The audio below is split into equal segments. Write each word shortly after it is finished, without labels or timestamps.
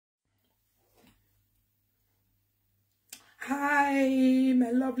Hi,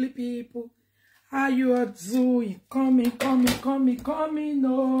 my lovely people. How you are doing? Coming.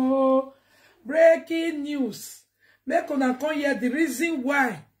 No. Breaking news. Make una come hear the reason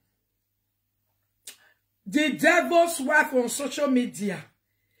why the devil's wife on social media,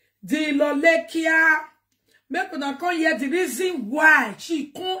 the Lolekia, make una come hear the reason why she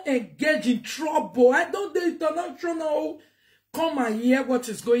can't engage in trouble. I don't the international come and hear what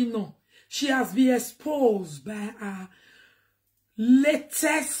is going on. She has been exposed by her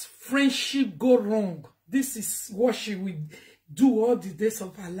latest friendship go wrong. This is what she will do all the days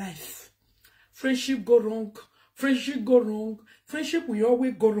of her life. Friendship go wrong. Friendship go wrong. Friendship will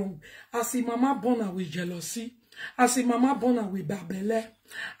always go wrong. As if mama born her with jealousy. As if mama born her with babele.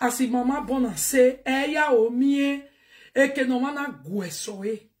 As if mama born her say, eya omie, eke no mana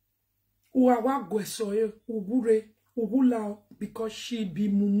gwesoe. Uawa gwesoe, ubure, ubulao, because she be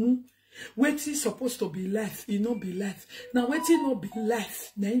mumu. Wetin supposed to be life, it not be life. Now wetin not be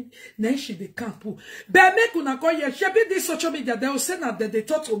life, then she dey camp. But make una call here. She be this social media. They will say that they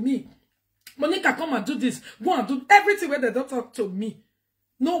talk to me. Monica, come and do this. Go and do everything where they don't talk to me.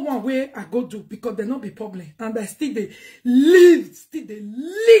 No one way I go do because they not be problem. And I still they live, still they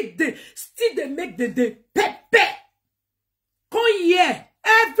lead, still they make the pepe. Come here.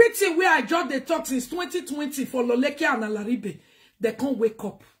 Everything where I just the talk since 2020 for Lolekia and Alaribe, they can't wake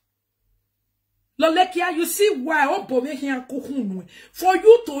up. Lolekia, you see why for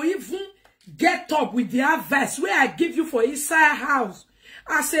you to even get up with the advice where I give you for inside house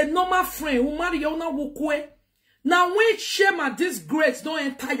as a normal friend who marry you now when shame and disgrace don't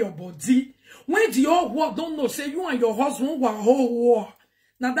enter your body, when the whole world don't know say you and your husband were whole war,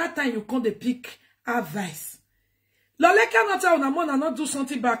 now that time you can't pick advice. Lolekia not tell una mona not do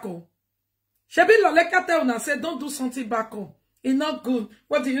something back home. Shebi Lolekia tell una say don't do something back home. It's not good.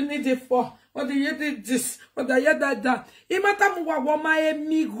 What do you need it for? What do you need this? What do you need that?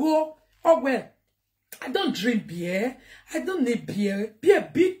 Oh well, I don't drink beer. I don't need beer. Beer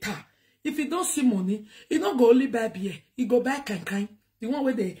bitter. If you don't see money, you don't go only buy beer. You go buy kind. The one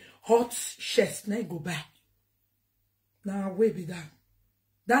with the hot chest. Now you go buy. Now way be that.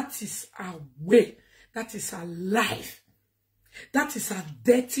 That is our way. That is our life. That is our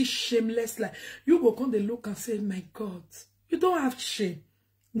dirty, shameless life. You go come and look and say, my God. You don't have shame.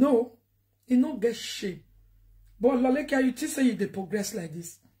 No, you don't get shame. But Lolekia, you just say you dey progress like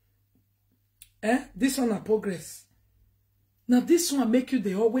this. This one a progress. Now this one make you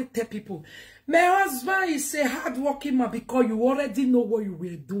they always tell people, my husband is a hard-working man because you already know what you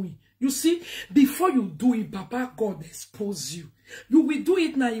were doing. You see, before you do it, Baba God expose you. You will do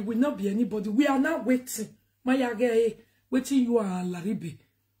it now, it will not be anybody. We are now waiting. Waiting you are Laribe.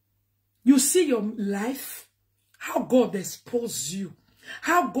 You see your life. How God expose you.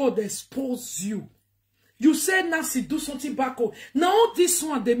 How God expose you. You say Nancy do something back home. Now this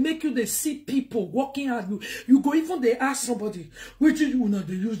one they make you they see people walking at you. You go even they ask somebody, where do you not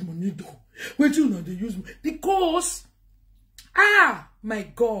they use money though? Where do you not they use money? Because my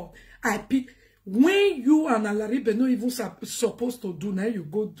God, I pick when you and Alaribe not even supposed to do now you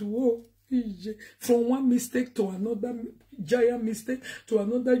go do from one mistake to another giant mistake to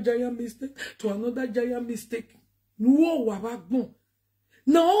another giant mistake to another giant mistake.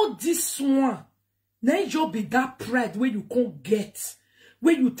 Now this one, now you be that pride where you can't get,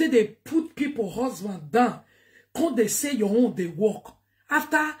 where you take they put people husband down, can't they say your own they work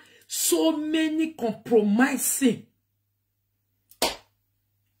after so many compromising.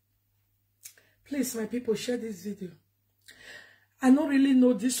 Please, my people, share this video. I don't really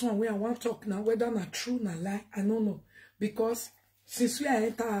know this one where I want to talk now, whether not true or lie. I don't know because since we are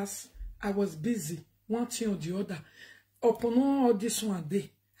enter us, I was busy. One thing or the other. Upon all this one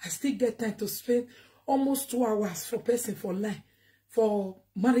day, I still get time to spend almost 2 hours for person for life, for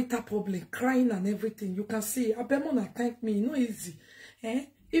marital problem, crying and everything. You can see, I bet mona thank me, no easy.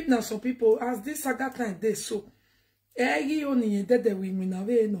 If now some people, as this Saga time day, so,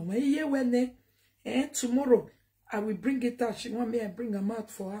 tomorrow, I will bring it out. She want me, I bring them out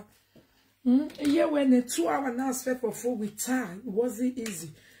for her. Yeah, when 2 hours now spent for food with her, it wasn't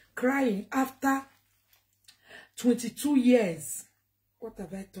easy. Crying after 22 years. What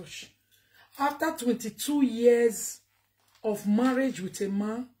have I touched? After 22 years of marriage with a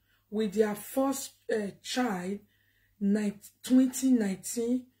man, with their first child,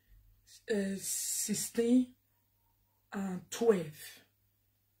 2019, 16, and 12.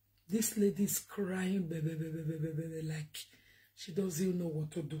 This lady is crying, like she doesn't even know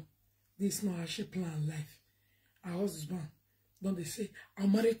what to do. This is not how she planned life. Her husband, don't they say, I'll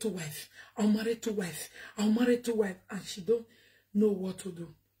marry to wife, I'll marry to wife, I'll marry to wife, and she don't know what to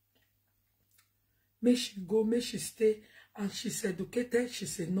do. May she go, may she stay, And she's educated.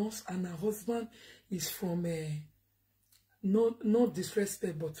 She's a nurse, and her husband is from no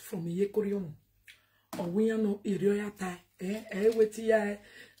disrespect, but from Yekorion. Or we no Irioyata. Weti ya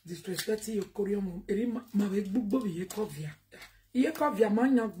disrespect Yekorion. Eri mawek bugbo Yekovia. Yekovia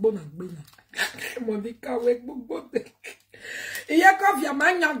manya gbona gbena. Monica wek bugbo de. Yekovia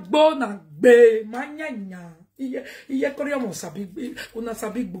manya gbona gbe manya nya. Yekorion sabi una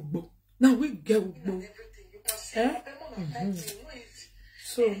sabi bugbo. Now we get bugbo.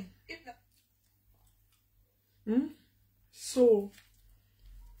 So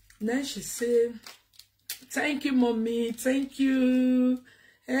then she said, thank you, mommy, thank you.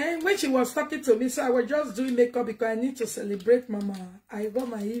 And when she was talking to me, so I was just doing makeup because I need to celebrate mama. I got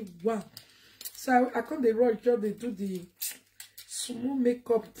my one. So I couldn't rush, just they do the small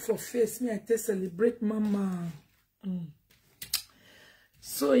makeup for face. Me, I take celebrate mama.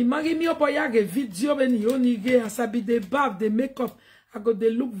 So imagine me up a video when you only get as I be the bath, the makeup. I got the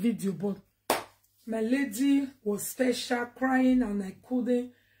look video, but my lady was special, crying, and I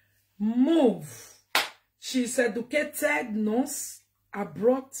couldn't move. She's educated, nurse,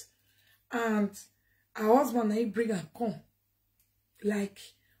 abroad, and her husband I bring her come. Like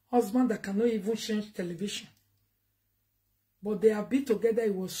husband that cannot even change television. But they have been together,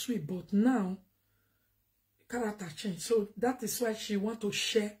 it was sweet, but now character change. So that is why she want to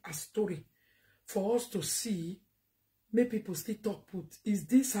share a story for us to see. Make people still talk put. Is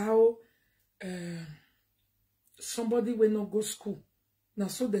this how somebody will not go school? Now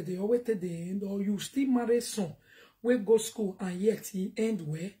so that they always at the end, or you still marry son will go school and yet he end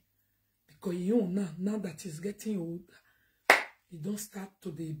where? Because you now that he's getting old, he don't start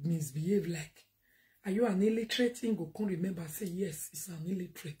to the misbehave like. Are you an illiterate? Ingo can't remember say yes, it's an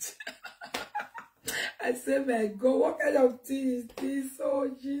illiterate. I say, my God, what kind of thing is this? Oh,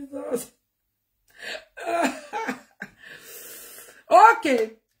 Jesus.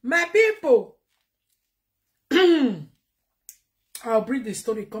 Okay, my people. I'll bring the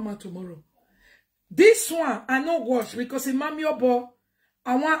story come out tomorrow. This one, I know watch because in Mami Obo,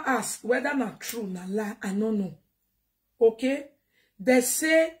 I want to ask whether not true, not lie. I don't know. Okay? They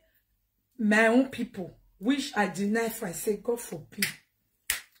say my own people, which I deny if I say God forbid.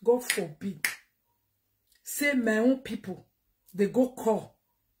 God forbid. Say my own people, they go call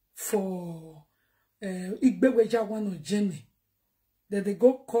for Igbeweja one or Jenny. That they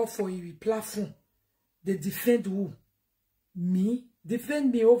go call for a platform. They defend who? Me?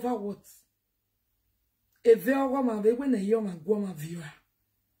 Defend me over what? A very woman, when a young woman viewer.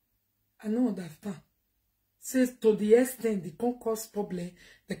 I know understand. Says to the extent they can't cause problem,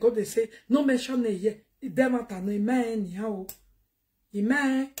 because they say, no mention it yet. It dem at no man anyhow. It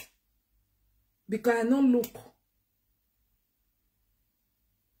man. Because I don't look.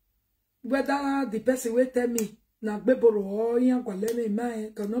 Whether the person will tell me, na gbeboro or yan kwalene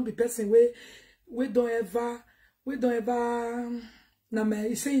man cannot be person we don't ever na me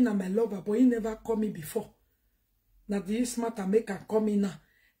he say na my lover, but he never call me before. Now this matter make her call me now.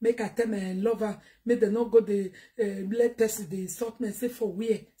 Make her tell my lover, make them not go the let test the insult me, say for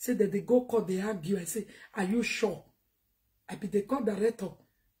where, say that they go call, they argue. I say, are you sure? I be the call director.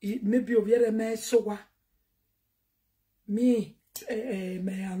 Maybe over here me so what? Me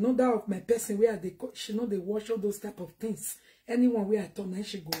another of my person where they she know they watch all those type of things. Anyone where I turn and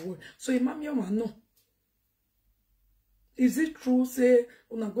she go watch. So imam your man no. Is it true? Say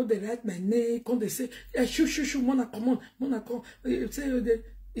when I go they write my name, come they say, shoo, mona come say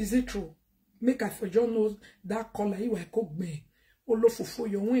is it true? Make I for you know that color you will cook me. Olo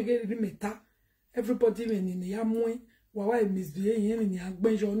fufu you won't get meta. Everybody in the yamwe. Why misbehaving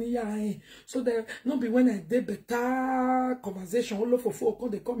in your so that not be when I did better conversation all over for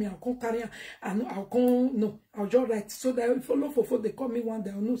they call me I'll come carry and I'll come no I'll just write so that if all over they call me one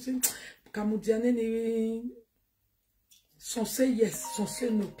day I'll know say Kamudiane some say yes, some say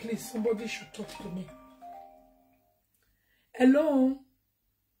no, please somebody should talk to me. Hello.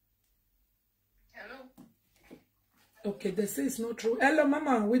 Okay, they say it's not true. Hello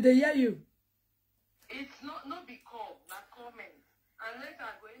mama, will they hear you? It's not because that comment. And later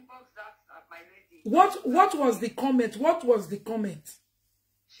I go inbox that at my lady. What was the comment? What was the comment?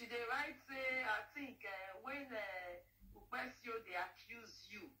 She they write say I think when Upesio they accuse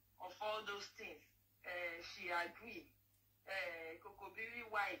you of all those things, she agreed. Kokobiri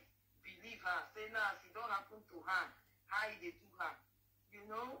wife believe her, say now it don't happen to her, how they do her. You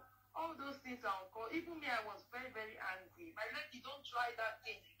know, all those things are uncalled. Even me, I was very, very angry. My lady, don't try that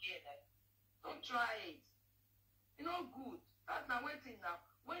thing again. Don't try it. You know, good. That's not waiting now.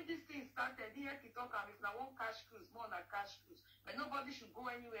 When this thing started, here to talk if now one cash cruise, more than cash cruise. But nobody should go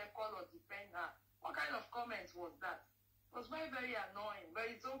anywhere, call or defend her. What kind of comment was that? It was very, very annoying, but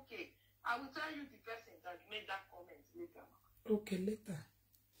it's okay. I will tell you the person that made that comment later. Okay, later.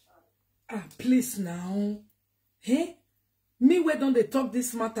 Please now. Hey? Me, we don't they talk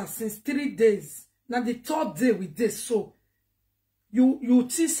this matter since 3 days. Now the 3rd day with this, so you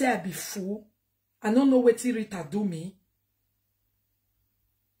think say I be fool? I don't know what Rita do me.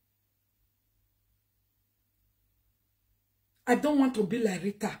 I don't want to be like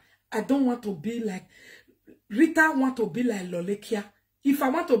Rita. I don't want to be like Rita. Want to be like Lolekia. If I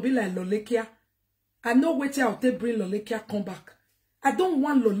want to be like Lolekia, I know what I'll take bring Lolekia come back. I don't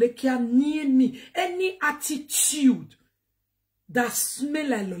want Lolekia near me. Any attitude that smell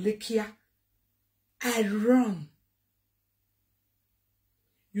like Lolekia, I run.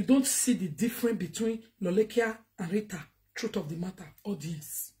 You don't see the difference between Lolekia and Rita. Truth of the matter,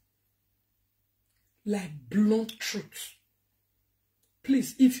 audience. Like blunt truth.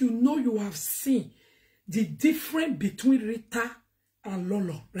 Please, if you know you have seen the difference between Rita and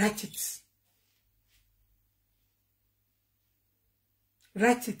Lolo, write it.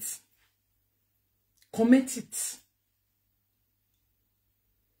 Write it. Comment it.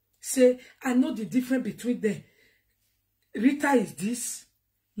 Say, I know the difference between them. Rita is this.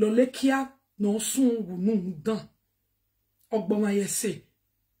 Lolekia no sun wu dan. Ogboma yese.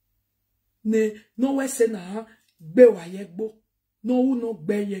 Ne no we se na gbe wa yegbo. No u no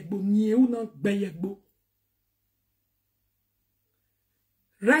gbe yegbo. Ni u no gbe yegbo.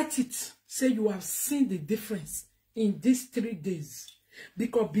 Write it. Say you have seen the difference in these 3 days.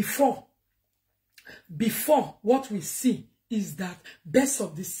 Because before what we see is that birds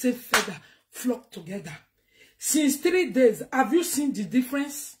of the same feather flock together. Since 3 days, have you seen the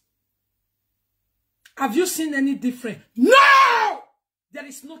difference? Have you seen any difference? No! There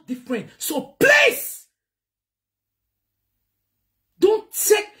is no difference. So please, don't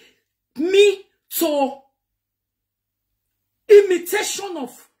take me to imitation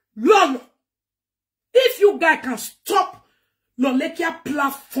of Lolo. If you guys can stop Lolekia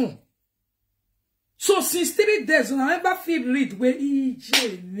platform. So since 3 days, I never feel read where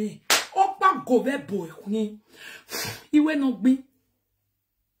EJ me. Opa gove boy. Iwe no be.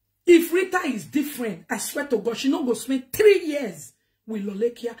 If Rita is different, I swear to God, she not go spend 3 years with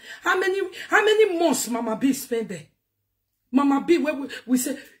Lolekia. How many months Mama B spend there? Mama B, where we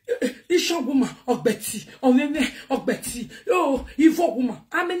say, Isha woman, Ogbeti, Onene, Ogbeti, oh, Ivo woman.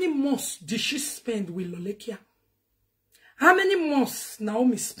 How many months did she spend with Lolekia? How many months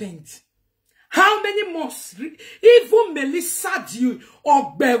Naomi spent? How many months? Even Melissa Dieu,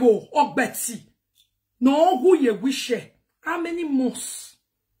 Ogbero, Ogbeti. No, who you wish. How many months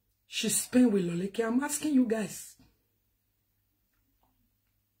she spent with Lolekia? I'm asking you guys.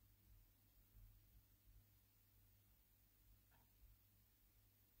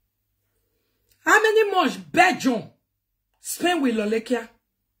 How many months Bejon spent with Lolekia?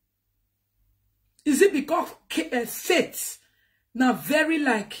 Is it because faith now very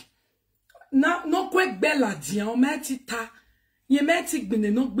like now no quick bella dian metita ye metic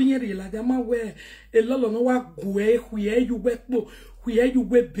been no binary la de ma we a lolo no wa gwe where you wepo where you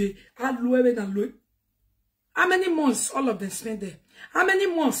webe aluwe na lo. How many months all of them spent there? How many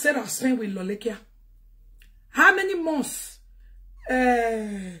months Sarah spent with Lolekia? How many months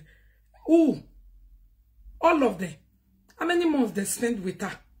all of them? How many months they spent with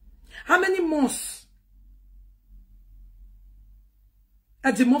her? How many months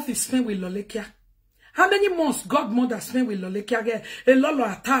Adimofi spent with Lolekia? How many months Godmother spent with Lolekia? A lolo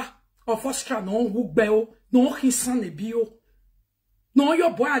ata of Oscar no who beo no his son a bio. No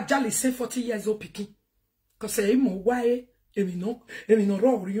your boy Ajali say 40 years old picking. Cause say mo why emi no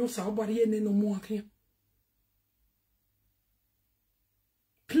ro rio sa obari ene no mo akin.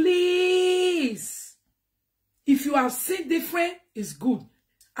 Please, if you have seen different, it's good.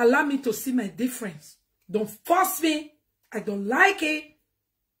 Allow me to see my difference. Don't force me. I don't like it.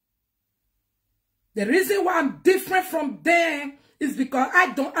 The reason why I'm different from them is because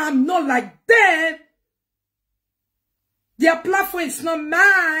I'm not like them. Their platform is not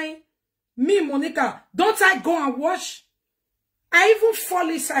mine. Me, Monica, don't I go and watch? I even fall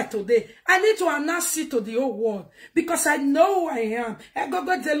inside today. I need to announce it to the whole world because I know who I am. I go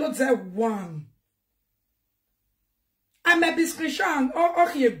the one. I may be screenshot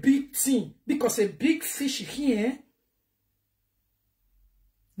or a big thing because a big fish here.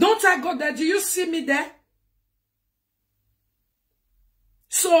 Don't I go there? Do you see me there?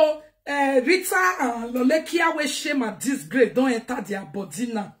 So Rita and Lolekia we shame at this grade don't enter their body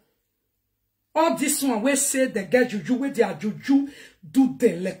now. All this one we say they get juju with their juju do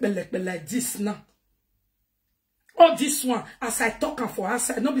them like this now. All this one as I talk and for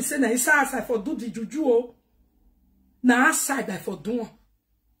outside, not be saying that inside as I for do the juju. Oh. Na outside I for doing.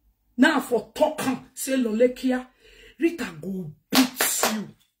 Now for talking, say Lolekia, Rita go beat you.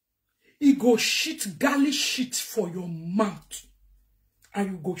 He go shit garlic shit for your mouth.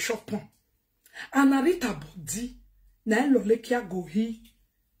 And you go shop on. And Rita body, na Lolekia go he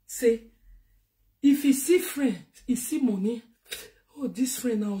say, if he see friend, he see money. Oh, this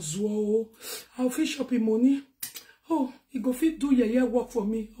friend now Zwo. I'll fish up in money. Oh, he go fit do your work for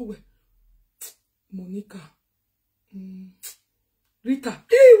me. Oh, well. Monica. Rita.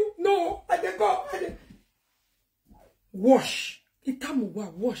 Ew, no, I dey go. Wash.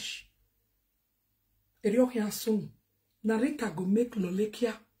 Itamuwa wash. Eriokia soon. Na Rita go make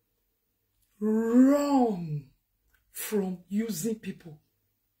Lolekia run from using people.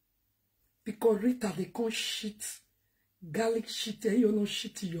 Because Rita, they can't shit. Garlic shit. You know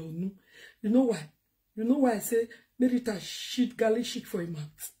shit your no. You know why? You know why I say Rita shit garlic shit for him?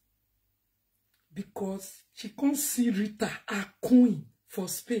 Because she can't see Rita a queen for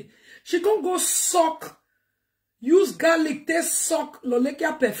Spain. She can't go suck. Use garlic, they suck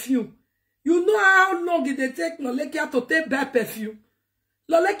Lolekia perfume. You know how long it they take Lolekia to take bad perfume?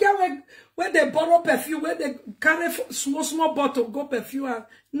 Lolekia when they borrow perfume, when they carry small bottle go perfume.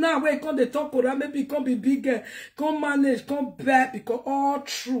 Now when come they talk around, maybe come be bigger, come manage, come bad because all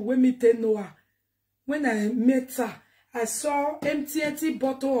true. When me tell Noah, when I met her, I saw empty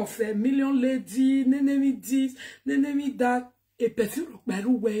bottle of a million lady, nenemi this, nenemi that, a perfume by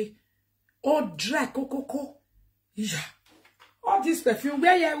way, all dry cocoa. Yeah, all this perfume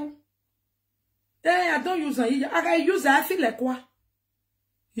where you? Then I don't use it. I can use it. I feel like what?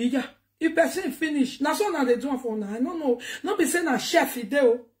 Yeah. If person finish, now so now they do for now. I don't know. Not be saying a chef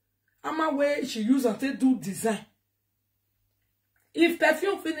video. I'm aware she use it to do design. If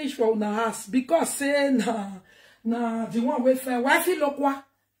perfume finish for now house, because say na the one we fair. Why feel like what?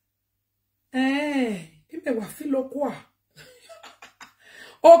 If they feel like what?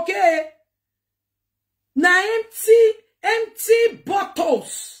 Okay. Now empty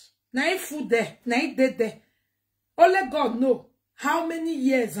bottles. Now food there. Now dead there. Only God know. How many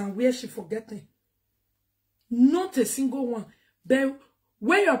years and where she forgetting? Not a single one. But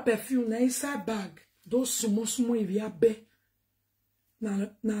where your perfume na inside bag, those small if you be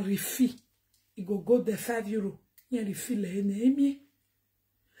na refill. You go there €5. You refill it.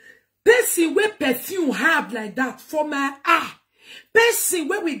 Person where perfume have like that for my person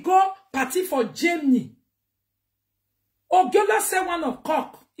where we go party for Germany. Oh, girl, say one of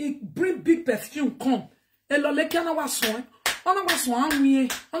cock. It bring big perfume come. Lolekia na waswan. Ona waswan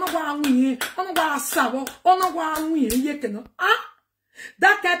anwie. Ona wa anwie. Ona wa asawo. Ona wa anwie. Yekeno.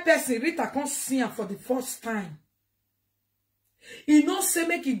 That kind of person Rita can't see her for the first time. He don't say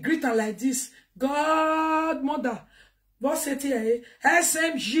make it greet her like this. God, mother. What's it here?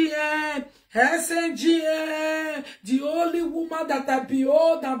 SMGM. SMGM. The only woman that I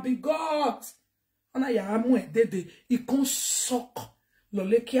behold and begot. Ona ya amwe dede. He can't suck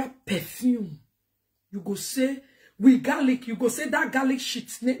Lolekia perfume. You go say, with garlic, you go say that garlic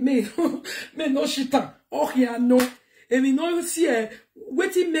shit. Me no shit. Oh, yeah, no. And we know, see,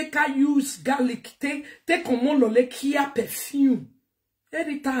 waiting make her use garlic. Take on Lolekia perfume.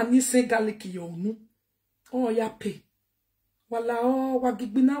 Every time you say garlic, you know. Oh, ya pay. Wala, oh,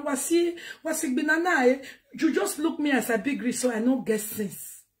 wagigbina, wasigbina na, You just look me as a big rich, so I don't get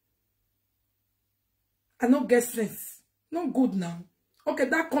sense. I don't get sense. Not good now. Okay,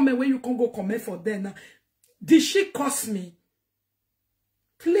 that comment where you can go comment for them now. Did she cost me?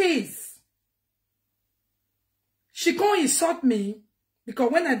 Please. She can't insult me.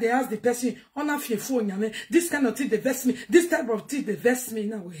 Because when they ask the person, on a phone, this kind of thing they vest me. This type of thing they vest me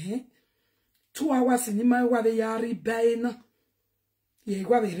now. 2 hours in my way yari bain. Ye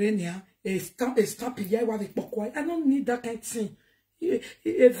wa renia. Stop here. I don't need that kind of thing.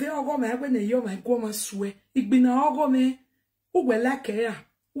 If they are going when they are my goma swear, it be now go me. Who will like here?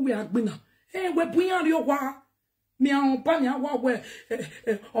 Who will have been? We bring your wa. Me on panya wa we.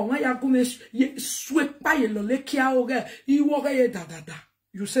 On my agnes, ye sweep by Lolekia oge. You walk a da.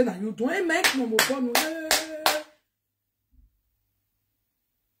 You say that you don't make no more fun.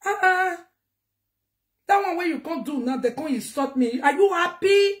 That one way you can't do now, they can't insult me. Are you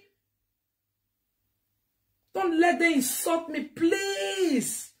happy? Don't let them insult me,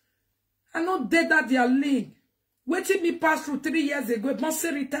 please. I know dead at their link. Waiting me pass through 3 years ago,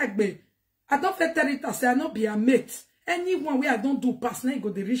 I don't fit Rita say I not be a mate. Anyone where I don't do pass, now you go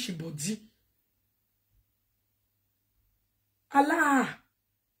the rich body. Allah,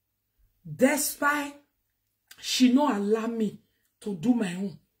 despite she not allow me to do my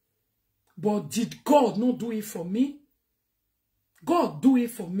own. But did God not do it for me? God do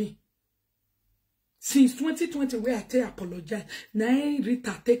it for me. Since 2020, where I take apologize, na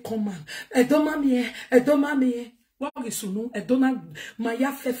Rita take command. Edomami. What is no? Edona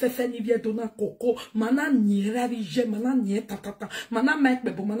Maya fefe ni vie dona koko. Mana niera rije, mana nie tatata. Mana make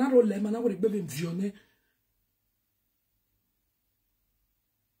bebo, mana role, mana wore bebe vione.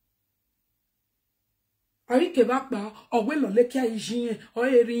 Ari ke bakba, owe lo lekia ijin, o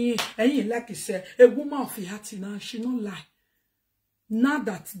erin, eyin like say, a woman of Yatina, she no lie. Now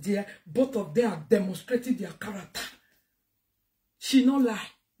that both of them are demonstrating their character, she no lie.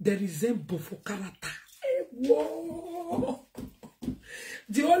 They resemble for character. Whoa!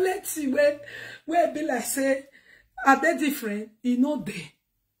 The only thing where be like say, are they different? You know they.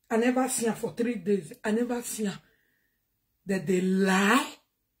 I never see her for 3 days. I never see her. That they lie.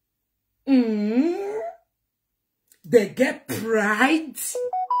 They get pride.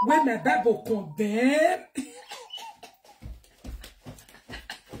 When my Bible condemn.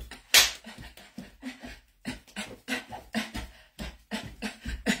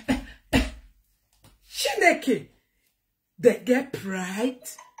 They get pride.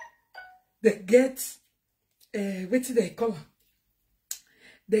 They get what do they call her?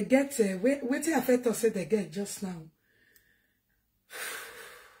 They get what did I felt to say they get just now?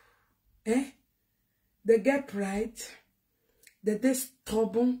 They get pride. They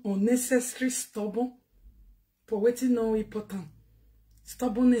stubborn, unnecessary stubborn. For what no important.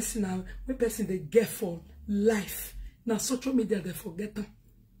 Stubbornness now, what person they get for life. Now social media they forget them.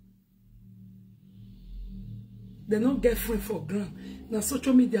 They don't get friend for ground. Now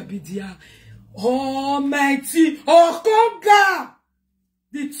social media be there. Almighty Okonga!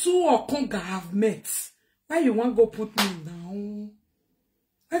 The two Okonga have met. Why you want to go put me down?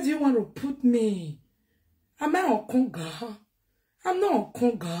 Why do you want to put me? Am I Okonga? I'm not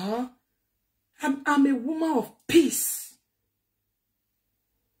Okonga. I'm a woman of peace.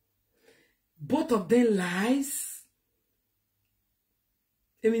 Both of them lies.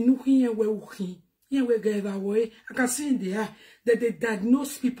 I can see in the eye that they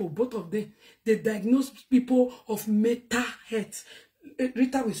diagnose people, both of them. They diagnose people of mental health.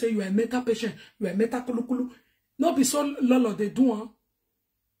 Rita will say you are a mental patient, you are a mental kulukulu. Not be so Lolo they do, huh?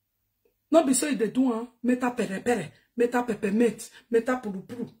 Not be so they do, huh? Mental pere, mental peppermint, mental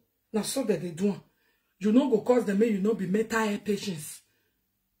puru. Now so that they do. You know go cause them, you know be mental health patients.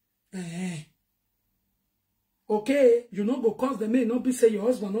 Okay, you know go cause them, not be say your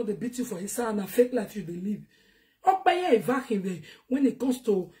husband not the beat you for his son and a fake life you believe. Up by a vacuum when it comes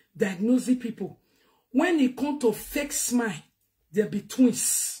to diagnosing people, when it comes to fake smile, there be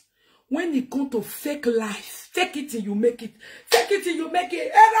twins. When it comes to fake life, fake it till you make it. Fake it till you make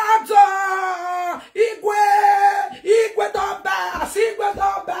it. Erato! Igwe don't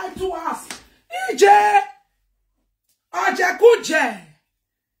buy to us. Ije! Aje kuje!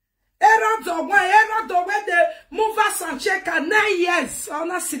 Erato when the movers and checker 9 years.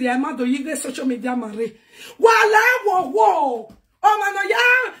 Ona siriama do yigre social media mare. Wala wo. Oh man,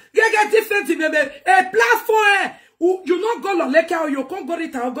 ya get different baby. A platform. You not go Loleka or you can't go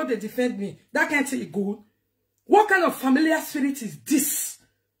Rita or go to defend me. That can't say good. What kind of familiar spirit is this?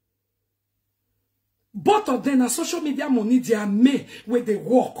 Both of them are social media money they are made where they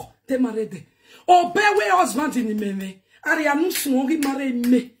walk. They married. Oh, bear way husband in the meme. Arianu Swongi married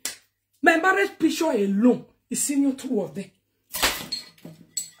me. My marriage picture alone is senior two of them.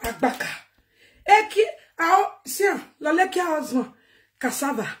 Agbaka. Eki, see, Loleka husband.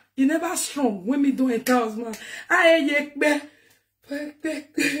 Cassava. You never strong when me do enter husband. I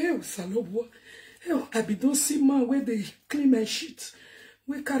be don't see man where they clean my shit.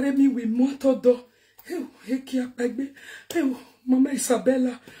 We carry me with motor door. Mama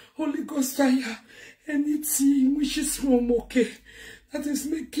Isabella, Holy Ghost fire, anything which is from okay. That is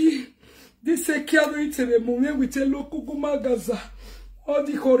making this a carry to the moment with a local magaza. All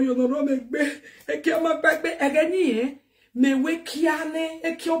the Coriono make be a camera back again. Me we kiane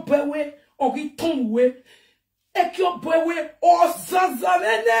ekyo bewe ogitonwe ekyo bewe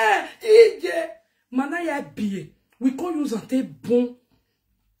ozazalene ije mana ya bie we can use ante bon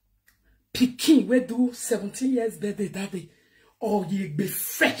pikin we do 17 years birthday daddy or ye be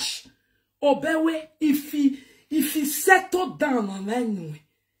fresh or bewe if he settle down on anyway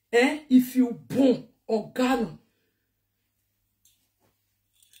if you bon organo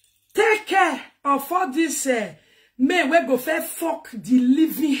take care of all this may we go fair fuck the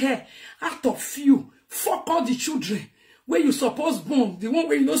living hair out of you. Fuck all the children. Where you suppose born. The one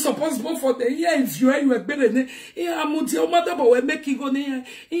where you not supposed born for the year is you were better. Your mother but we make you go near.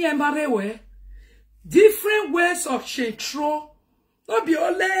 Different ways of shentro. Not be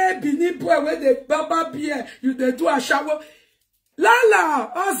ole bini boy where the baba beer. You they do a shower.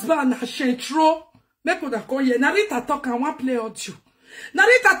 Lala husband shentro. Make una come here. Narita talk and one play audio.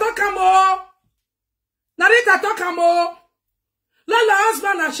 Narita talk mo. Narita talk mo. Lolo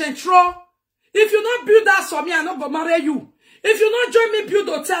husband and Shentro. If you not build that for me, I not go marry you. If you not join me build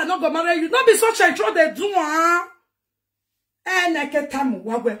hotel, I not go marry you. Not be such Shentro they do, huh? Neketamu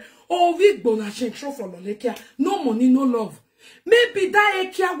wawe. Oh, Vigbo na Shentro for Lolekia. No money, no love. Maybe that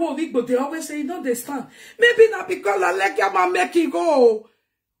Ekia wo Vigbo, they always say, you don't understand. Maybe not because Lolekia ma make it go.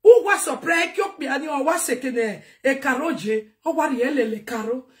 Who was surprised? Kyok me ani o was sekene e karoje. O wari ele le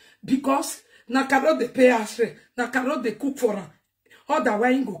karo. Because na karo de pay asre. Na karo de cook for her.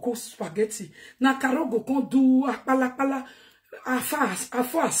 Otherwise go cook spaghetti. Na karo go kon do akpala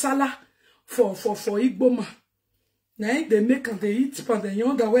afo asala for Igbo ma. Na they make and they eat but the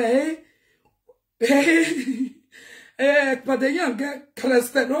young way. But the young get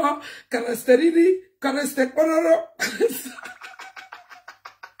cholesterol, cholesterol.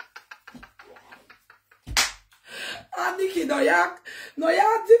 Aniki no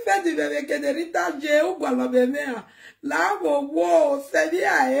ya different di bebe ke de Rita je o gwa lo bebe a la wo se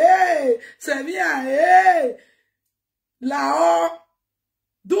via la o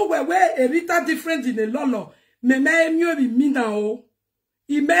do we Rita different in the Lolo me emio bi mina o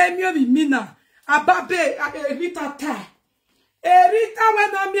I me emio bi mina ababe Rita ta Rita we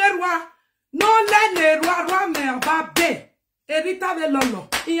no mierwa no le ne rwa me ababe Rita ve Lolo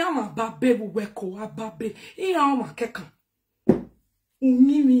iya ma babe weko ababe iya ma kekan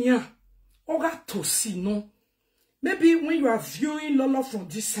unimiya oga tosi no. Maybe when you are viewing Lolo from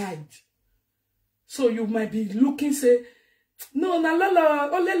this side, so you might be looking say no na Lolo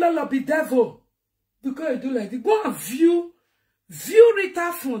only Lolo be devil because you do like this. Go and view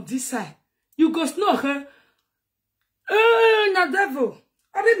Rita from this side, you go know her na devil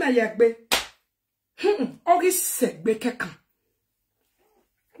abi na yagbe ogi segbe kekan.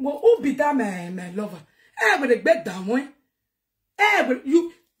 Well, who be that my lover? With bet that one.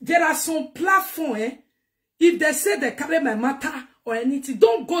 There are some platforms, if they say they carry my matter or anything,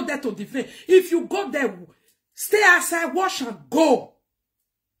 don't go there to defend. If you go there, stay outside, wash and go.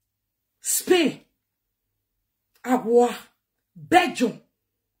 Spain, Agua, Belgium,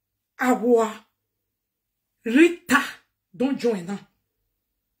 Agua, Rita, don't join now.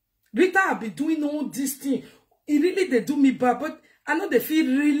 Rita have been doing all this thing. It really they do me bad, but I know they feel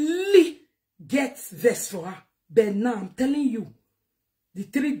really get vexed for her. But now I'm telling you, the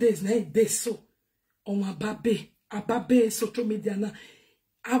 3 days now they so on my ababe social media now.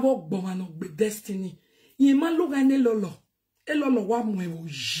 I walk bomano be destiny. You man look at Lolo. Lolo wa mwe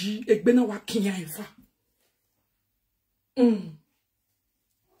oji. Ekbena wa kinya ifa.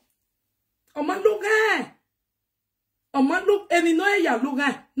 O man look at. O man look eni no ya look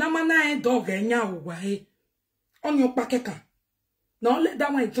at. Na mana dog enya uwa on your pakeka. Now let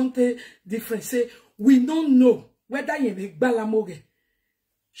that one don't different. Say we don't know whether you make balamoge.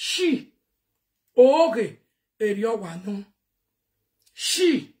 She oge erio wano.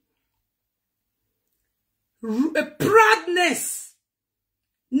 She a proudness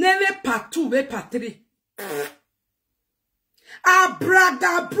never patu ve patri.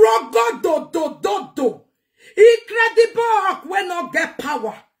 Abraga brogo do. Incredible when not get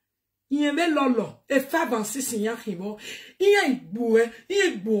power. Yeme Lolo, e 5 and 6 in Yahimo, Ian Bue,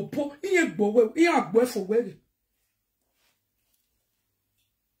 Ian Bopo, Ian Bowe, Ian Bue for wedding.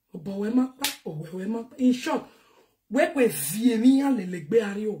 Boema, in short, where we Viemian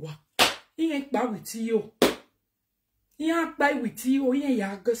Legbeariowa. Ian buy with you. Ian buy with you, Ian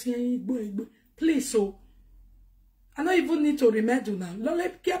Yagas, please so. I don't even need to remember now. Lolo,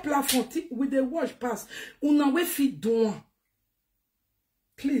 get platform with the watch pass. Una we fit doing.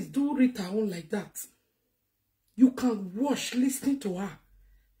 Please do Rita on like that. You can watch, listen to her.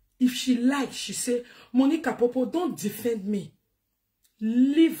 If she likes, she say, Monica Popo, don't defend me.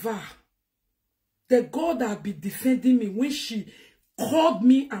 Leave her. The God that be defending me when she called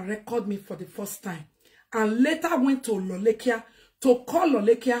me and recorded me for the first time. And later went to Lolekia to call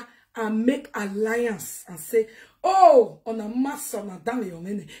Lolekia and make alliance and say, oh, on a mass on a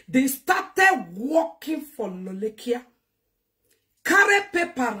down. They started working for Lolekia. Carry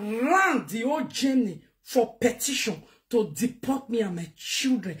paper round the whole journey for petition to deport me and my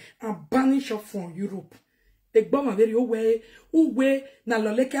children and banish us from Europe. Egbon very way na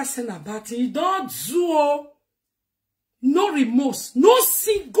Lolekia send about it. Don't do no remorse, no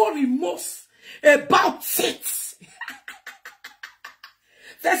single remorse about it.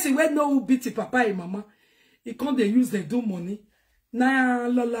 First we know who beat papa and mama. He can't they use they do money. Na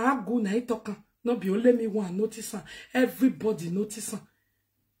Lola go na itokan. No be only me one notice. Everybody notice.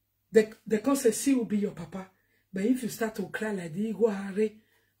 They can't say see will be your papa. But if you start to cry like this, you go hurry.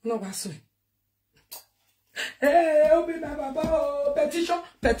 No was Hey, open my baba, oh, petition,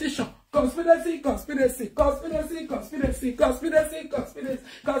 petition, conspiracy, conspiracy, conspiracy, conspiracy, conspiracy, conspiracy,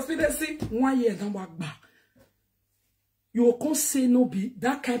 conspiracy. 1 year don't work back. You can't say no be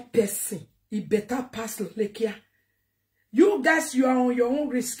that kind of person. It better pass like here. You guys, you are on your own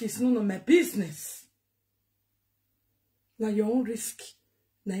risk. It's none of my business. Now your own risk.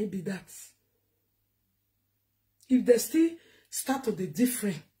 Now it be that. If they still start to the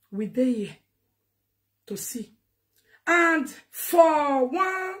different, we there here to see. And for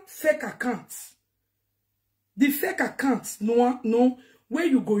one fake account, the fake account, no, where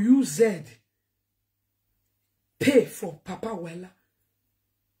you go use Z, pay for Papa Wella.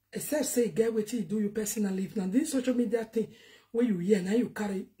 Except say get what you do you personally. Now this social media thing where you hear now you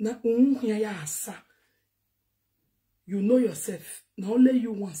carry now you know yourself. Now only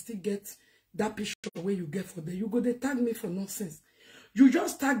you want still get that picture where you get for them. You go they tag me for nonsense. You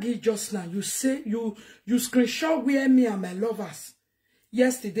just tag it just now. You say you screenshot where me and my lovers.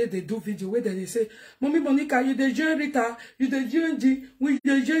 Yesterday they do video where they say, Mommy Monica, you the join Rita, you the join G, we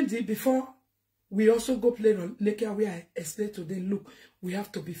the join D before. We also go play on Lake where I explain to them, look, we have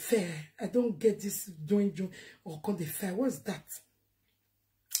to be fair. I don't get this join or call the fair. What's that?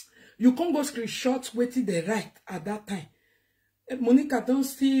 You can't go screenshot waiting the right at that time. Monica don't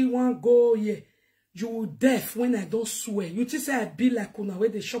see one go here. You deaf when I don't swear. You just say I be like una where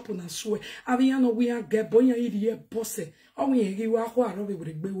they shop on and swear. I mean, we are get boya here boss. Oh, we are who are over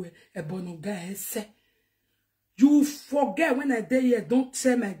with the a bono guy say. You forget when I day here, don't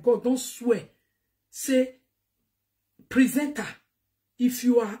say my God, don't swear. Say, presenter, if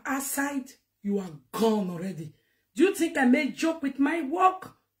you are outside, you are gone already. Do you think I made joke with my work?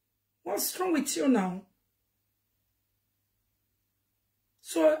 What's wrong with you now?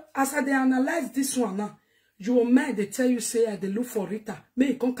 So, as I analyze this one now, your mind, they tell you, say, I dey look for Rita.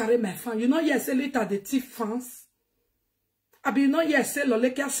 May you come carry my fan. You know, yes, say, Rita, the thief fans. I be, you know, yes, say,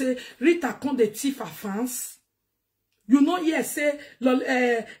 Loleka, say, Rita, come the thief a fans. You know, yes, say,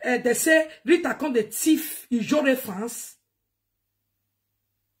 they say, Rita, come the thief, Ijore fans.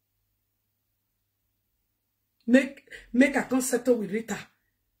 Make a come settle with Rita.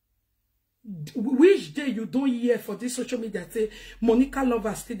 Which day you don't hear for this social media say Monica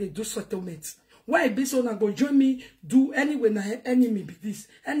lovers still they do settlements? Why be so now go join me do anyway na enemy be this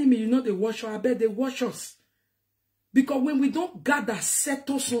enemy? You know they watch us. I bet they watch us because when we don't gather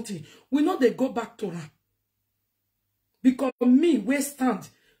settle something, we know they go back to them. Because me we stand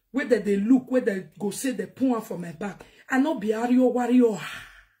whether they look where they go say they point for my back. I not be warrior.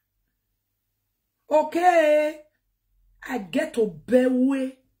 Okay, I get to bear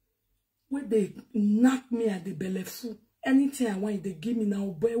way. Where they knock me at the belly full. Anything I want, they give me now,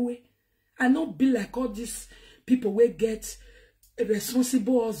 boy. I not be like all these people where get a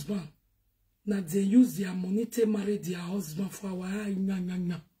responsible husband. Now they use their money to marry their husband for a while.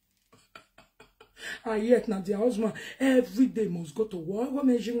 And yet now their husband every day must go to work. What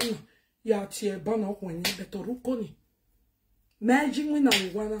imagine ya tie ban up when you better rukoni. Imagine when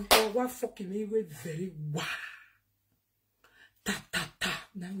I wanna what fucking me very wow. Ta ta ta.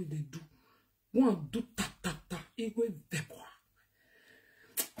 Now we they do. One do ta ta ta.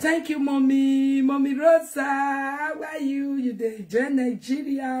 Thank you, mommy. Mommy Rosa. How are you? You the join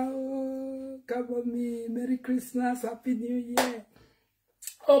Nigeria. Oh, come on me. Merry Christmas. Happy New Year.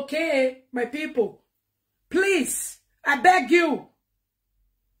 Okay, my people. Please, I beg you.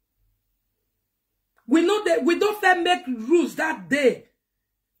 We know that we don't fair make rules that day.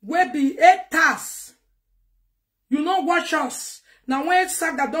 We be 8 tasks. You know watch us. Now when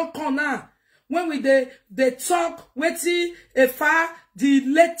Saga don't come now. When we they talk, waiting if the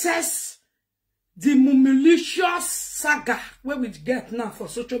latest, the malicious saga where we get now for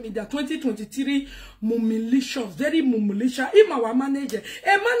social media 2023 malicious, very malicious. If my manager,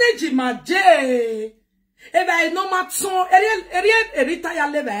 a manager my J. If I know my son, Rita ya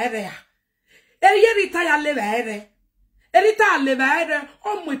leva area. Rita ya leva area. Rita leva area.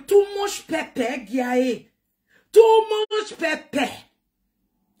 Oh my too much pepper, guy. Too much pepper.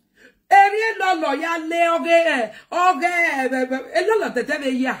 Eri Lolo ya le oge Lolo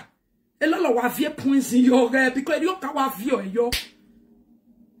tete ya Lolo wa vie points yo because you can wa vie yo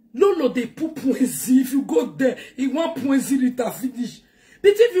Lolo they put points if you go there he want points Rita finish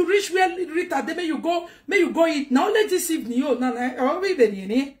but if you reach where Rita they may you go eat now let this evening yo na we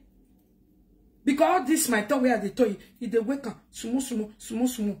be because this my talk where they told you they wake up sumo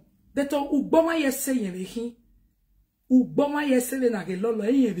that ugboma yese yen Uboma yesele na ke Lolo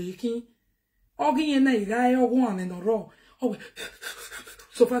enye beki. Ogi yena igai ogwan en oro. Oh.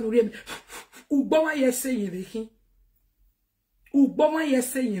 So fa nuri. Uboma yese yen beki. Uboma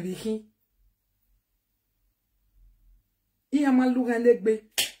yese yen beki.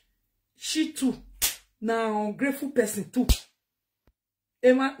 She too. Now, ungrateful person too.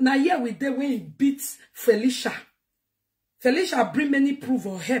 Now here we there when he beats Felicia. Felicia bring many proof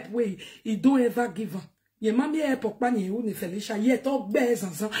or help where he don't ever give her. Ye mami help pani uni Felicia yet talk bears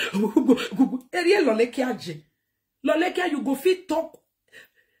and so. Area lolekia you go fit talk.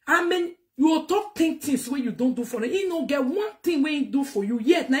 I mean, you will talk things where you don't do for them. You know, get one thing when he do for you,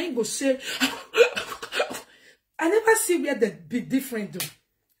 yet now you go say, I never see where the big different though.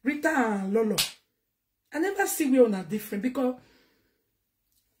 Rita and Lolo. I never see where on are different because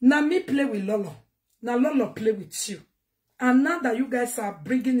now me play with Lolo. Now Lolo play with you. And now that you guys are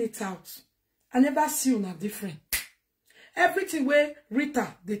bringing it out, I never see on are different. Everything where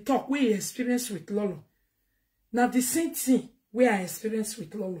Rita, they talk, where you experience with Lolo. Now the same thing where I experience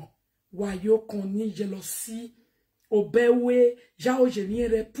with Lolo. Why you koni jealousy, obewe, jao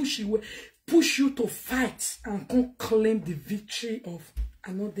jeniere, push you to fight and come claim the victory of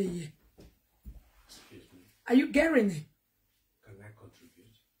another year. Excuse me. Are you getting it? Can I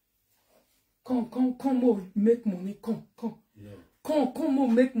contribute? Come, make money, come. No.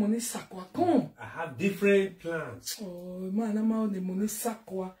 Come, make money, sakwa, come. I have different plans. Oh, man, I'm on the money,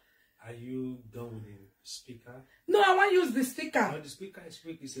 sakwa. Are you done with the speaker? No, I want to use the speaker. No, the speaker is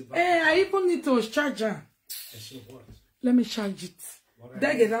weak. It's a I even need to charge her. And so what? Let me charge it.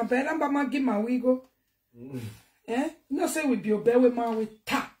 Give my wiggle. No say we be obey with man with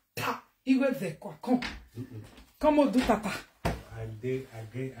ta. Iwe vekwa. Come on, do tata. I did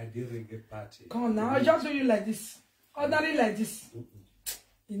reggae party. Come on now, I'll just do you like this. Ordinary like this.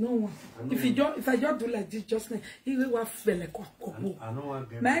 You know what? If I just do like this just now, you will feel like I know what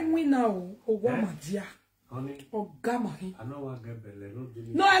get. Man, we now my dear. Honey, Gamma. I know what get belly.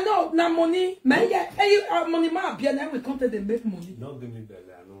 No, I know. Now money. Man, yeah, money. Ma, be now we come to the make money. Not give me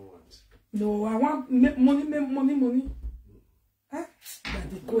belly. I know what. No, I want make money. Huh?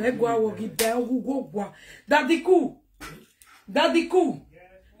 Daddy cool. Egwa wogi bell who go. Daddy cool.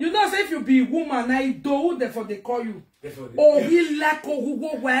 You know, say if you be woman, I do therefore they call you. Oh, he like oh who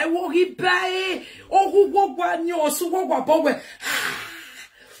go he buy oh who go nyo so go bowe.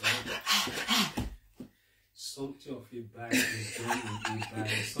 Something of it back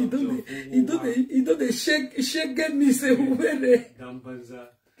is You don't they shake get me say where Dambanza.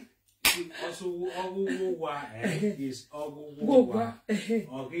 Also, Oguwa is Oguwa.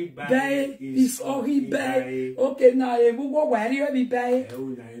 Ogibai is Ogibai. Okay, now you buy.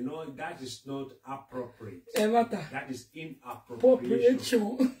 You know that is not appropriate. That is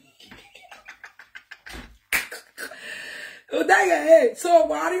inappropriation. So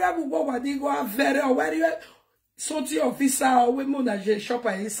why you go go very or where you sortie officer or we manager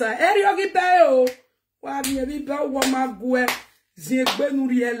shopper inside. Eri buy o. Wa mi buy wo magwe. Zegbe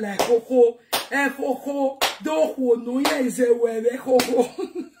nuri ele koko koko do ho no ye ze were koko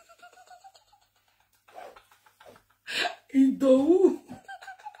ido.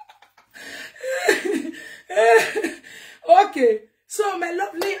 Okay, so my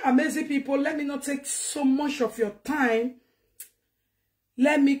lovely amazing people, let me not take so much of your time.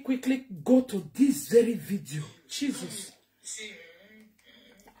 Let me quickly go to this very video. Jesus,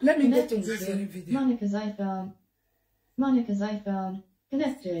 let me go to this very video. Monica's iPhone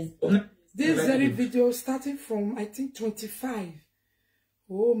connected. This very video starting from I think 25.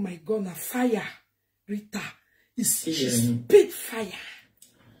 Oh my God, na fire. Rita is big fire.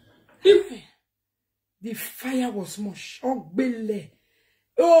 The fire was much. Oh bele.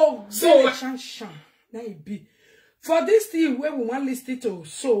 Oh so shan. Now it be. For this thing where we want listen to,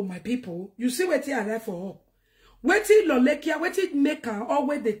 so my people, you see what I arrive for. Wetin Lolekia, wetin make her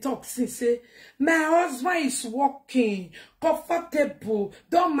always they talk since say my husband is working comfortable,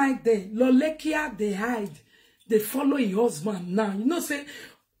 don't mind them. Lolekia they hide, they follow your husband now. You know say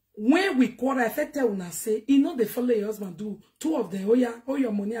when we quarrel, I fit tell una say you know they follow your husband do two of them. Oh yeah, oh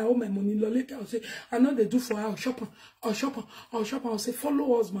your money, I owe my money. Lolekia will say I know they do for her. I'll shop. I'll say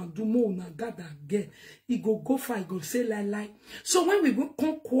follow husband do more na God again. He go far, he go say lie. So when we go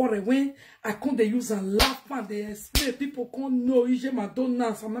come quarrel, when I come they use and laugh and they explain, people can't know. You just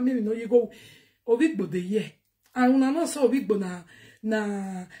Madonna, some maybe know you go Obigbo the year. And una know so Obigbo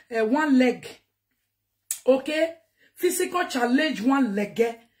na one leg. Okay, physical challenge one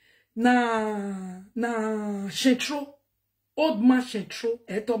leg. Na shentro, old man shentro,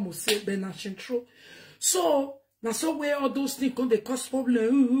 eto mose be na shentro. So na so where all those things come they cause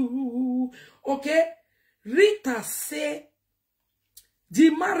problem. Okay, Rita say the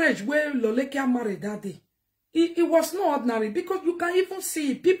marriage where Lolekia married that day, it was not ordinary because you can even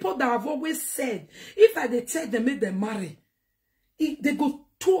see people that have always said if I they tell them make them marry, they go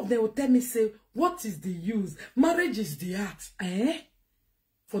two of them will tell me, say, what is the use? Marriage is the art.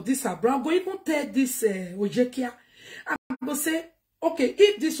 For this, I'm going to even tell this Ojekia. I'm going to say, okay,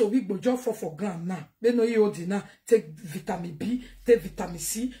 if this will go just for grand now, they know you now take vitamin B, take vitamin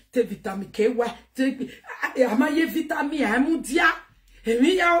C, take vitamin K, take amaye vitamin amudia.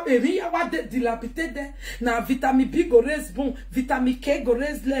 Eria wa dilapited na vitamin B go raise bone, vitamin K go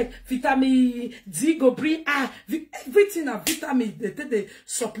raise leg, vitamin D go bring eye, everything a vitamin they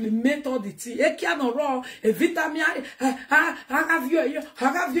supplement all the tea. E kia no raw a vitamin have you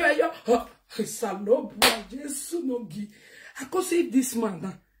Salobo Jesus no gi. I could say this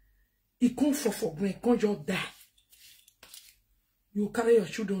man he come for brain, can't just die. You carry your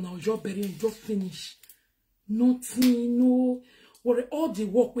children now, just bury and just finish. Nothing, no. Or all the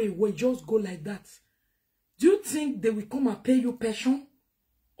work will just go like that. Do you think they will come and pay you pension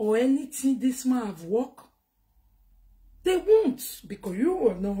or anything this man have work? They won't, because you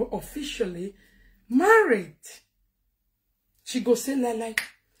are not officially married. She go say like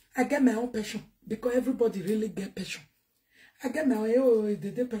I get my own pension because everybody really get pension. I get my own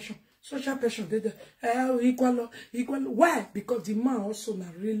pension, social pension, equal. Why? Because the man also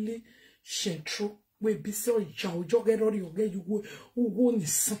not really true. We be so you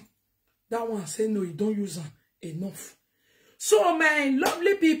that one say no, you don't use them enough. So my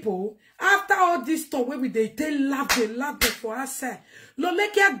lovely people, after all this talk where they laugh for us,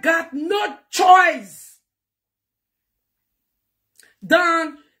 Lolekia got no choice.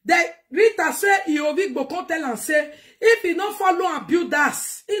 Then the Rita say Iovic Bokon tell and say if he not follow and build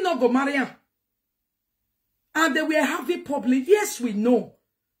us, he not go marry him. And they were having problem. Yes, we know.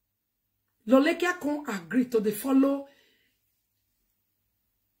 Lolekia can agree to the follow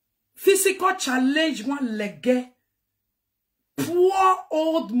physical challenge one leg. Poor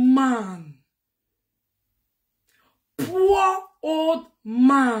old man. Poor old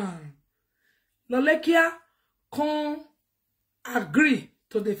man. Lolekia can agree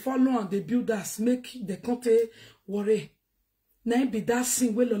to the follow and the builders make the country worry. Now be that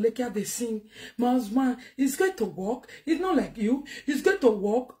sing where Lolekia they sing. My husband is going to work. It's not like you. He's going to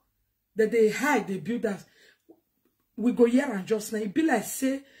work. That they hide the builders. We go here and just now. It be like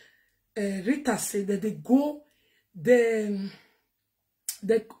say Rita say that they go they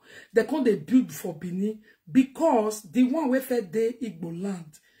come they build for Benin because the one we fed the Igbo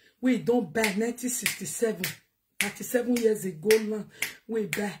land we don't buy 1967 37 years ago land we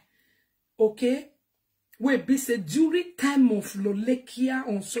buy. Okay, we be say during time of Lolekia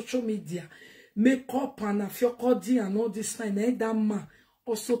on social media makeup and afiokodi and all this time that man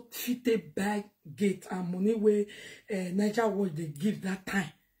also fitted bag gate and money where Niger World they give that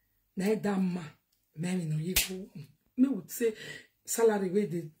time. Now that man, no you me would say salary where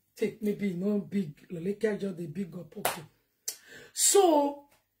they take maybe not big, like just the big up. Okay. So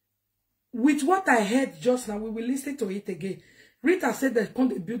with what I heard just now, we will listen to it again. Rita said that come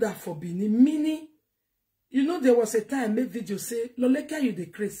they build that for Benin, meaning you know there was a time made video say Lolekia you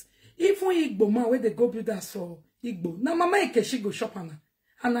decrease. Even Igbo man where they go build that for Igbo. Now mama she go shop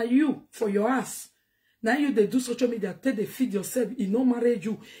and now you for your ass. Now you they do social media, tell they feed yourself, you know marriage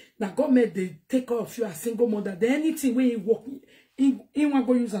you. Now God made they take care of you as single mother. Then anything when you work in one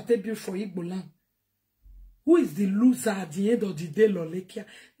go use and take build for Igbo land. Who is the loser at the end of the day, Lolekia?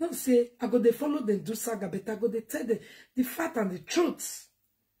 Not say I go they follow them do saga, but I go they tell the fact and the truth.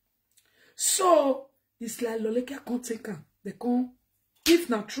 So it's like Lolekia can't take her. They can't, if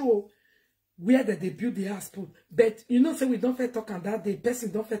not true, where they build the hospital. But you know, say we don't fair talk and that the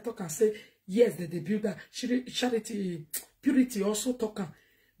person don't fair talk and say yes, they build that. Charity Purity also talk.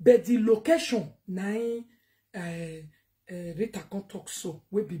 But the location, nine Rita can't talk so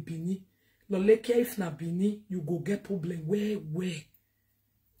we be Bini. Lolekia if na Bini, you go get problem. Where?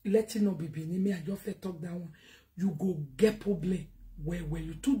 Let it not be Bini. Me, I just fair talk that one. You go get problem. Where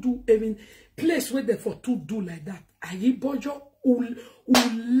you to do even place where they for to do like that. Ayi bojo ule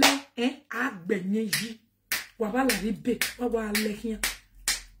agbenyeji wabala ribe wabala here.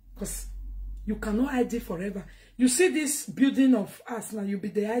 Because you cannot hide it forever. You see this building of us now, you be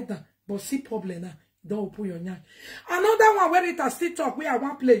the hider, but see problem now. Don't open your nyan. Another one where Rita still talk, where I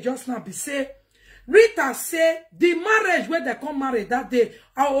want play just now be say, Rita say the marriage where they come married that day,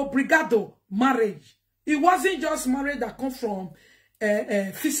 our obrigado marriage. It wasn't just marriage that come from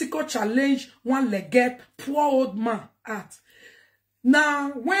physical challenge, one legged, poor old man at. Now,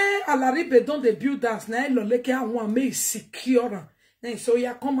 when Alaribe don't they build us, now Lolekia want me secure. Then so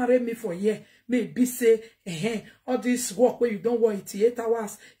you come marry me for a year. Maybe say, all this work where you don't work 88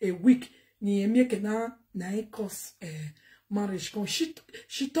 hours a week. Ni make na it cost marriage come. She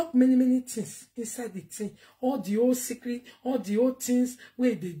talk many things inside the thing. All the old secret, all the old things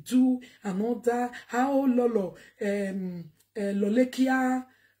where they do and all that. How Lolo, Lolekia,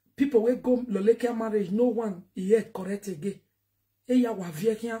 people will go Lolekia marriage, no one yet correct again. Eya wa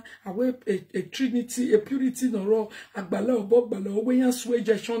viekia, awe a trinity, a purity no raw, agbala obogbala, we yan sway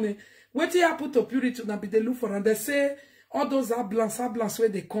jeshone. What you put to purity na be they look for, and they say all those ablans where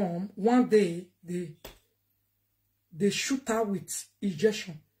they come, one day they shoot her with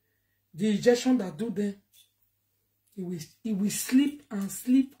ejection. The ejection that do them, he will sleep and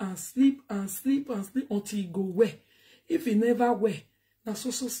sleep and sleep and sleep and sleep until he go away. If he never way, now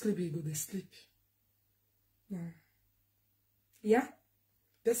so sleep, he go to sleep. Yeah,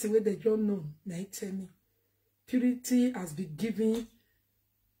 that's the way they don't know. Now tell me, purity has been given.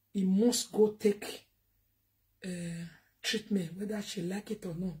 He must go take treatment, whether she like it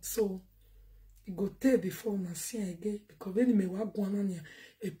or not. So he go tell before na see again, because when me wa gwana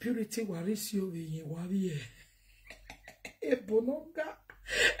a purity waris you we wari e bononga.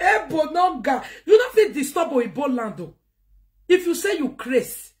 You don't feel disturb or Igbo land. If you say you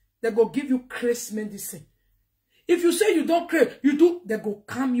craze, they go give you craze medicine. If you say you don't craze, you do, they go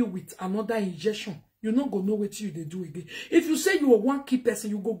calm you with another injection. You not go know what you they do again. If you say you are one key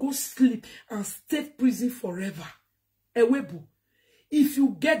person, you go sleep and stay prison forever. Ewebu. If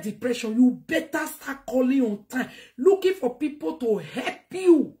you get depression, you better start calling on time, looking for people to help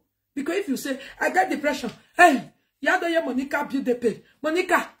you. Because if you say, I got depression, hey, yada ya Monica build the page.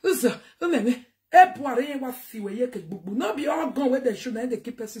 Monica, not be all gone where they should and they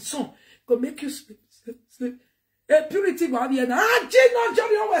keep person song. Go make you sleep. A purity guardian.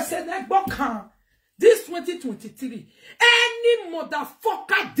 Johnny always said that book. This 2023, any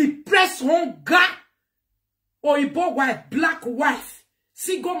motherfucker depressed hunger or Igbo wife, black wife,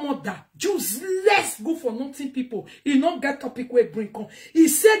 single mother, useless, go for nothing people. He not get topic where bring on. He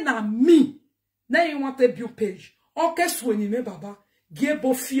said na me. Now you want a view page. Okay, so when you baba, give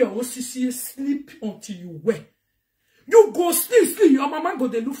both fear or sleep until you wet. You go sleep. Your mama go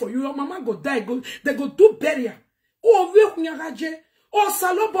they look for you. Your mama go die. They go do burial. Oh, we nyaraje. Oh,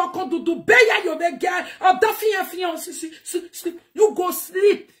 salobo kondudu beya yo de guy. You go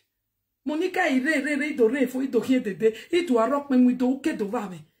sleep. Monica ire do re for it to hear the day. It will rock me with the okay do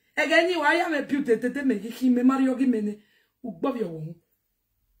vame. Again, you I am a beauty de me him me Mario Gimene. Ubov your woman.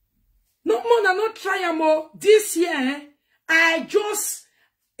 No more than not try more. This year, I just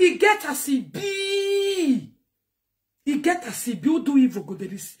it get a CB. It get a CB. You do evil go de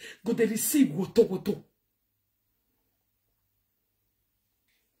receive woto.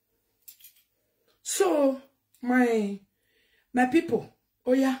 So, my people,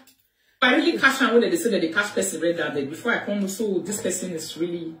 oh yeah. I really catch on when they say that the catch person read that day. Before I come, so this person is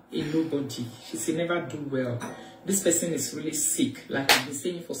really a nobody. She say never do well. This person is really sick, like I've been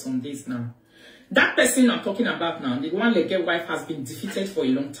saying for some days now. That person I'm talking about now, the one legged wife has been defeated for a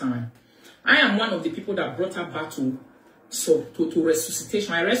long time. I am one of the people that brought her back to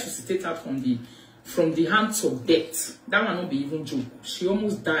resuscitation. I resuscitated her from the hands of death. That one not be even joke. She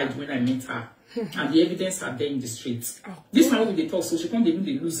almost died when I met her. And the evidence are there in the streets. Oh, this one with the talk, so she can't even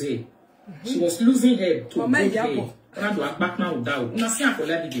lose hair. She was losing hair to good hair. I do back now without. Una see for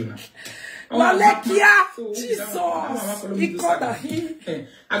that video now. Jesus. He called her.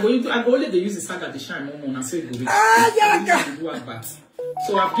 I go only they use the Saga to shine more and say go.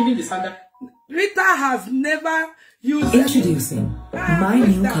 So I've given the Saga. Rita has never used. Introducing my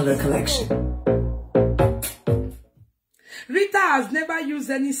new color collection. Rita has never used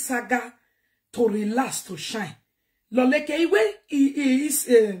any Saga to relax, to shine. Loleke,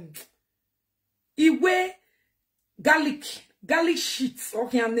 iwe garlic sheets.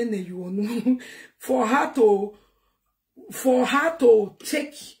 Okay, and then you know for her to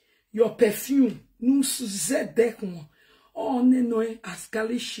take your perfume. Oh, no, as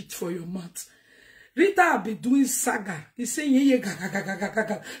garlic sheet for your mouth. Rita be doing Saga. He say even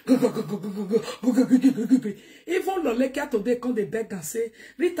Loleka today come they beg and say,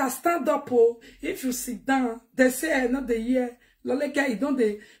 Rita, stand up, oh. If you sit down, they say another year. Loleka, you don't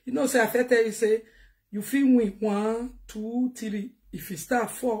they, you know, say I tell you say, you feel win 1, 2, 3. If you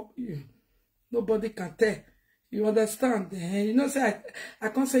start 4, nobody can tell. You understand? You know, say I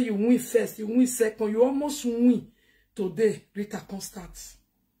can't say you win first, you win second, you almost win. Today, Rita can't start.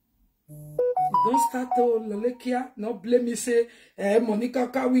 Don't start to Lolekia, no blame me say, Monica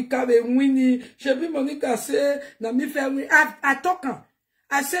Kawika be winning. Shebi Monica say, na me fair win. I talk on.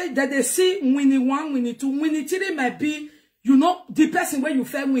 I say that they see winning 1, winning 2, winning 3 might be, you know, the person where you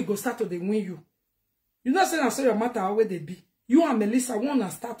fair win go start to they win you. You know, say I say your matter how they be. You and Melissa wanna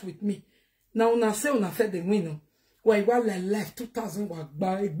start with me. Now una say una fair they win. No? Why while I left 2000 was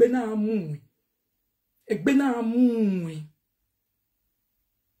by Egbena Moon. Egbena Moon.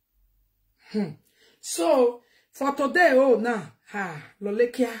 So for today, oh now,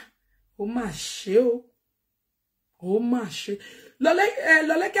 Lolekia, oh my show. Oh my shit.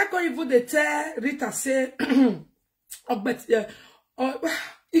 Lolekia quand il vous déterre, Rita say,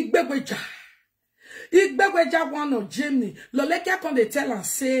 Igbegweja one of Jimmy. Lolekia quand they tell and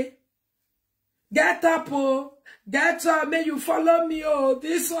say, get up, oh, get up, may you follow me, oh,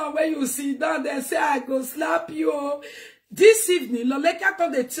 this one where you sit down, they say I go slap you, oh. This evening, Lolekia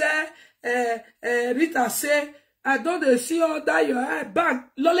quand they tell, Rita say, I don't see all that your head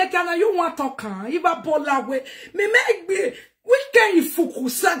back. Lolekia na you want talk, Iba bola way. Me make me, which can you fuku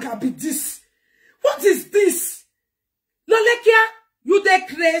Saga be this? What is this? Lolekia, you dey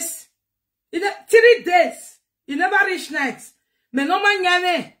craze. In 3 days, you never reach night. Me no man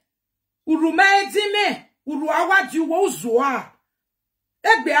yane. Urume edime, uruawa diwo uzua.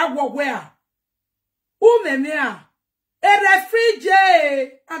 Egbe awo wea. Umemea. A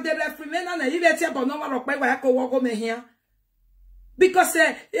refrigerator and the refrigerator na ibe ti abo no ma ro pe wa ko wo go me hia. Because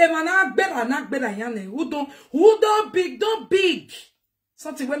e mana gbera yane. Who don't big.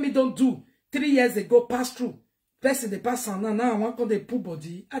 Something when me don't do 3 years ago pass through. Person they pass on now I want to they pull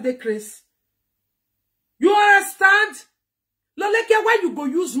body. Are they crazy? You understand? Lolekia, why you go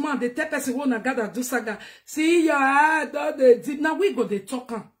use man? The tell person wanna gather do Saga. See your head, all the now we go they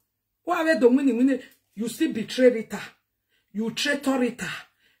talk. Why are they winning? You still betray Rita. You traitor Rita.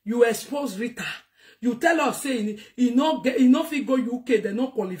 You expose Rita. You tell us saying you no fit go UK, they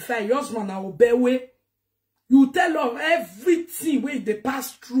not qualify. Your husband na obey way. You tell us everything where they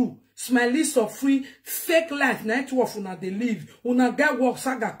pass through. Smiley so free, fake life, night work una they live. Una get work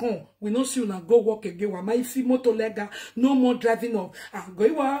Saga come. We no see una go work again. Wa my fi motor lega, no more driving off. I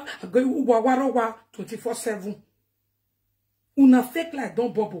go 24/7. Una fake life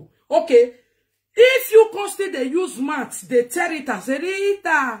don't bubble. Okay. If you constantly use maths, they tell Rita, say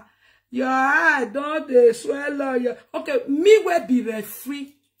Rita, your eye don't they swallow your okay, me will be very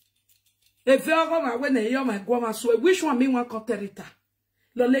free. If you are when they hear my grandma swear, which one me want to tell Rita?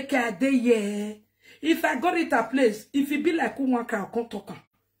 Lolekia dey yeah. If I go Rita place, if you be like who want I'll come talk.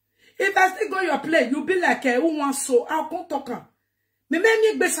 If I still go your place, you be like who want so I'll come talk. Me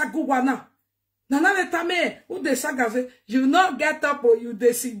besa go wana. Nana le tame who the Saga say you not get up or you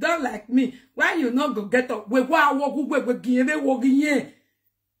dey sit down like me. Why you not go get up? We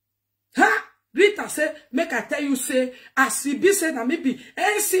ha! Rita say, make I tell you, say, as he be say, na maybe,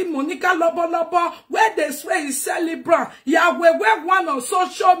 see Monica Lobolobo, where they swear is celebrant, Yahweh, where one on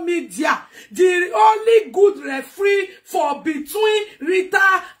social media, the only good referee for between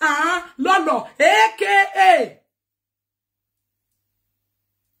Rita and Lolo, aka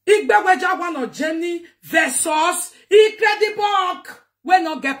Igbeweja one of Jenny versus Incredible, we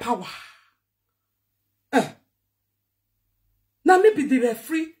not get power. Now maybe the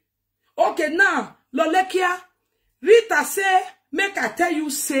referee. Okay, now, Lolekia, Rita say, make I tell you,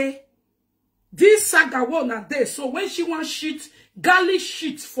 say, this Saga one a day. So when she want shit, garlic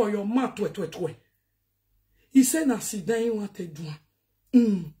shit for your mouth, he said, na sit down, you want to do.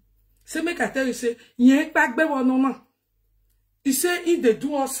 Say, make I tell you, say, yen back be one no. He say, in the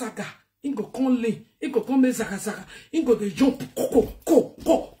do all Saga, in go come lay, in go come Saga, in go the jump, go.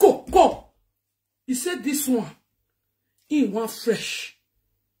 He said, this one, he want fresh.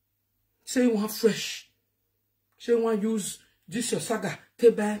 Say you want fresh. Say you want use this your Saga.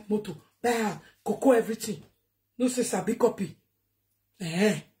 Take buy motor, buy cocoa, everything. No say sabi copy.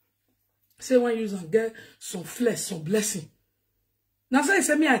 Say you want use and get some flesh, some blessing. Now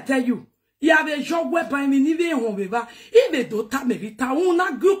say me I tell you. Il y avait job web by me ni ve hon beba. Il me do ta merita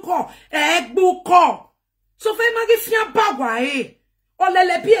una guko egbuko. So fait ma fian bagwa O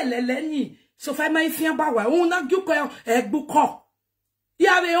lele bi lele ni. So fait ma fian bagwa una guko egbuko. Il y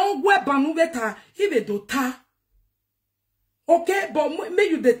avait un web en nouvelle il veut d'autres. Okay, but may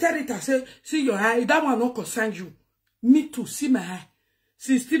you deter it and say, see your eye, that one not concern you. Me too, see my eye.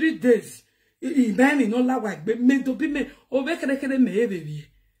 Since 3 days, he man no like me to be me over me baby.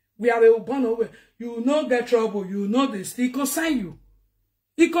 We are born over. You know get trouble, you know this. He concern you.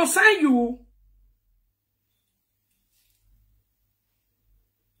 He concern you.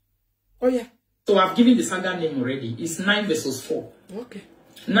 Oh yeah. So I've given the Saga name already. It's 9 versus 4. Okay.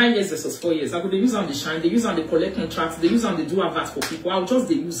 9 years versus 4 years. I could use on the shine, they use on the collect contracts, they use on the do adverts for people. I'll just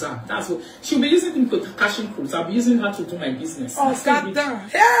the use her. That's what she'll be using them to cashing crews. I'll be using her to do my business. Oh, God damn.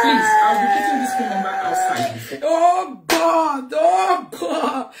 Please, I'll be putting this phone number outside before. Oh God.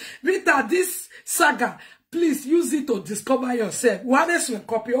 Rita, this Saga, please use it to discover yourself. What else will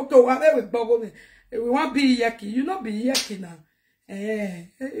copy? Okay, what else will bubble me? We want be yucky. You not be yucky now.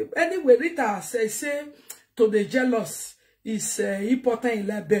 Anyway, Rita say to the jealous is important in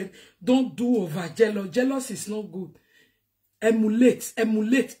that bed. Don't do over jealous. Jealous is not good. Emulate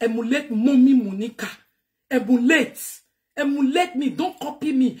mommy Monica. Emulate me. Don't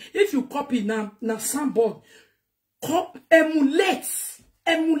copy me. If you copy now somebody, emulate.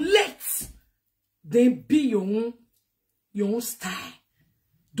 Then be your own style.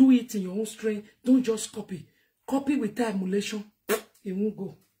 Do it in your own strength. Don't just copy. Copy without emulation. It won't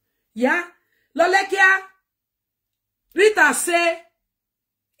go. Yeah? Lolekia. Rita say,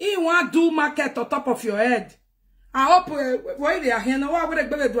 he want do market on top of your head. I hope why they are here now. Why would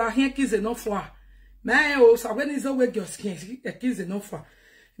they do a hand kiss enough for? Man, oh, so when is the way your skin kiss enough for?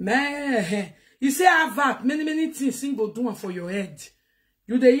 Man, you say I have many things single doing for your head.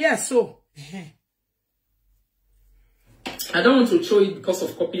 You the hear so. I don't want to show it because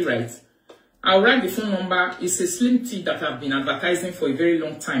of copyright. I'll write the phone number. It's a slim tea that I've been advertising for a very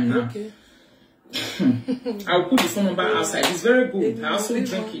long time now. Okay. I'll put the phone number outside. It's very good. I also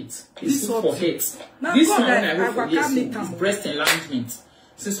drink it. It's good for heads. This one when I wrote for years is breast enlargement.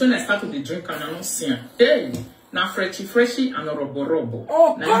 Since when I started the drink and I'm not seeing. Hey, now freshy and robo.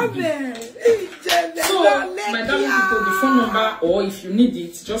 Oh, come there. So, my darling people, the phone number, or if you need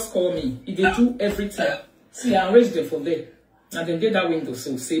it, just call me. If they do everything. See, I arranged them for them. Now they did that window.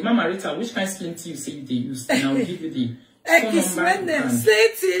 So say, Mama Rita, which kind of slim tea you say they use? And I'll give you the phone number.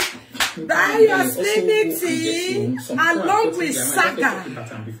 Buy your slim tea along with Saga.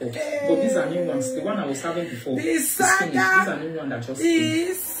 But these are new ones. The one I was having before. The Saga these are new ones that just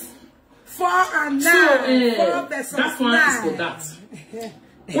is 4 and 9. So, that one is for that.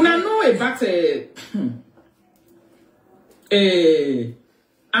 When I know about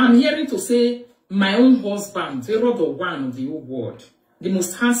I'm hearing to say my own husband, the one of the whole world, the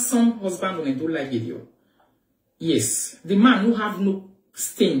most handsome husband on a do like video. Yes, the man who have no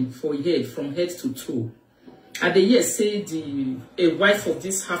stain for head from head to toe. At the year say a wife of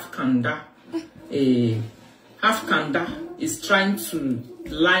this half kanda is trying to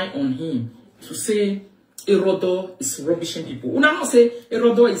lie on him to say Erodo is rubbishing people. When I not say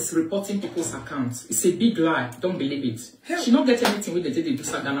Erodo is reporting people's accounts, it's a big lie. Don't believe it. She not get anything with the day they do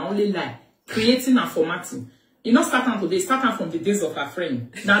Saga, only lie. Creating and formatting. You not start today, start from the days of her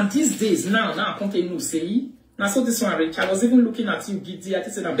friend. Now these days, now I can't tell you say. Now so this one, Rich, I was even looking at you, Giddy. I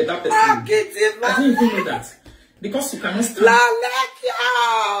said I'm better person. I didn't even know that. Because you cannot stand.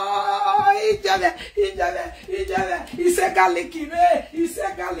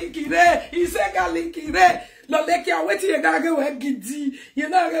 Lolekia, wait till you gotta go where Giddy. You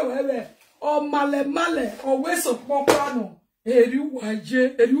know where oh male, or waste of pompano.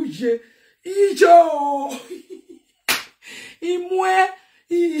 Eruje. Ijo. Imwe.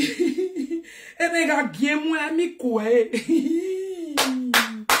 Emega giemwe mi kwe.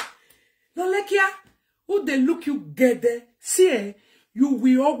 Lolekia, who they look you get there, see, you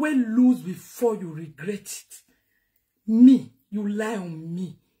will always lose before you regret it. Me, you lie on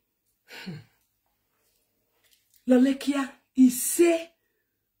me. Lolekia, he say,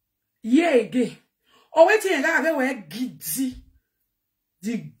 yeah again. Oh, wait till I go where Giddy,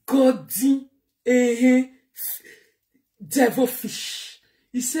 the godly, devil fish.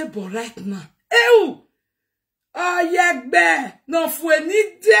 He said, but right now, ew, oh yeah, bear, no for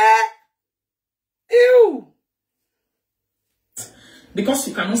any day, ew. Because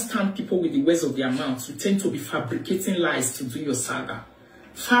you cannot stand people with the words of their mouths, you tend to be fabricating lies to do your saga.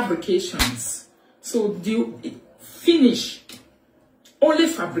 Fabrications. So do you finish only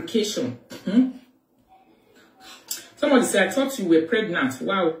fabrication? Somebody said, I thought you were pregnant.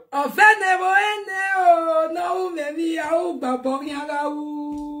 Wow. No, maybe oh,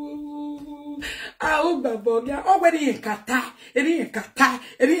 already in Qatar.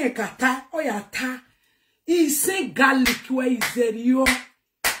 Oh, yeah, ta. He say garlic. Where is it?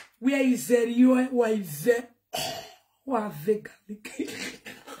 Where is it? Where is it? What the garlic?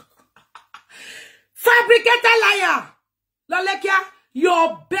 Fabricator liar. Lolekia.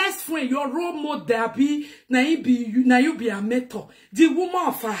 Your best friend, your role model be now you be a mentor. The woman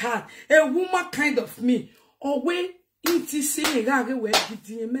of her heart, a woman kind of me. Or when it is saying where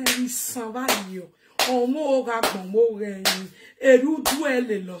the man is Savario, or more more Eru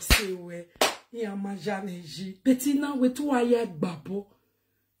duele lo sewe. Yamajaneji. Petina we tu aye babo.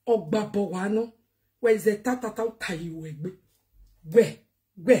 O babo wano. Where is the tata tayi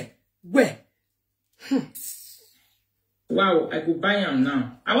where? Wow, I could buy him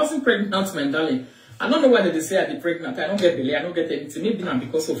now. I wasn't pregnant, my darling. I don't know why they say I be pregnant. I don't get belly. I don't get anything. Maybe not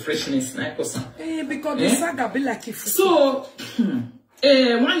because of freshness. Because the Saga be like if so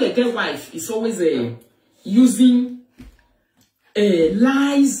one legged wife is always using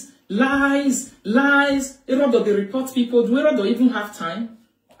lies. Rather they report people. Do rather even have time?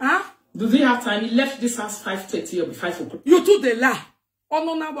 Huh? Do they have time? He left this house 5:30 or 5 o'clock. You too the lie. Oh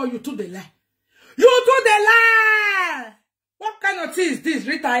no, now you too the lie. You too the lie. What kind of thing is this,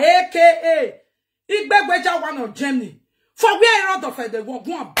 Rita? AKA Igbegbeja one of Germany. For where a lot of the work,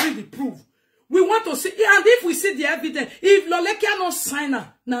 go and bring the proof. We want to see, and if we see the evidence, if Lolekia no sign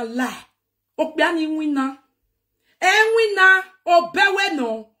her, na lie. Okbiani winner. Winner, or bewe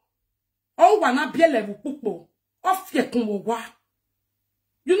no. Oh, wana biele wupupo. Off ye kumwa.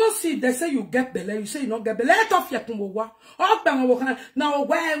 You don't see, they say you get belly, you say you not get belly. Let off ye kumwa. Off bang walk now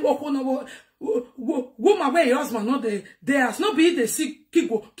where walk on woman where your husband not the there's no be the see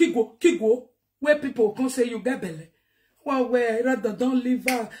kigo where people can say you get belly. Well, where rather don't leave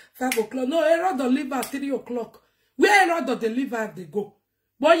at 5 o'clock. No, rather leave at 3 o'clock. Where rather they leave at they go.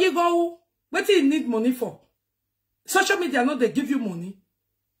 But you go, what do you need money for? Social media not they give you money.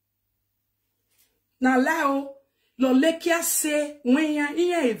 Now lao Lolekia say when ya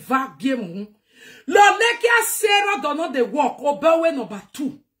a vague game. Lolekia say rather not they walk or belwe number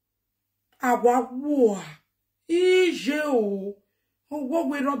 2. Awa war. Ije what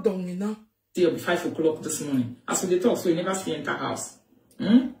we rather done now. It'll be 5 o'clock this morning. As we talk, so you never see enter house.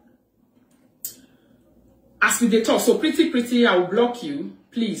 As we talk, so pretty, I will block you.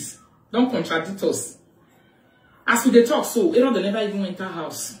 Please, don't contradict us. As we talk, so they never even enter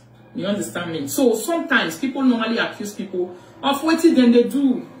house. You understand me? So sometimes people normally accuse people of what then they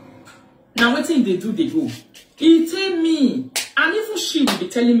do. Now what they do, they go. He tell me, and even she will be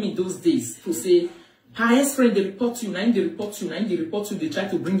telling me those days to say, her ex-friend, they report you, they report you, they report you, they try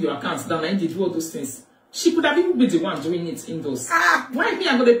to bring your accounts down, they do all those things. She could have even been the one doing it indoors. Why me,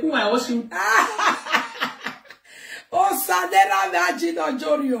 I'm going to pull my washing? Oh, Sadera Vagino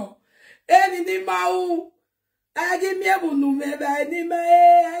Jorio. Any mau. I give me a bunume, I give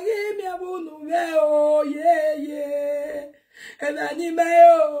me a bunume, oh, yeah. And I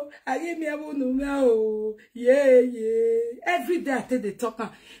give me a bunume, oh, yeah. Every day I tell the talker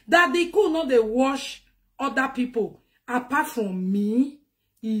that they could not they wash other people apart from me,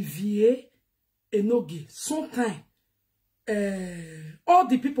 Ivie, Enogi. Sometimes, all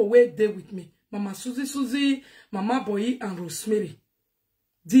the people were there with me. Mama Susie, Mama Boy, and Rosemary.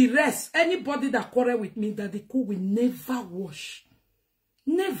 The rest, anybody that quarrel with me, that they could will never wash.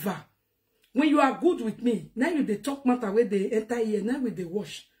 Never. When you are good with me, now you they talk matter where they enter here, now they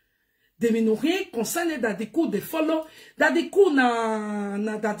wash. They may no concerned that they could they follow, that they could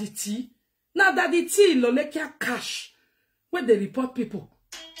na daddy tea. Na daddy tea, Lolekia cash. Where they report people.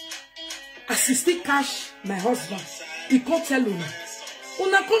 Assisting cash, my husband. He can't tell you.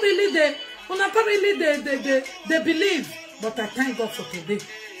 Una can't really they believe. But I thank God for today.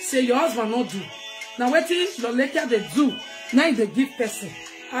 Say your husband not do. Now what is Lolekia they do? Now they give person.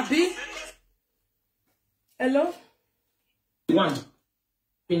 Abi? Hello? 1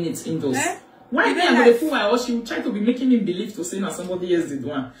 minute indoors. Why me and the fool I was she try to be making him believe to say now somebody else did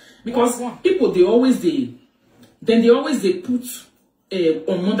one. Because people they always put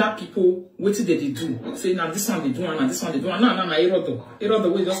on other people what did they do. Say now this one they do and this one they do. No,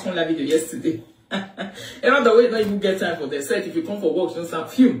 Erodo we just come live video yesterday. Erodo way not even get time for the set. If you come for work, you don't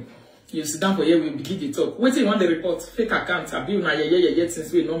film. You sit down for here, we begin the talk. Wait till you want the report. Fake account, abuse na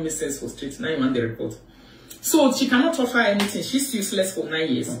since we don't make sense for street. Now you want the report. So she cannot offer anything. She's useless for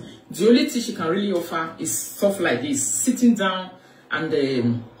 9 years. The only thing she can really offer is stuff like this. Sitting down and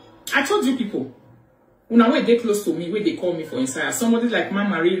I told you people, when I they close to me, where they call me for inside, somebody like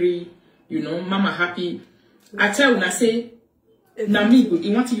Mama Riri, you know, Mama Happy. I tell when I say, Nami,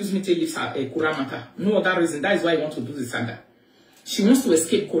 you want to use me to leave Kuramata. No other reason. That is why I want to do the saga. She wants to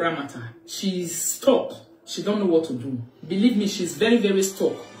escape Kuramata. She's stuck. She don't know what to do. Believe me, she's very, very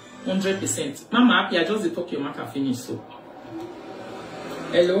stuck. 100%. Mama Happy, I just talk your matter finish so.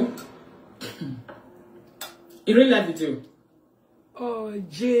 Hello? You really like video? Oh,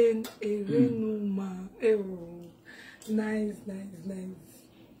 Jane, Erenuma. Oh, nice.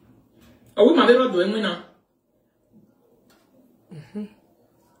 Oh, we might not doing now.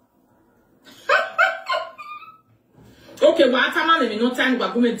 Okay, well, after man, no time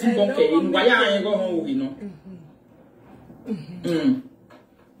we're going to bunker in why I go home, you know.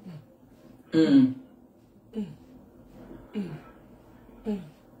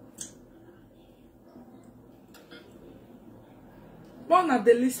 One of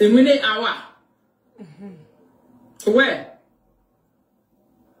the list. A minute hour. Where?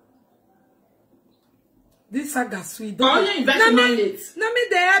 This saga sweet. Oh, yeah, investment late. Now me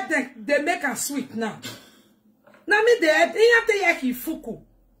they make a sweet now. Na me de te yaki fuku.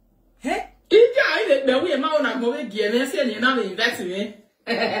 He? Ija ile we ma una go we die na se ni na me invite me.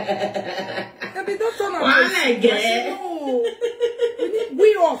 Be don't turn on.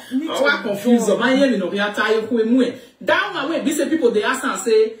 We off. I confused. My head no be attire who emu. Down my way, these people they ask and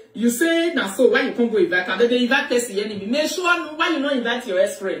say, you say na so why you can't go invite? And they invite person enemy. Make sure why you not invite your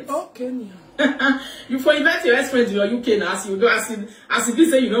ex friends. Okay. You for invite your ex friends in your UK now, as you do as if you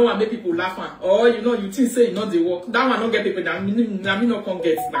say you know what make people laugh or you know you think say you know they work. That one not get people that me not come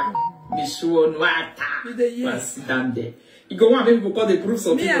get now. Be sure no ata. Sit down there. You go on people call the proofs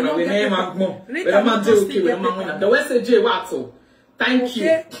of people that we name up more. The West J what thank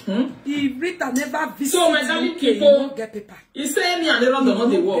you. If Rita never visit so my darling people, get paper. You say me and the rest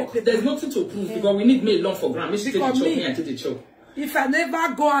of the work. There's nothing to prove because we need me long for grant. Take the chop, me and take the chop. If I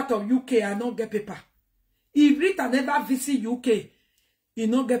never go out of UK, I don't get paper. If Rita never visit UK, he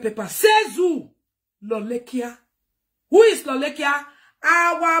don't get paper. Says who? Lolekia. Who is Lolekia?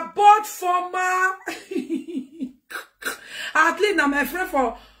 Our board former. At least I'm my friend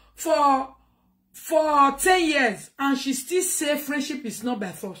for 10 years, and she still say friendship is not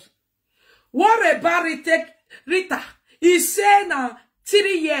by force. What about Rita? He say now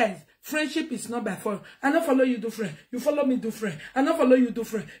 3 years friendship is not by force. I don't follow you do friend. You follow me do friend. I don't follow you do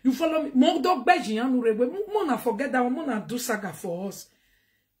friend. You follow me. Mo dog beji anu rewe. Mo forget that. Mo na do saga for us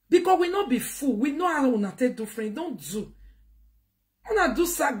because we not be fool. We know how to take do friend. Don't do. Mo na do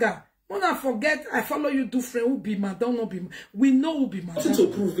saga. When forget, I follow you do friend who be mad, don't be mad. We know who be mad. Nothing to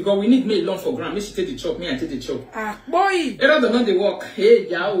prove because we need me long for grant. Me she take the chop, me I take the chop. Ah, boy. They don't know the work. Hey,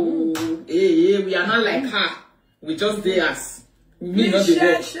 yao. Hey, we are not like her. We just there as. We not the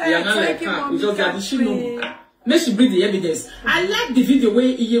work. We are not like her. We just there. She know. May she bring the evidence. I like the video where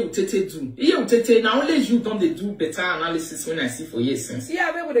Iye Utete do. Iye Utete, now only you don't they do better analysis when I see for years since.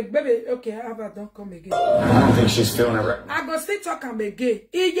 Yeah, baby. Okay, how about don't come again? I don't think she's feeling it right. I go still talk again.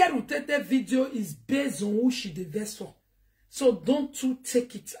 Iye Utete video is based on who she the vessel. So don't you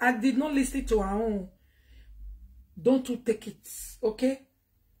take it. I did not listen to her own. Don't you take it. Okay?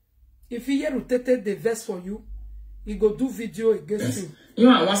 If Iye Utete the vessel for you, he go do video against you. You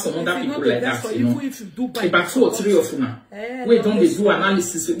know, I want some other people like that, you know. If you do about 2 or 3 of them. Wait, don't they do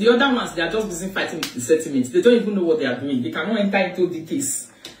analysis? The other ones, they are just busy fighting with the sentiments. They don't even know what they are doing. They cannot enter into the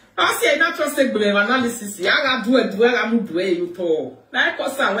case. I say, I not trust analysis. I do it, you talk. Like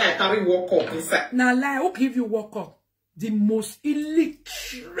person where I carry walk up inside. Now, lie, who give you walk up? The most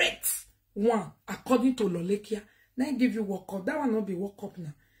illiterate one, according to Lolekia. Now, give you walk up. That one not be walk up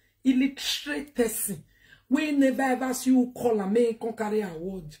now. Illiterate person. We never ever see you call and make carry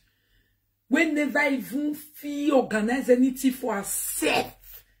award. We never even feel organize anything for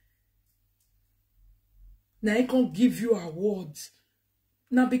herself. Now I can't give you awards.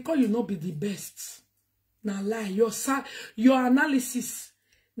 Now because you not be the best. Now lie your analysis.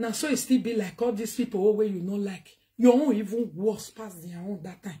 Now so it still be like all these people where you not like. Your own even worse past their own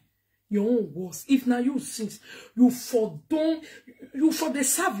that time. Your own worse. If now you since you for the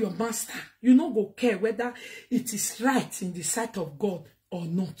serve your master, you not go care whether it is right in the sight of God or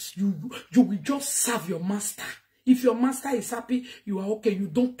not. You will just serve your master. If your master is happy, you are okay. You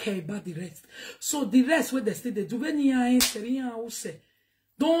don't care about the rest. So the rest where they still they do when you say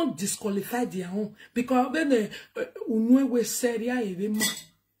don't disqualify their own because when unwe seria evema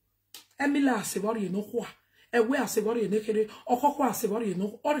Emila se what you know what. Ewe asebori enekere, okoko asebori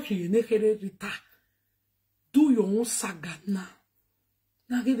eno, orki enekere Rita. Do your own saga na.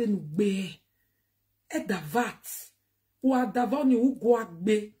 Na gede nu be. Edavat. Ou adavoni ou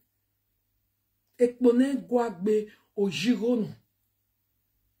guagbe. Ekpone guagbe o jirono.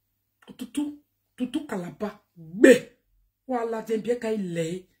 Tutu kalaba. Be. Wala jembie ka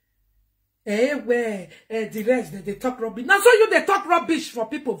ile. The rest they talk rubbish. Now so you they talk rubbish for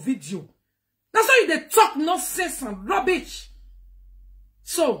people video. That's why they talk nonsense and rubbish.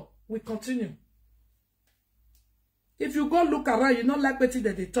 So, we continue. If you go look around, you not like what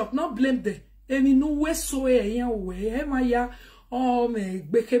they talk. Not blame them. And you know where so beke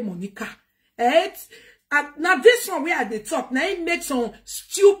Monica. Now this one where they talk. Now it makes some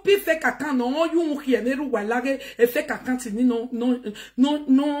stupid fake account. No, you hear me a fake account.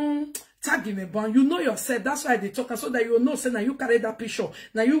 No. Tag him about you know yourself. That's why they talk, and so that you know. Say now you carry that picture.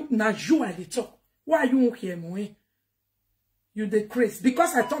 Now you are they talk. Why are you here, Moe? You the craze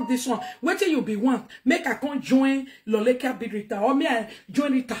because I talk this one. Wait till you be one. Make I can't join Lolekia beat Rita or me I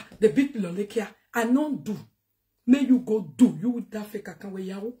join Rita. The beat Lolekia. I don't do. May you go do. You with that fake account where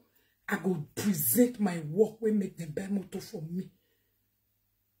you I go present my work. We make them buy motor for me.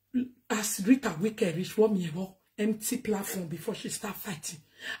 As Rita wicked rich for me ever. empty platform before she start fighting.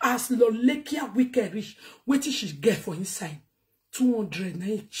 As Lolekia wicked rich, what did she get for inside? 200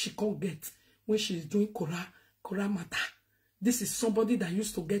 now she can't get when she's doing Kora Mata. This is somebody that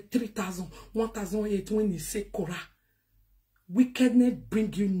used to get 3,000, 1,008 when he say Kora. Wickedness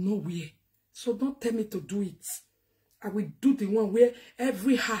bring you nowhere. So don't tell me to do it. I will do the one where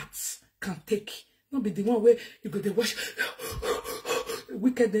every heart can take. Not be the one where you go to watch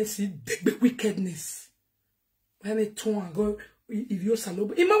wickedness is big wickedness. When I go, if you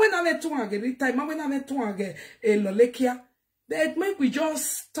salobo. Ima when I went to Rita, ima when I went to Lolekia. They make we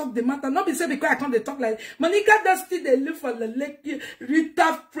just talk the matter. Not be say because I can't talk like Monica does still they live for Lolekia.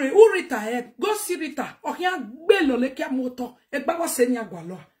 Rita pray. Who Rita head? Go see Rita. Or here be Lolekia motor. E baba senya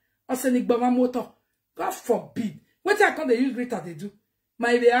gwalo. Or seni baba motor. God forbid. What I can't they use Rita they do?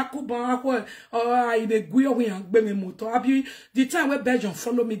 My be akuban or I be guyo we and be me motor. Abi the time where Belgium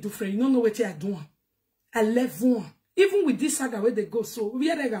follow me do friend. You don't know what I do. I left one. Even with this saga where they go, so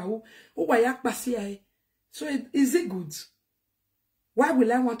where they go, so is it good? Why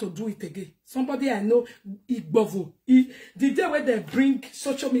will I want to do it again? Somebody I know, Igbovo. The day where they bring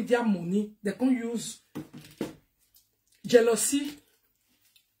social media money, they can use jealousy,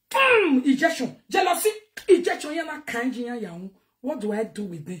 ejection, jealousy, ejection. Yana kanji yaun. What do I do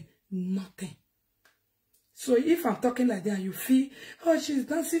with them? Nothing. So if I'm talking like that, you feel, oh, she's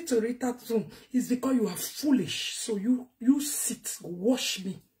dancing to Rita too. It's because you are foolish. So you sit, watch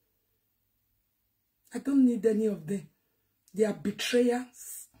me. I don't need any of them. They are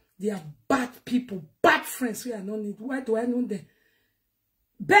betrayers. They are bad people, bad friends. I don't need. Why do I know them?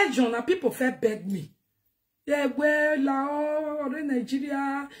 Belgium, and people fair beg me. Yeah, well,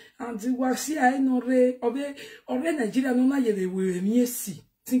 Nigeria, and the wasi I know Nigeria no na ye we me see.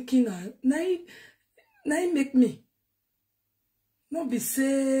 Thinking now make me not be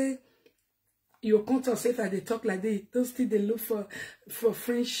say your contact say if I they talk like they don't still they look for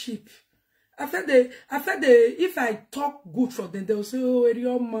friendship. After if I talk good for them, they'll say,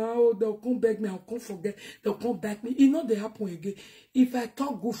 oh, they'll come back me, I'll come forget, they'll come back me. You know they happen again. If I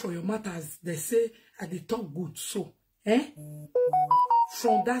talk good for your matters, they say I they talk good. So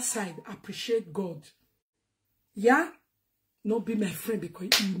from that side, appreciate God. Yeah, not be my friend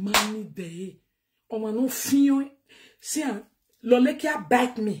because you money there. On no feel see Lolekia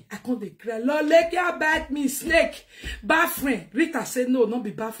bite me. I can't declare Lolekia bite me, snake. Bad friend. Rita said no, not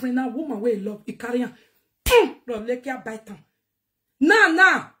be bad friend. Now woman way love. It carry on. Lolekia bite him.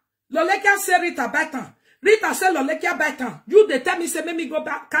 Nah. Lolekia say Rita bite him. Rita say Lolekia bite him. You they tell me say make me go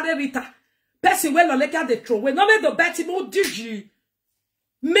back carry Rita. Person where Lolekia they throw. We no me do bite him. Oh digi.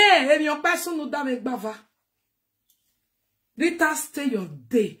 Me and your person no da make bava. Rita stay your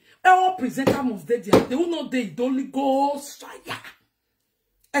day. All presenter must day there. They will not day. The Holy Ghost fire.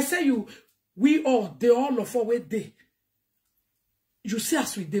 I say you, we all, they all of our way day. You see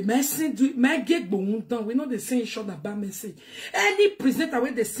us with the message. We know they say each other bad message. Any presenter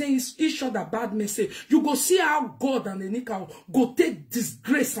where they say each other bad message, you go see how God and the Nika go take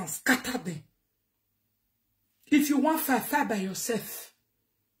disgrace and scatter them. If you want fight by yourself.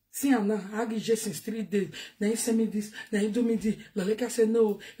 See, I'm not arguing since 3 days. Now you send me this, now you do me this. Lolekia said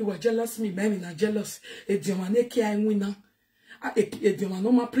no, he was jealous me, maybe not jealous. A diamane ki I win now. A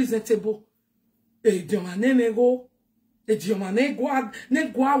diamano ma presentable. A diamane go. A diamane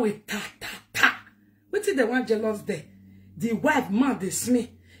go with ta. What is the one jealous there? The wife man they smell.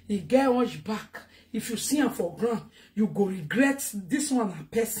 He get watch back. If you see him for ground, you go regret this one a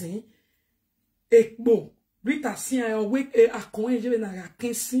person. Ekbo. Rita si a wake a coin na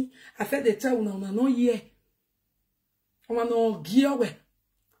kensi a fait de tell na no ye o ma no gia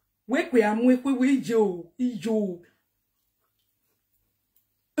we am we ijo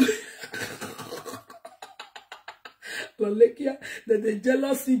Lolekia the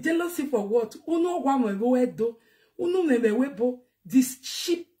jealousy for what uno wa me we do uno me webo this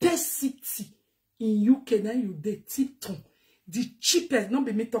cheapest city in UK na you dey Tipton the cheapest not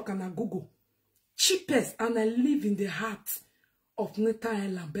be me talk na Google cheapest, and I live in the heart of Nathan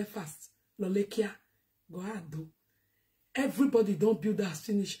Island, Belfast, Lolekia. Go ahead, do. Everybody don't build as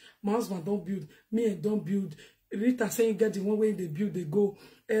finish. My husband don't build. Me and don't build. Rita saying get the one way they build, they go.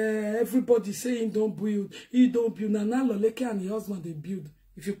 Everybody saying don't build. He don't build. Now Lolekia and the husband they build.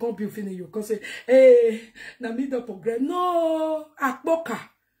 If you can't build, finish, you can say, hey, na me don't progress. No, Akboka,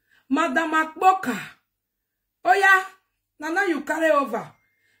 Madam Akboka. Oh yeah, now you carry over.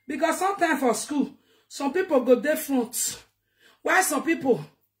 Because sometimes for school, some people go there front. Why some people,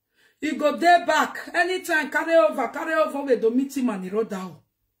 you go there back. Anytime carry over with the meeting man, you roll down.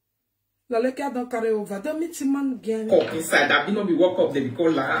 Lolekia don't carry over. The meeting man again. Inside, that be not be walk up, they be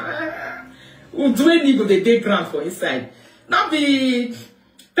called like, Who do any go the day grant for inside? Not be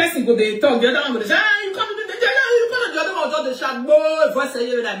person go they talk, the other one go say, you come to the other one just the shout, boy, voice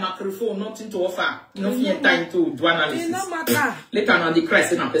say like microphone, nothing to offer. You know, fear time to do analysis. It no matter. Later on the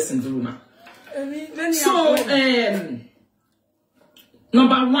Christ in a person do now. So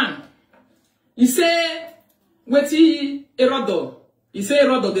number one, you say wait Erodo. You say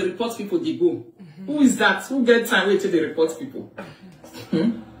Erodo they report people they go. Who is that? Who get time wait till they report people?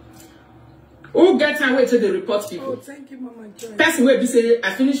 Who get time wait till they report people? Oh, thank you, Mama Joy. Person will be say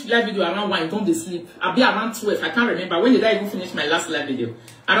I finished live video around 1, don't they sleep? I'll be around 12. I can't remember. When did I even finish my last live video?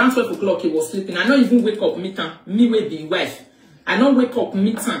 Around 12 o'clock he was sleeping. I don't even wake up meeting. Me will be wife. I don't wake up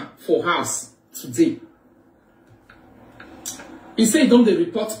meeting for house today. You say don't they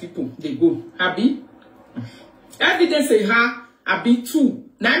report people? They go. Abi? Evidence say ha, Abi too.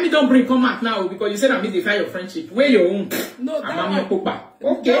 Now me don't bring come out now because you said I made defy your friendship. Where your own? No, that one.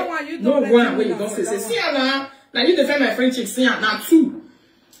 Okay. That one you no don't one where you don't say see now. Now you defend my friendship, see now two.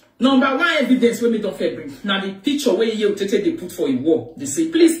 Number one evidence where me don't fair bring. Now the picture where you they put for a war. They say,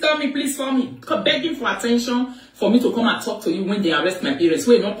 please tell me, begging for attention for me to come and talk to you when they arrest my parents.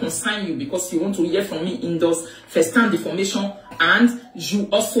 Where not consign you because you want to hear from me indoors, first-hand information, and you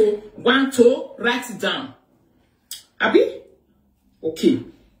also want to write it down. Abi? Okay.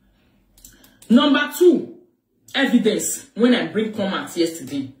 Number two, evidence when I bring comments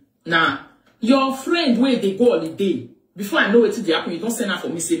yesterday. Now, your friend where they go holiday. Before I know what they happen, you don't send out for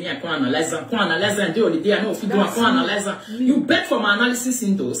me, say me, I can't analyze them, and do holiday, I know if you don't, I can't analyze them. You bet for my analysis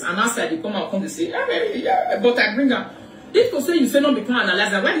indoors, and outside they come out and they say, yeah, but I bring them. If you say you say no, become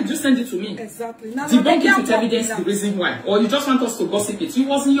analyzer, why did you send it to me? Exactly. Debunk it with evidence, the reason why. Or you just want us to gossip it. You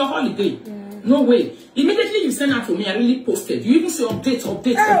was in your holiday. No way. Immediately you send out to me, I really posted. You even say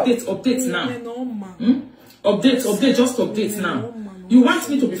update now. Update, just update now. You want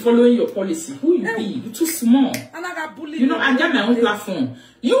me to be following your policy. Who you be? You're too small. You know, I got my own platform.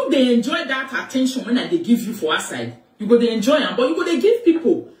 You they enjoy that attention when they give you for outside. You go they enjoy them, but you go they give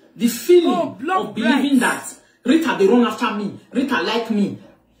people the feeling of believing that Rita they run after me. Rita like me.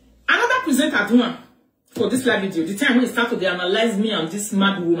 Another presenter doing for this live video. The time when he started to analyze me and this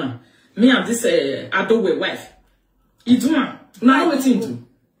mad woman, me and this adult wife. He doing now what he do.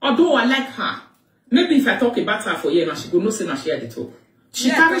 Although I like her, maybe if I talk about her for a year now, she go no say now she had the talk. She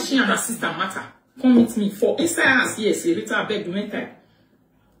carry she and her sister matter. Come with me for inside house. Yes, Rita I beg the time.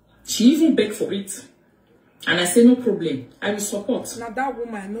 She even beg for it. And I say no problem. I will support. Now that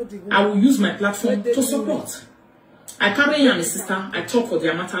woman, I know the woman. I will use my platform to support. I carry her and his sister. I talk for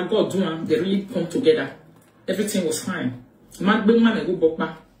their matter. God do them. They really come together. Everything was fine. Man, go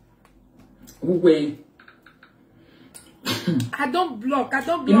back. I don't block.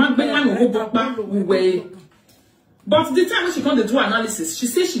 But the time when she come to do analysis, she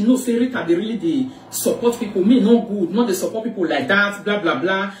says she knows Rita they really they support people. Me no good, not they support people like that, blah blah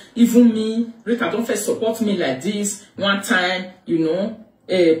blah. Even me, Rita don't first support me like this. One time, you know,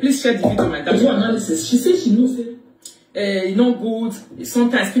 please share the video like that. Do analysis. She says she knows you know good.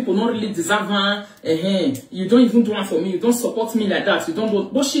 Sometimes people don't really deserve her. You don't even do one for me. You don't support me like that. You don't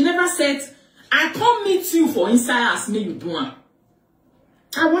do. But she never said, I come meet you for inside as me you do one.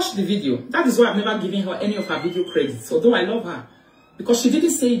 I watched the video. That is why I've never given her any of her video credits, although I love her. Because she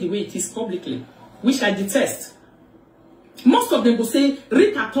didn't say it the way it is publicly, which I detest. Most of them will say,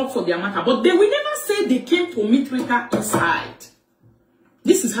 Rita talk for their matter, but they will never say they came to meet Rita inside.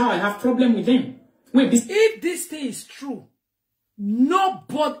 This is how I have problem with them. Wait, if this thing is true,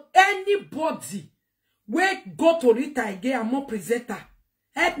 anybody will go to Rita again and more presenter,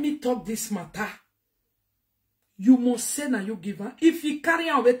 help me talk this matter. You must say now you give her. If you carry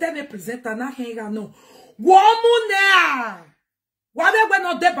on with any presenter, na henga no. Womuna! Whatever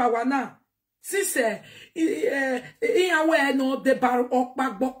no deba wana. Sise, iyawe no deba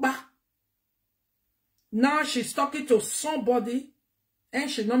okba. Now she's talking to somebody,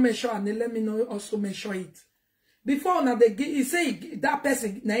 and she not make sure, and let me know also make sure it. Before now they give, he say that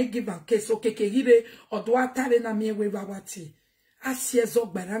person na give a case okay kehire odwa tare na miye wawati.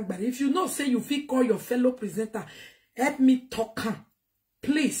 If you know, say you feel call your fellow presenter, help me talk.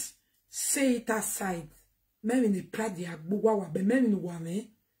 Please say it aside.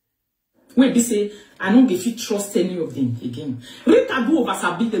 Wait, they say I don't give you trust any of them again. Rita do over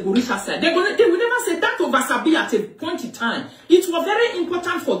Sabi, they will reach aside. They will never say that over Sabi at a point in time. It was very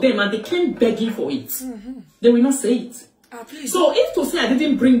important for them and they came begging for it. They will not say it. So if to say I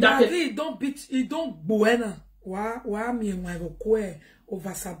didn't bring that, it don't beat, it don't buena. Wa mi enwa kwe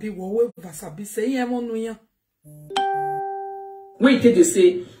oversabi wo oversabi say yemo nuya. Wait till they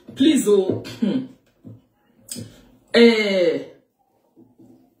say please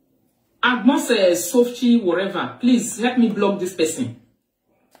Agmos Sophie, whatever. Please help me block this person.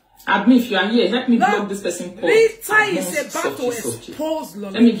 Admin, if you are here, help me block this person. Rita is about to expose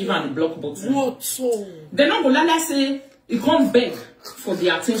Lolo. Let me give her the block button. What so? They're not going to say, you can't beg for the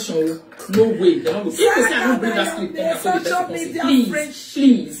attention. No way. They're not going to say, if I don't bring that sleep, then I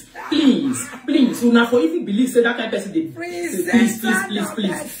please. You now for even believe, say that kind of person, they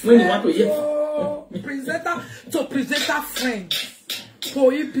please. When you want to hear. Presenter friend.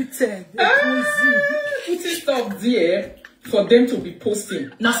 Prohibited. Putting stuff there for them to be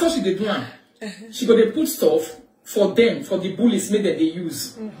posting. Now, so she did do. She got to put stuff for them, for the bullies made that they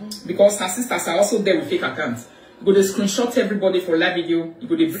use. Because her sisters are also there with fake accounts. You go to screenshot everybody for live video. You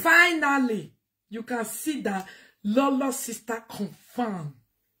go to finally, you can see that Lolo's sister confirmed.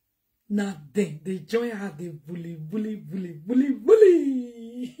 Now then, they join her, they bully.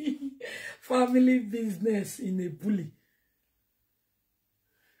 Family business in a bully.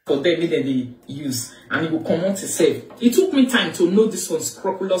 For them, that they use, and it will come out to say. It took me time to know this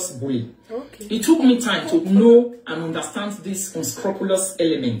unscrupulous bully. Okay. It took me time to know and understand this unscrupulous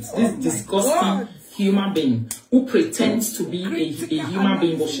element, this disgusting human being who pretends to be a human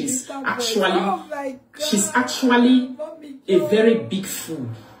being, but she's actually a very big fool.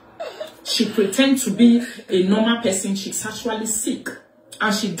 She pretends to be a normal person. She's actually sick.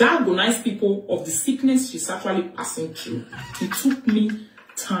 And she diagnosed people of the sickness she's actually passing through. It took me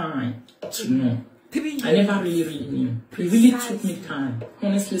time to know. I never really knew. It really took me time,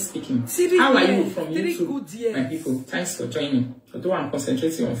 honestly speaking. How are you from YouTube, my people? Thanks for joining. Although I'm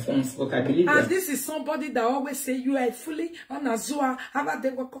concentrating on phones, but I believe that. This is somebody that always say you are fully on Azua.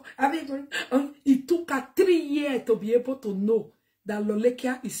 It took her 3 years to be able to know that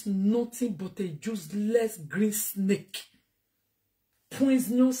Lolekia is nothing but a useless green snake.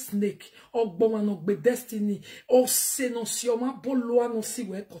 Poisonous snake, or Bomanogbe destiny, or Senosioma, Boloa no si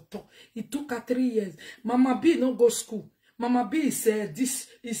we koto. It took her 3 years. Mama B no go school. Mama B said this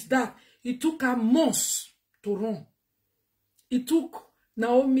is that. It took her months to run. It took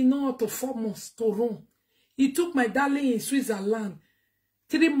Naomi no to 4 months to run. It took my darling in Switzerland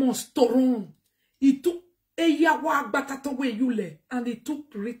 3 months to run. It took Eyawa Batatowe Yule, and it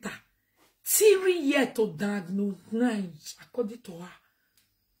took Rita 3 years to diagnose, according to her.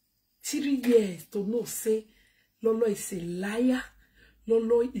 3 years to know, say, Lolo is a liar.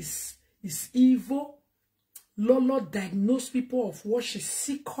 Lolo is evil. Lolo diagnose people of what she's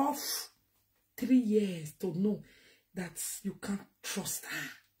sick of. 3 years to know that you can't trust her.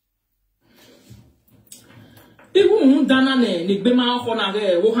 Even Dana ne gbema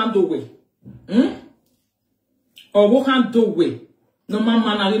honare wo handle way. Or wo handle way. No man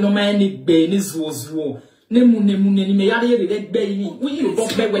no man ni gbe ni zuo. Nemu ni me yare re gbe ni. We you go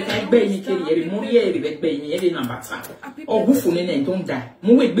gbe we kai gbe ni keri yere mo ye re gbe ni e na bata. O bufu ne na don die.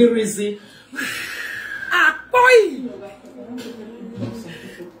 Mo we gbe reze.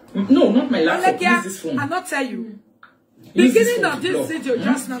 No, not my laptop. Use this phone. I'll not tell you. Beginning of this video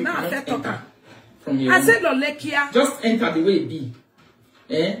just now I said talker. I said Lolekia. Just enter the way it be.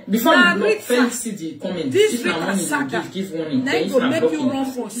 Before you block, first see the comments. This Rita Saga, give warning. Then you make you run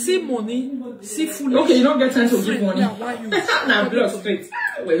for see money, see foolish. Okay, you don't get time to give warning. Now block straight.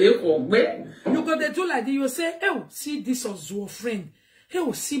 You go there do like this. You say, "Oh, see this was your friend.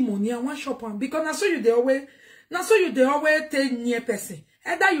 Hey, see money. I want shop on because now so you the always take near person.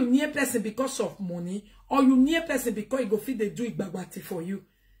 Either you near person because of money, or you near person because you go feed they do it bagbati for you.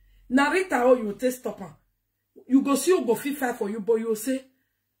 Now Rita, or you take stop on. You go see you go feed fight for you, but you say.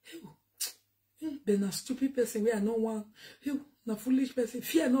 Then a stupid person where I know one. You na foolish person.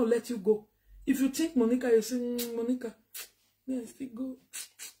 Fear not let you go. If you think Monica, you say Monica, yeah, still go.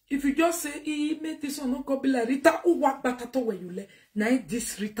 If you just say he made this one not go be like Rita, who walk back to where you let now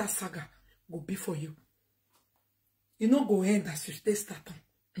this Rita Saga go be for you. You know go end as you stay starting.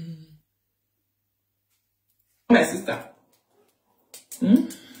 My sister.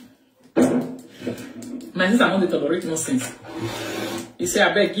 My sister not tolerate nonsense. He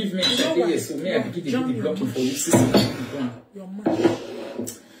said, I beg, give me 30 years, so may I begin the blocking for you, sister.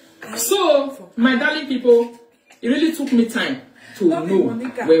 So, my darling people, it really took me time to know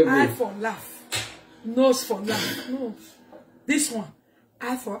Monica, where eye for laugh, nose for laugh. No. This one,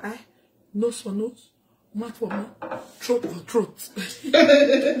 eye for eye, nose for nose, mouth for mouth, throat for throat.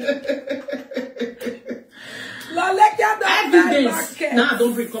 Now,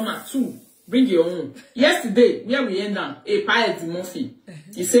 don't bring come at 2. Bring your own. Yesterday, where we end up, a pie de Murphy.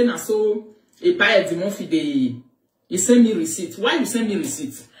 He said, "Na so a pie de Murphy he send me receipt. Why you send me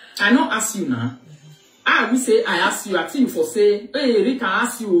receipt? I not ask you now. We say I ask you. I think you for say, hey, Rita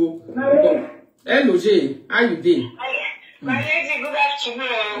ask you. Hello, Jay. How you doing? My lady, good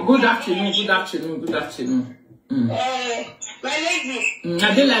afternoon. Good afternoon, good afternoon, good afternoon. My lady.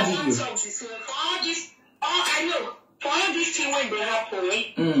 I didn't like you. I know. For all this thing when they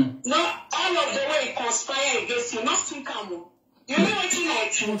happen, not all of the way conspire against you, not still come. You know what you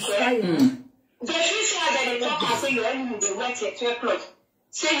like to say? The future that they talk and say you only will wait at 12 o'clock.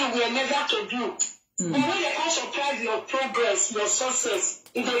 Say you will never to do. But when they come surprise your progress, your success,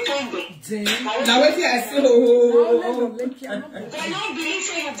 if they told them. Now wait till I see. They don't believe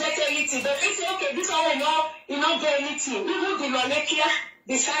say you get anything. They say, okay, this one you not get anything. Even the Lolekia,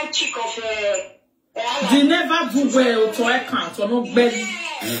 the side chick of they never do well to account or not belly.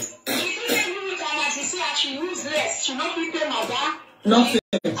 She use less. She not prepare mother. Nothing.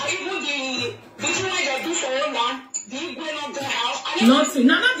 Even the thing they do for one, the Igwe of the house. Nothing.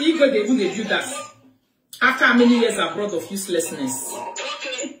 None of the Igwe they do that. After how many years abroad of uselessness?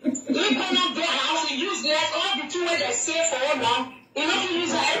 Okay. The Igwe of the house, he use less. All the two way they say for one, he not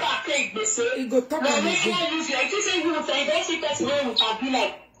use a ever cake. They say. He go talk about it. If you say you will say, don't see person going to be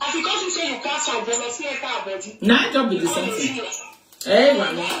like. And because you say you can't solve them, let's see a car body. Nah, don't be the same thing. Hey,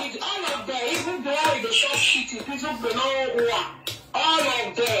 man. All of them, even the one with the short shit, people don't know who are. All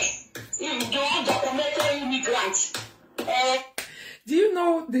of them. If you want documented immigrants. Do you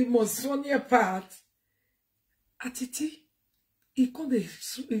know the most funny part? Atiti, he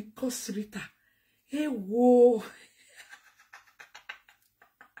calls Rita. Hey, whoa.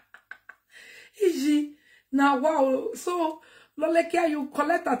 Easy. Now, wow. So, Lolekia, you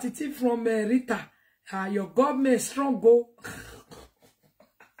collect Atiti from Rita. Your government is strong, go.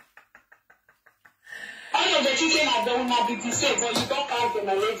 All of the teaching are done now be the same, but you don't count them,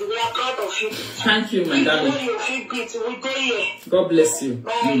 my lady. We are proud of you. Thank you, my darling. You feel great. We go here. God bless you.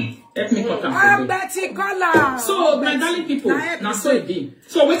 Let me cut I'm Betty Collar. So, my darling people, now so again.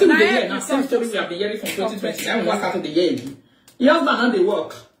 So, waiting with the year. Now, same story we have been hearing from 2020. Now, what's after the year again? Your husband and they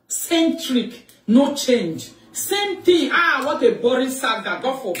work. Same trick, no change. Same thing. Ah, what a boring saga.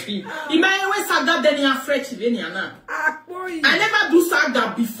 God forbid. Imagine saga then you fresh I never do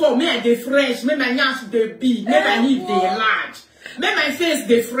saga before. Me I dey fresh. Me my nyash dey big. Me my hip dey large. Me my face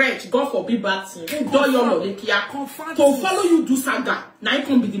dey fresh. God forbid bad thing. Who do your Lolekia? To follow you do saga. Now it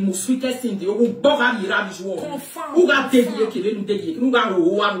can be the most sweetest thing. Who bother the rubbish one? Who got dead ye? Who got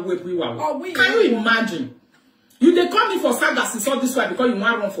who? Can you imagine? You they call me for saga since all this way because you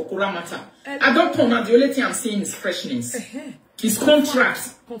want run for Kura matter. I don't know now. The only thing I'm seeing is freshness. It's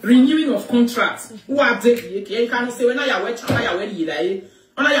contracts, renewing of contracts. Who are they? You cannot say when I wear chana ya wear yida.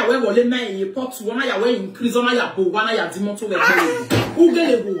 When I wear wole man ye pot. When I wear increase. When I bo. When I demoto we go. Who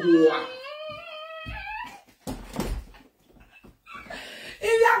get go go? If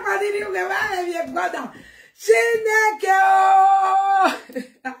you continue to go, if you go down, Shineko.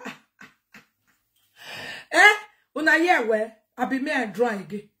 Una year where I be me and dry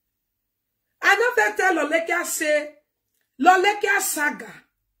again. I don't tell Lolekia say Lolekia Saga.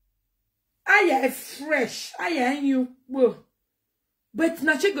 I am fresh. I am you. But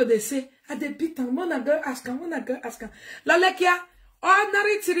now she go they say I dey beat am. Wanna go ask her. Lolekia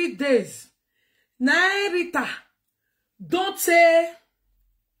ordinary 3 days. Now Rita, don't say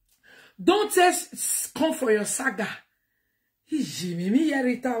come for your saga. Me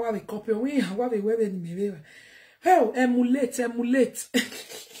Rita wa we copy we me. Oh, emulate. Me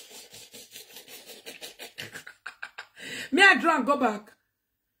I draw and go back.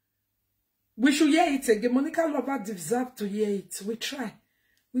 We should hear it again. Monica Lover deserve to hear it. We try.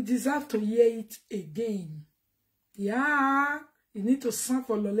 We deserve to hear it again. Yeah. You need to sing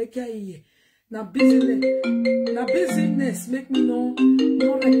for Lolekia here. Now business make me no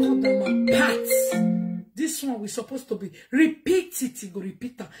record on my parts. This one we supposed to be repeat it, go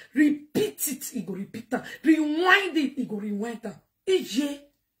repeat it. Repeat it, go repeat it. Rewind it, go rewind it. EJ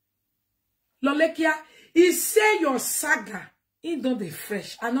Lolekia, he say your saga. He don't dey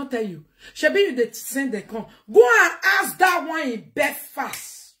fresh. I not tell you. Shebi you dey send the con. Go and ask that one in bed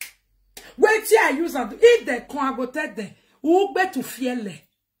fast. Wait till I use and if the con I go tell them. Who bet to fearle?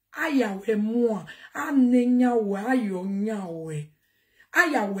 Ayawe moi. Anenya we ayo nyawe.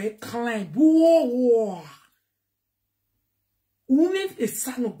 Ayawe climb. Whoa. Women is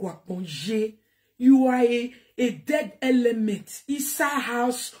son of guaponje. You are a dead element. Isa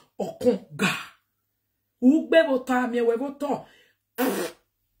house or conga. Ugbe vota mi we voto.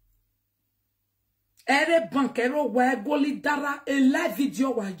 Ere bankero wa goli dara a live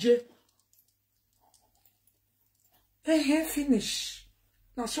video waje. Finish.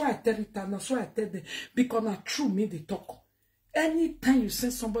 Now so I tell it, now so I tell them because na true me they talk. Anytime you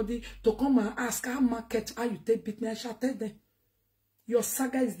send somebody to come and ask how market how you take beat me, I shall tell them. Your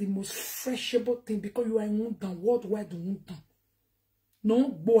Saga is the most freshable thing because you are in Wundan, worldwide Wundan. No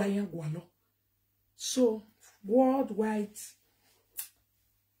boy gualo. So worldwide,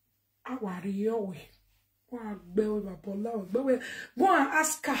 go and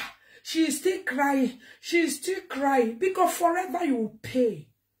ask her. She is still crying. She is still crying because forever you will pay.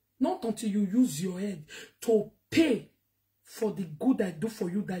 Not until you use your head to pay for the good I do for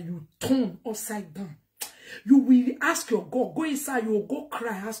you that you turn upside down. You will ask your God, go inside, you will go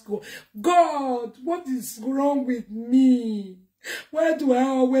cry, ask God, God, what is wrong with me? Why do I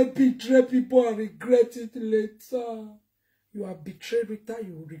always betray people and regret it later? You have betrayed Rita,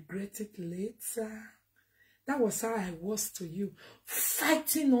 you will regret it later. That was how I was to you.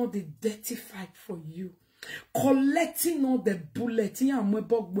 Fighting all the dirty fight for you. Collecting all the bullets.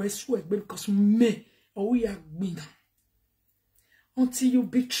 Because me, until you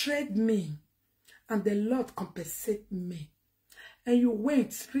betrayed me. And the Lord compensate me. And you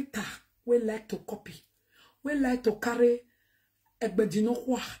went, Rita, we like to copy. We like to carry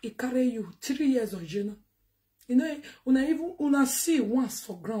he carry you 3 years on Jena. You know, una see once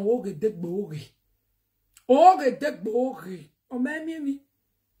for grand oge dek boge. Oge dek boge. O me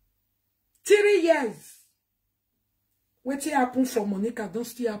 3 years. What happen for Monica don't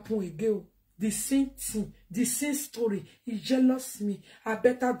still happen again. The same thing, the same story. He jealous me. I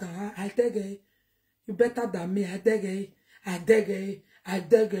better than her. I tell you. You better than me. I deg.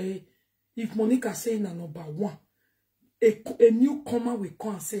 If Monica say na number 1, a newcomer will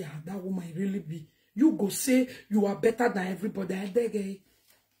come and say, that woman really be. You go say you are better than everybody. I deg.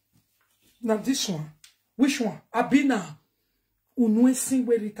 Now this one, which one? Abina. Unwe sing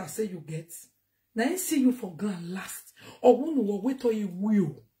where Rita say you get. Now I see you for grand last. Or when you wait till you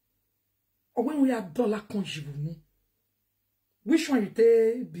will. Or when we have dollar conjugal. Which one you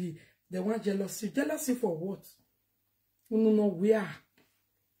take be? The one jealousy. Jealousy for what? You know where.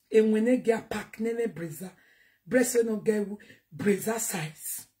 And when they get pack nene breza. Breast no get breza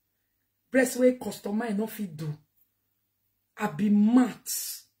size. Breast way customer enough fit do. I be mad.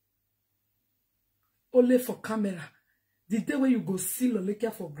 Only for camera. The day when you go see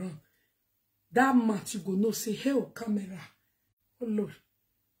Loleka for ground. That mat you go no say, hey, oh, camera. Oh Lord.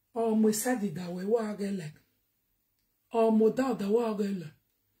 Oh, my saddy that way. What again like? Oh, my dad that what again like?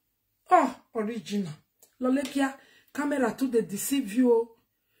 Oh, original. Lolekia, camera to the deceive you.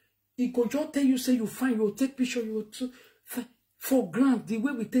 He go just tell you, say you find, you take picture, you to for granted, the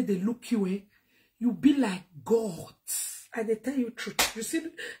way we take the look you, you be like God. I they tell you truth. You see,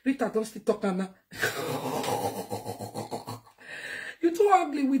 Rita don't still talk now. You too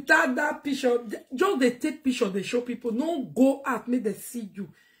ugly without that picture. Just they take picture, they show people. No go out, make they see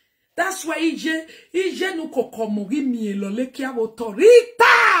you. That's why Ije no kokomori mi Lolekia woto.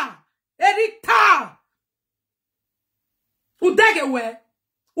 Rita! Rita! Udege we.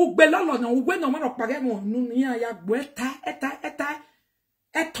 Ugbelolo na ugwe no maro page mo nu ya ya gbo eta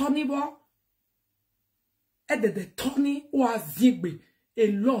etoni bo de toni o aviegbe e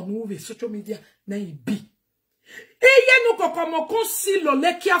lo nu we social media na ibi eye nu kokomo kon si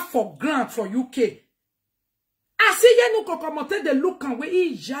Lolekia for grant for UK asi ye nu kokomo te de look and we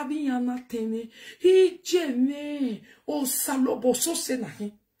I javi yana tene I jene o salobo so se na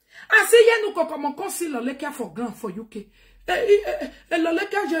hin asi ye nu kokomo kon si Lolekia for grant for UK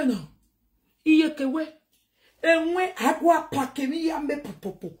Loleka jeno iye kewe enwe agwa pakemi ya me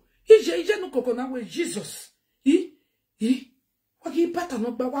popopo ije no kokona we Jesus wagi pata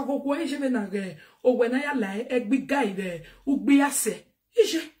no gba wagogo ije me na ge owe na ya lai egbi guide ugbi ase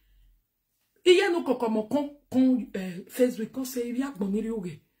iye no kokomo kon Facebook kon say iri agbon ni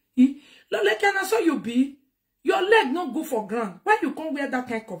oge Loleka na so you be your leg no go for ground why you can't wear that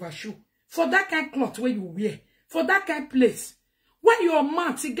kind cover shoe for that kind cloth where you wear for that kind place. When your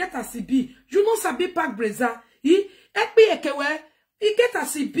man he get a CB, you know sabi pack breza. Ekpi ekewe, he get a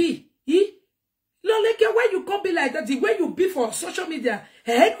CB. Loleke where you can't be like that, the way you be for social media.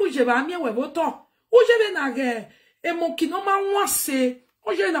 Uje ba mi we voto. Uje be na ge e mon kinoma wanse.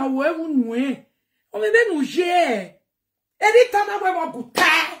 Uje na we unwe. O me be uje. Rita na we mo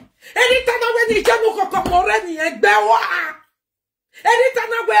guta. Rita na we ni janu kokomore ni egbe wa. Rita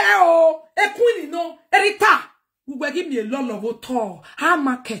na we o ekuni no. Rita we will give me a lot of tour. Our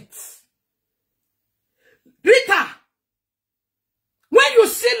market. Rita, when you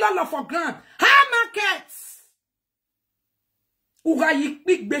see Lolo for grant, our market. Uga yik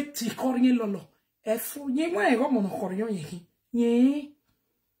big beti korin Lolo. Efo ye wa ego mono korin ye. Ye.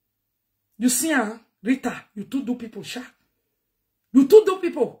 You see, Rita, you too do people sha. You too do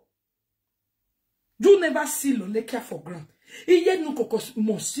people. You never see Lolekia for grant. Iye nu kokos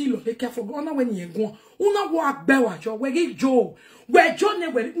mosilo le ka for ona when ye go. Una wo agbewa jo we jo. We jo ne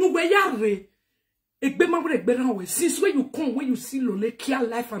we nu we yare. Egbe ma we egbe ran we. Since when you come when you see lo le kia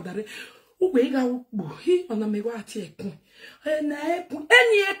life and that. We ga wo hi ona me wa ti ekun. Na ekun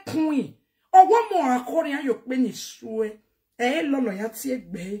eni ekun. Owo mo akori an yo pe ni suwe. Lolo ya ti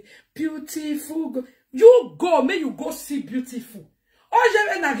egbe. Beautiful. You go, may you go see beautiful. Oh,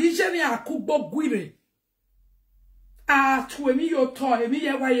 je na rije ni akugbo gwire. To emi yo to emi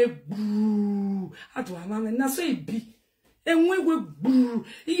ye wa ye bru. Atu amame na so ebi. Enwe we bru.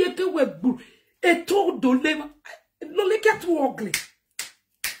 Iye ke we bru. E to do le no le get too ugly.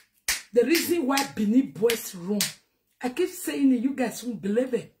 The reason why Benin boys run. I keep saying it, you guys won't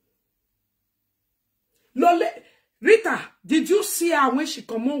believe it. Lole Rita, did you see her when she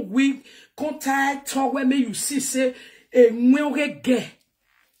come on with contact talk where you see say a mwe ge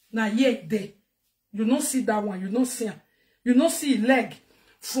na ye de? You don't see that one, you don't see her. You don't see leg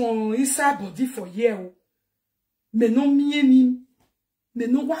from inside body for year. Me no mieni. Me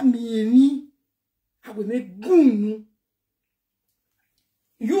no wa mieni. I will make goon.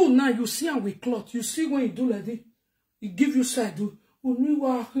 You now you see her with cloth. You see when you do like this, he give you side do.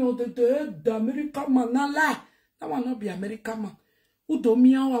 The American man na lie. That one not be American man. Who do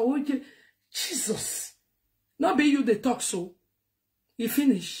me Jesus. Not be you they talk so. He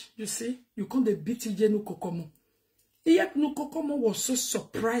finish. You see, you can't beat it no kokomo. Yet no kokomo was so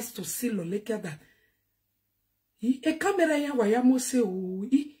surprised to see Loleka that a camera ya wayamo say oh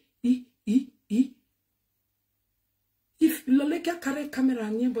if Loleka carry camera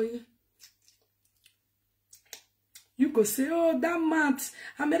nearby. You could say, oh, that mat,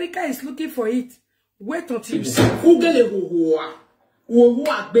 America is looking for it. Wait until you see.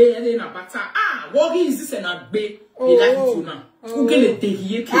 What is this and a bay? Ugele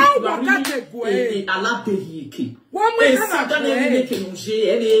tehie ke. Ala tehie ke. One way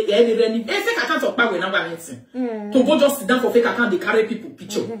to go just sit down for fake account, they carry people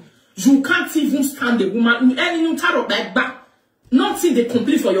picture. You can't even stand the woman. Any new tarot back. Nothing they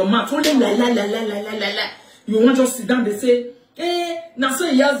complete for your mouth. Only la. You want just sit down, they say, now so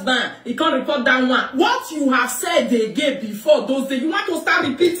years ban, you can't report that one. What you have said they gave before those days, you want to start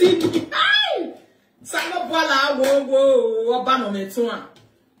repeating?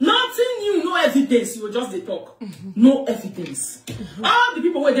 Nothing new, no evidence, you will just they talk. No evidence. All the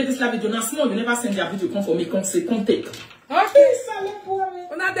people who did this live video, now small, you never send their video, come for me, come say, come take. Okay.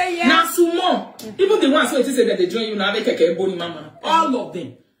 Now, sumo, even the ones who say that they join you now, they take bony mama. All of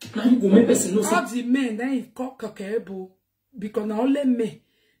them. Now you go make person know. All the men then he call kakebo because now only men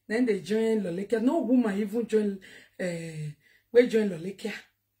then they join Loleka. No woman even join we join Loleka.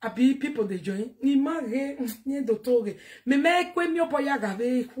 Abi people they join. Ni mare ni doctor. Me kwe mi opo ya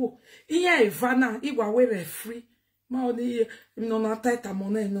gave ko. Iya Ivana iwa we free. Ma oni no na taita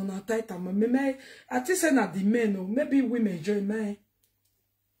mona no na taita mo. Me ati say na the men o maybe women join men.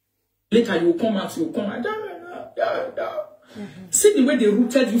 Later you come out you come. I don't know. See the way they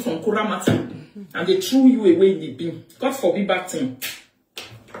rooted you from Kuramata and they threw you away in the bin. God forbid bad thing.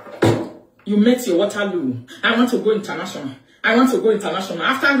 You met your Waterloo. I want to go international.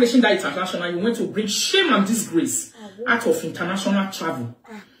 After reaching that international, you went to bring shame and disgrace out of international travel.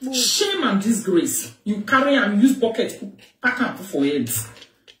 Shame and disgrace. You carry and use buckets, pack and put for heads.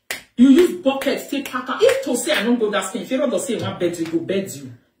 You use buckets, take pack. If to say I don't go that thing, if you don't say one bed, you go bed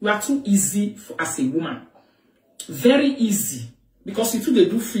you. You are too easy as a woman. Very easy. Because you too they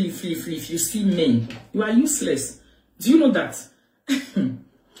do free. If you see men, you are useless. Do you know that?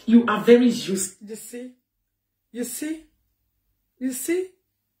 You are very useless. You see,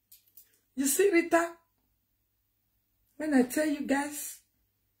 Rita? When I tell you guys,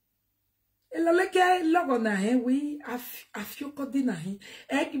 logo na we afio kodi na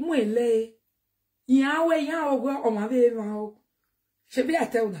mo ele yawe yawo o ma be ma o shebi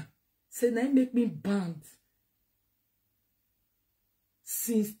atel na say na make me banned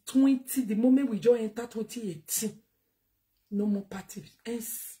since the moment we joined enter 2018. No more party.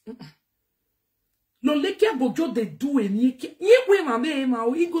 No leke bojo they do any ye we ma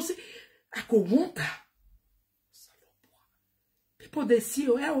o go say I go want that. People they see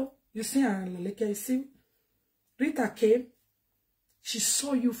oh you see leke you see Rita came, she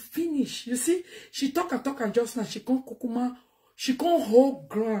saw you finish. You see she talk and just now she can't kukuma, she can't hold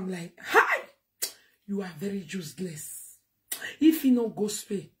ground like hi. You are very useless. If you no go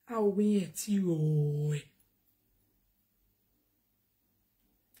spay, I'll win at you.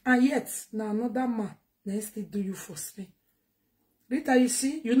 And yet, now another man, they still do you for spay. Rita, you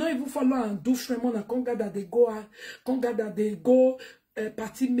see, you don't even follow and do Fremont and conga that they go,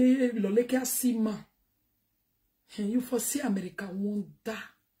 party me, loleka sima. You foresee America wonder.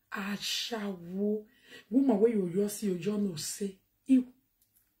 Ashawo. Woman where you see your journal say. You.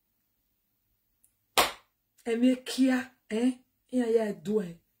 And make here, yeah,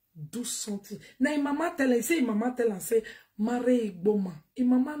 do something. Now, mama tell and say, marry Igboma.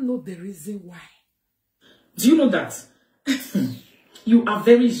 Mama know the reason why. Do you know that? You are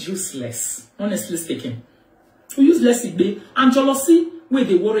very useless, honestly speaking. Useless, and jealousy, where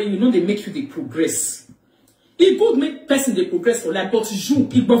they worry you, know they make you the progress. It could make person the progress for life, but you,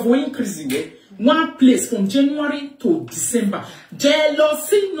 it will increase it. One place from January to December.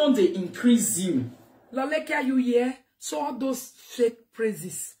 Jealousy, no, they increase you. Loleka, you hear? So all those fake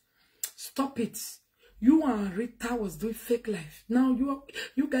praises. Stop it. You and Rita was doing fake life. Now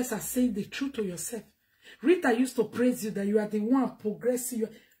you guys are saying the truth to yourself. Rita used to praise you that you are the one progressing.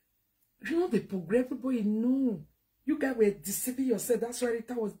 You know the progress, everybody know. You guys were deceiving yourself. That's why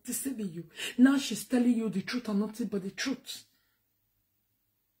Rita was deceiving you. Now she's telling you the truth and nothing but the truth.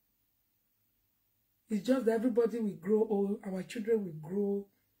 It's just that everybody will grow old. Our children will grow.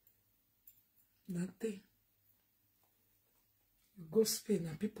 Nothing. You go Spain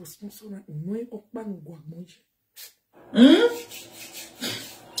and people sponsor like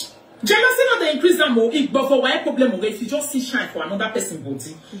Jealousy not the increase that more. But for why problem if you just see shine for another person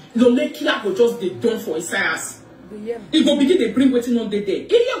body, the lake will just be done for his ass. It will begin to bring waiting on the day. In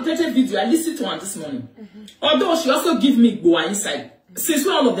your updated video, I listened to her this morning. Although she also give me Goa inside. Since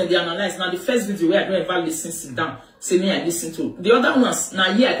all of them they analyze now, the first video where I don't ever listen, sit down, say me I listen to. The other ones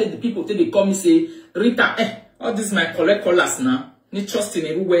now here I think the people they call me say Rita, all this my correct callers now. Need trust in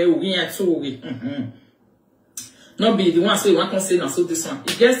everywhere we are too. Not be the ones who want to say now so this one.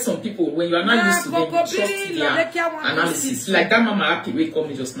 It gets some people when you are not used to them, you trust their analysis. Like that mama happy way call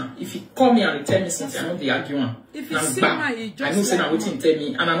me just now. If you call me and tell me something, I know they argue on. If you see my, I know say now waiting tell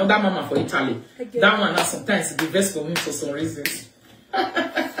me. And another mama for Italy. That one now sometimes it best for me for some reasons.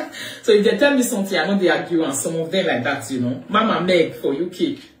 So if they tell me something, I know they argue on some of them like that, you know. Mama Meg for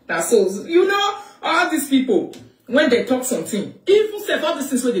UK. That's so you know all these people when they talk something, even say all these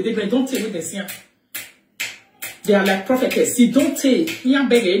things where they don't tell what they see. They are like prophetess. See, don't take in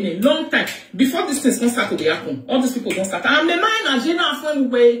a long time before this thing start to happen. All these people don't start. And the mind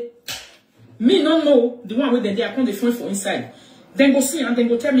and way. Me no know the one where they are the phone for inside. Then go see and then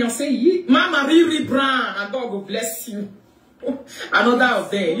go tell me and say, Mama Riri Brown, and God will bless you. Another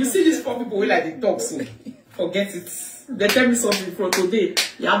of them. You see these poor people who like the talk, so forget it. They tell me something for today.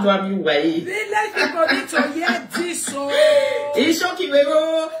 You have to have me way. They let people need to hear this. It's shocking. We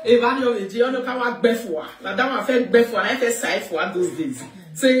go. Evanio, you know, can work before. Now that one felt before. I felt side for those days.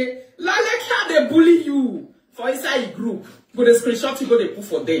 Say, like how they bully you for inside group. Go the screenshot you go they put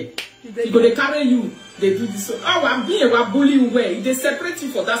for them. You go they carry you. They do this. Oh, I'm being a bully you way. They separate you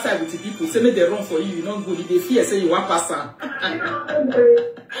for that side with the people. Say make they run for you. You don't go. They fear say you want pass on.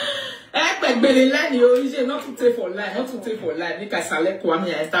 Not to take for life, not to take for life. Because I select one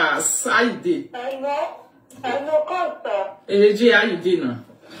here. That's how you did. I know, Costa. How you did now?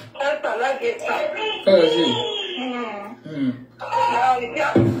 Costa like it.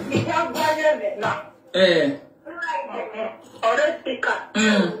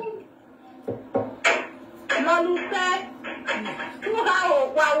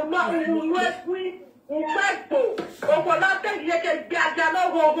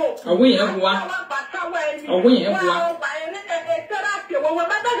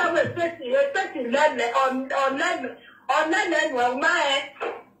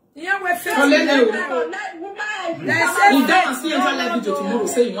 Yeah, we're you don't see like video tomorrow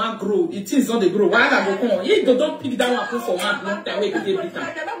say you want grow. It is not the grow. Why I go come? You don't pick that one for one long time. Wait, you get it.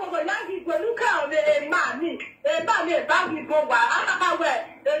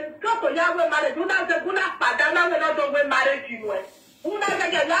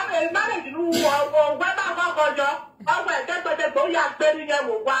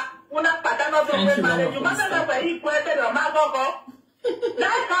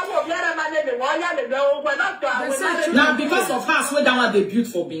 Now, because of us, where that one they built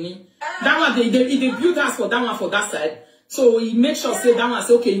for Benin, that one they built us for that one for that side. So he make sure say that one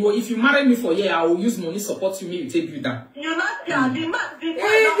say okay, if you marry me for a year, I will use money support you. Me, you take you down. You not the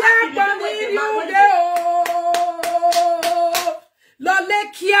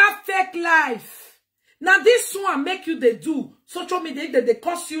Lolekia fake life. Now this one make you they do social media they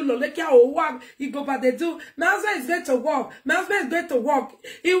cost you Lolekia or work. You go but they do. My husband is going to work. My husband is going to work.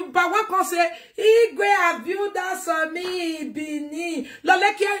 If but one can say he go have you that on me Bini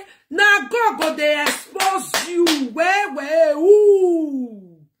Lolekia now go they expose you where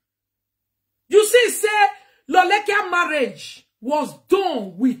ooh. You see say Lolekia marriage was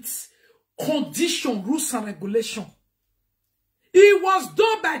done with condition, rules and regulation. It was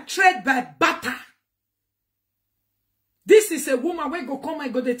done by trade, by barter. This is a woman when go come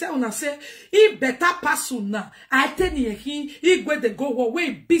and go they tell and say, he better pass now. I tell you, he go they go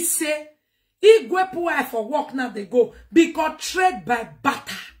away, be say, he go poor for work now they go because trade by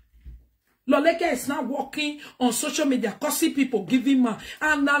barter. Lolekia is now working on social media, causing people giving man.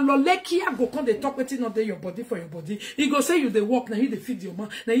 And now Lolekia go come they talk with not your body for your body. He go say you they work, now you they feed your man,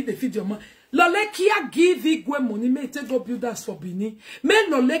 now you they feed your man. Lolekia give Igwe money, may take go build us for Bini. May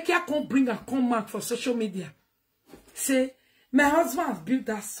Lolekia come bring a comeback for social media. Say, my husband has built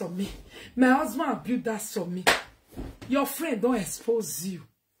that for me. My husband has built that for me. Your friend don't expose you.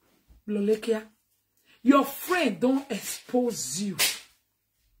 Lolekia. Your friend don't expose you.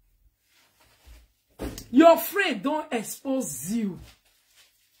 Your friend don't expose you.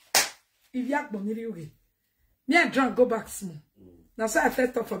 If you have money, me and John go back small. Now, so I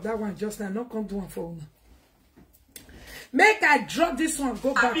first thought for that one just now. Not come do one for one. Make I draw this one,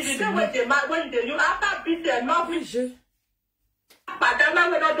 go back. When you after beat them, not but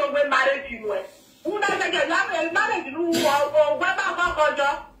then we don't do we marriage you. Who doesn't get married? You or where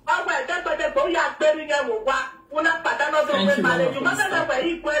just but the boy are burying them. Who not pattern do we marriage? You must have a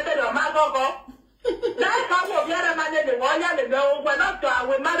equal to Mago.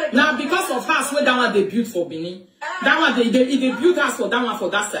 Now, because of us, where that one they built for Benin, that one they built us for that one for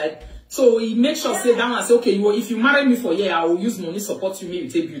that side. So he makes sure say that one say, okay, if you marry me for a year, I will use money support you. Maybe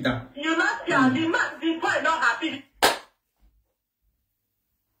take you down. You not the man, the boy not happy.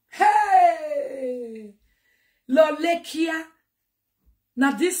 Hey, Lolekia.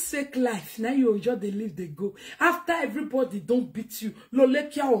 Now this fake life, now you just they live, they go. After everybody don't beat you,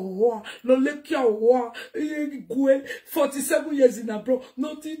 Lolekia or war, 47 years in a bro,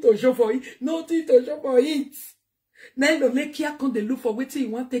 nothing to show for it, nothing to show for it. Now Lolekia come they look for what you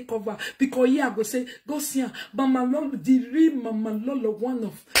want to take cover because here I go say, go see Mama Lolo, the real Mama Lolo, one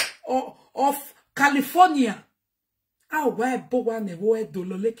of California. Ah, why bo one never do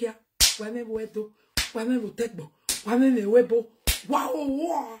Lolekia? Why never do? Why never take bo? Why never bo?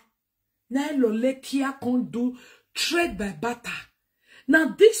 Wow. Now Lolekia can do trade by barter.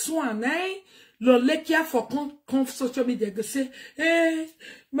 Now this one, Lolekia for come social media go say, hey,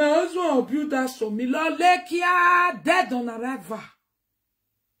 my husband build that for me. Lolekia dead on arrival.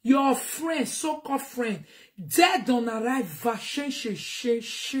 Your friend, so-called friend, dead on arrival.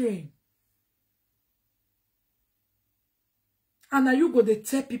 Shame. And now you go they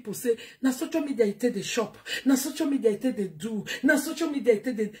tell people say, na social media it the shop, na social media it the do, na social media it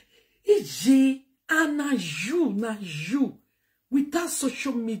the EJ and na you without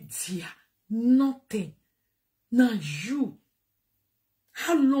social media nothing. Na you.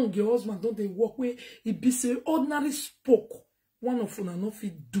 How long your husband don't they walk where he be say ordinary spoke one of una no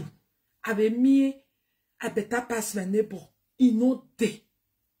fit do. Ave me I better pass my neighbor. He no day.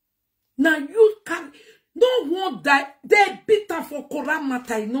 Now you can. No one that they beat her for Koran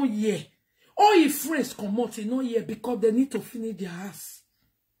matter, no year. All your friends come out, no year because they need to finish their ass.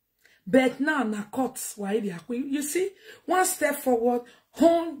 But now, na courts, you see, one step forward,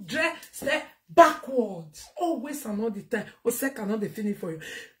 100 step backwards. Always and all the time. Or second, not the finish for you.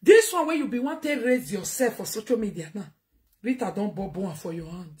 This one where you be want to raise yourself for social media now. Rita don't bob one for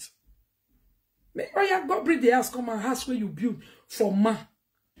your hands. Oh yeah, go bring the house, come and house where you build for man.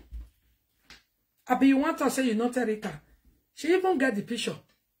 Abi you want to say you not Rita. She even get the picture.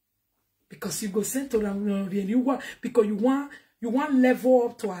 Because you go send to them really want because you want level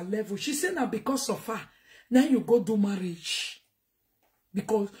up to her level. She said now because of her. Now you go do marriage.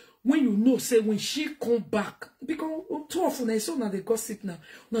 Because when you know, say when she come back, because too often I saw now they gossip now.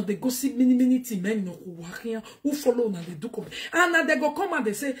 Now they gossip many things men who follow now they do and now they go come and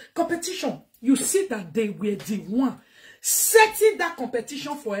they say competition. You see that they were the one setting that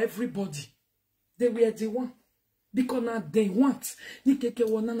competition for everybody. They were the one. Because now they want. And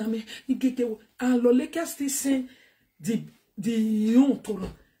Lolekia still saying the young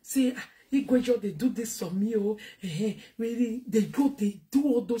Torah. Say, they do this for me. Oh, really, they do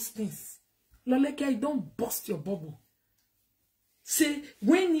all those things. Lolekia, don't bust your bubble. Say,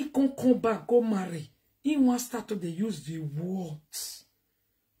 when he can come back, go marry, he wants start to use the words.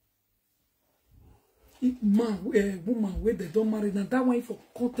 Woman, where they don't marry, now that one for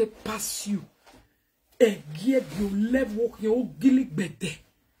contact pass you. Give your level, your gilly better.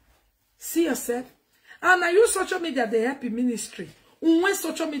 See yourself. And I use social media, they help in ministry. When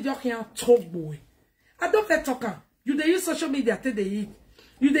social media can talk boy. I don't get talking. You they use social media till they eat.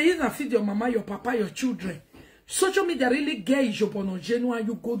 You they use and feed your mama, your papa, your children. Social media really get you on genuine.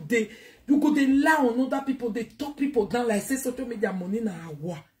 You go they lie on other people, they talk people down like say social media money na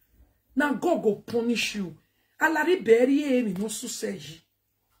war. Now God go punish you. Alari beri e mi no suseji.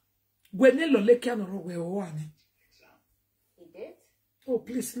 Gwene Lolekia no rowe oane. He did? Oh,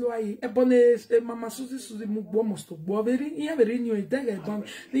 please, Loai. Ebone, Mama Susie Mugbo must to go very. You have a renew a dagger bomb.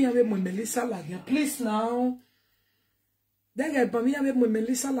 You have a Melissa Ladia. Please now. Dagger bomb. You have a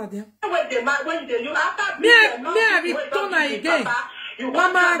Melissa Ladia. Me, I return again.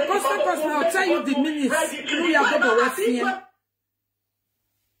 Mama, Costa, I'll tell you the minutes. You are going to rest here.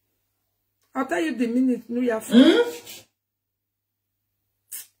 I'll tell you the minutes. You are.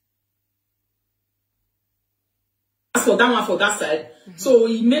 For that one, for that side. So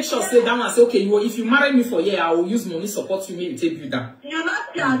he made sure say that one say, okay, if you marry me for a year, I will use money support you, maybe take you down. You're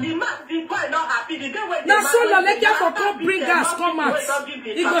not the man, the boy not happy. The day when now so Lolekia for come bring us, come out.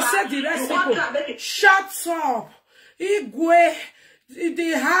 He go say the rest people. Shut up. Igwe,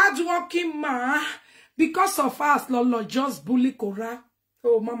 the hard working man, because of us, Lolo just bully Kora.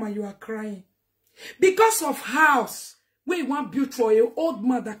 Oh, Mama, you are crying. Because of house, we want built for an old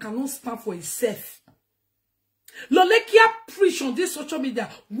man that cannot stand for himself. Lolekia preach on this social media.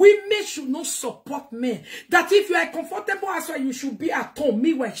 Women should not support men. That if you are comfortable as well, you should be at home.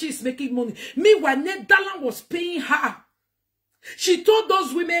 Meanwhile, she is making money. Meanwhile, Netherlands was paying her. She told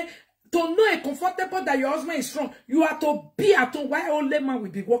those women to know a comfortable that your husband is strong. You are to be at home while only man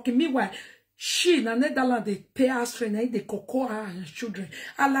will be working. Meanwhile, she in the Netherlands, they pay her strength. They cocoa her and children.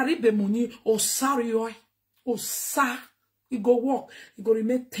 Alaribe money, or sorry, or sa. You go work. You go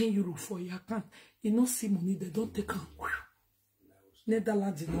remain 10 euro for your account. You know, see money, they don't take on.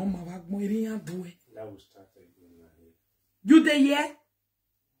 Netherlands, no, you the year?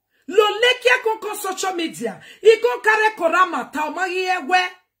 Lolekia go social media. He go carry Korama, Taumagi, where?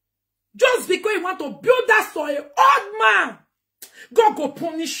 Just because you want to build that story, old man. God go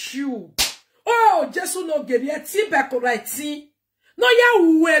punish you. Oh, Jesus no get yet. No, ya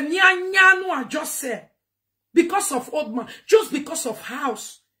we nya no just say. Because of old man, just because of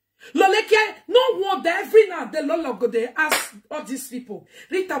house. Lolekia, no wonder every now the Lolo go they ask all these people,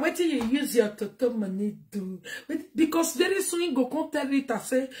 Rita, what do you use your total money do? Because very soon you go come tell Rita,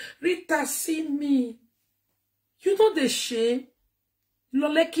 say, Rita, see me. You know the shame.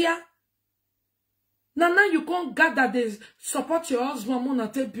 Lolekia. Now you can't gather they support your husband, mona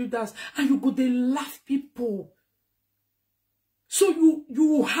tell builders, and you go they laugh people. So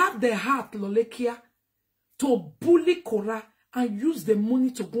you have the heart, Lolekia, to bully Kora and use the money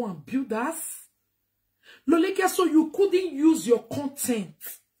to go and build us. Lolekia, so you couldn't use your content.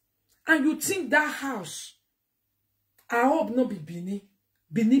 And you think that house, I hope not be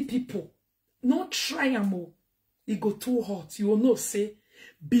Bini people. No try more. It go too hot. You will know, say,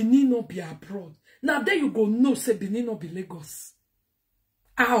 Bini no be abroad. Now there you go, no, say, Bini no be Lagos.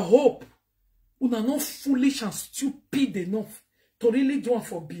 I hope you are not foolish and stupid enough to really do one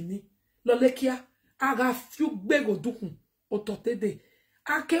for Bini. Lolekia, I got few bego duhun. Ototede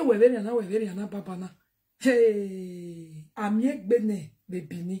ake weveri ana babana hey amiek bene be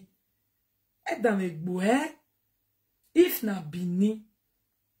Bini edan egbo if na Bini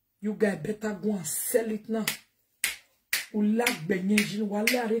you guys better go and sell it now ulak benyenjin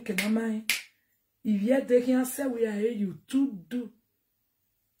wale areke na mai if ye de can say we are you to do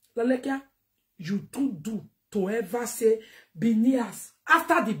Lolekia you to do to ever say Bini as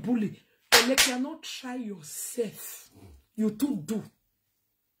after the bully Lolekia not try yourself. You too do.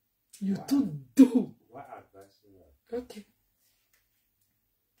 You too do. What advice you have? Okay.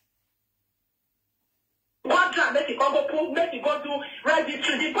 One time, make it go do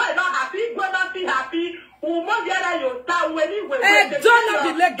registry. The boy not happy, boy not be happy. Don't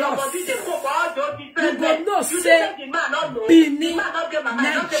be Lagos. You go no say Bini,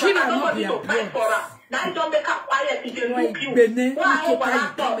 Nigeria no be abroad. Now don't make up quiet. Bene,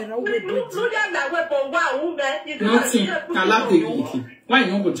 nothing. I love the wiki. Why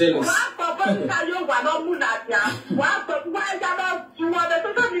you not go jealous?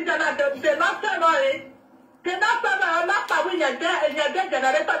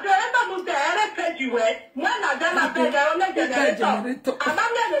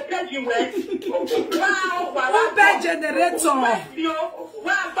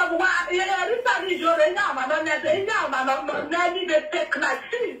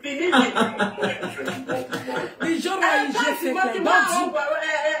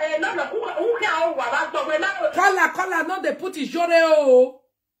 Kola, no they put Ijore.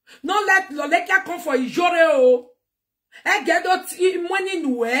 No let Lolekia come for Ijore. E get money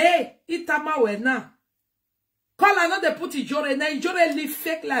nwe itama we na. Kola no they put Ijore na Ijore live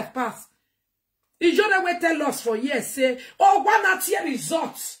fake life pass. Ijore we tell us for years say, oh one at here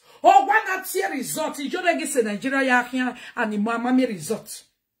results. Oh one at here results. Ijore get say Nigeria ya here and mama me results.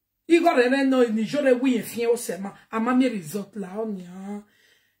 Igor no ni jore wi enfien o sema. Ama mi result la on ya.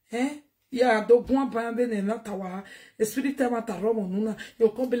 Ya do gwan bambe ne na tawa. Esprit ma ta romo nuna. Yo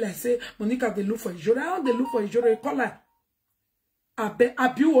kombe la se Monica de look for jore. On de look for jore kola. Abe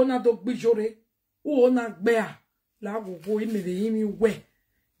abi ona do gbi jore. O ona gbea. La go imere imi we.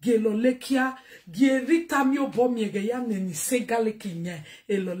 Gelo lekia. Gie Rita mi obo mi ege ya neni segale kinye.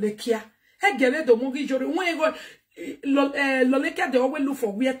 Elo lekia. E gele do mongi jore. Mwen lo lekia de always look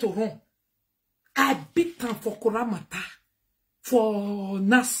for where to run. I beat time for Koramata. For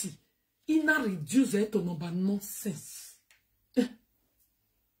Nasi. Ina reduce it to number nonsense.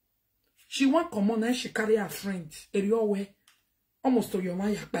 She want come on and she carry her friend. Eriyowe. Almost to your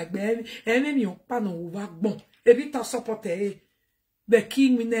man yak back ben. Enemy on pano wagbon. Rita support the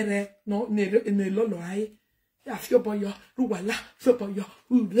king minere no ne Lolo ai. Ya fio boyo. Ruwala. Fio boyo.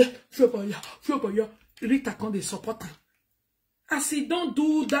 Fio boyo. Fio boyo. Rita can they support her. I say don't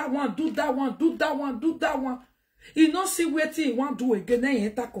do that one. Do that one. Do that one. Do that one. You don't see what he want to do again.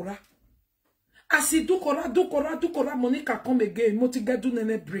 Then kora. I see do kora. Monica come again. Motiga do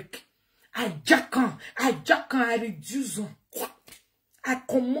nene break. I jack on. I reduce on. I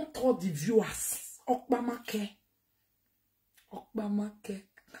comment all the viewers. Okbamake.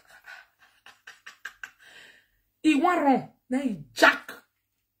 He want wrong. Then he jack.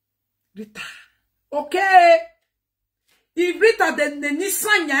 Rita. Okay. If Rita the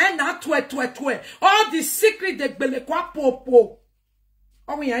Nisanya na twe. All the secret de belekwa popo.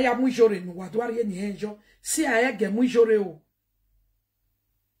 Oh ya mujore no wadware ni enjo. Si ege mujore o.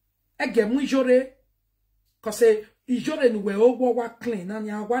 Ege mujore. Cause ijore no we ogwo wa clean na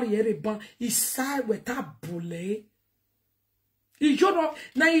nya ware ere ban isai weta bule.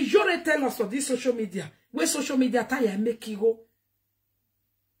 Ijore tell us on this social media. Where social media ta ya make go.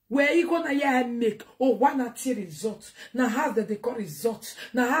 Where you gonna ya make oh one at result. Now have the decor result.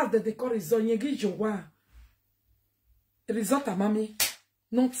 You give your one. Result a mommy.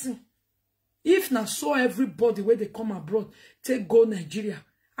 Nothing. If now so everybody where they come abroad, take go Nigeria.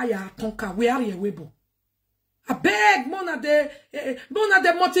 Aya tonka. We are here webo. I beg mona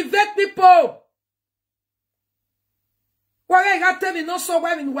de motivate people. Why you tell me no so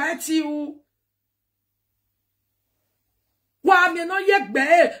well in white you? Why me no yet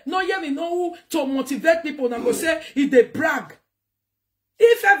be no yet me know to motivate people and go say if they brag.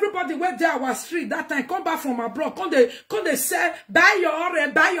 If everybody went there was free that time, come back from abroad, come they say buy your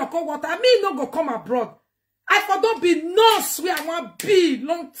orange, buy your cold water. Me no go come abroad. I for don't be nurse where I want be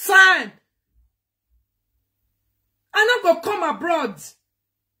long time. I not go come abroad.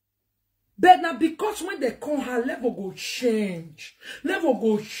 But now because when they come her level go change.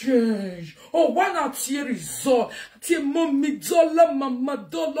 Oh, one out here result. Tie mommy dollar mama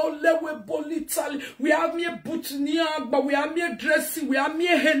dollar lewe bolitali. We have me butnia, but we have me dressing, we have me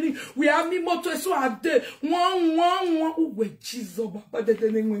henny, we have me motor so a day. One we Jesus but the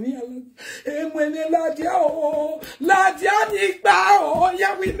when ladia nikba oh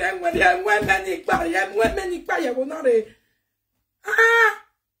ya we men when nikba ya wonare.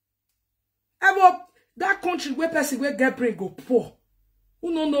 That country where person where get brain go poor.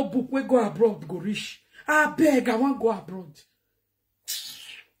 Who no book where go abroad go rich. I beg, I want go abroad.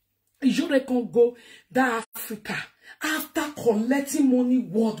 You can go that Africa after collecting money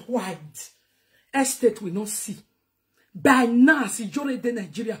worldwide. Estate will not see. By now, as you de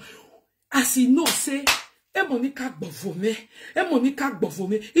Nigeria, as you know, say, Monica Bovome.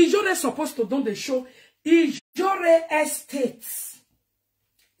 Is supposed to do the show? Is your estates?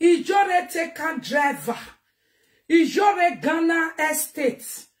 Ijore Tekan driver. Ijore Ghana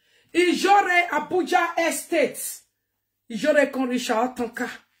Estate. Ijore Abuja Estate. Ijore Konrisha Otanka.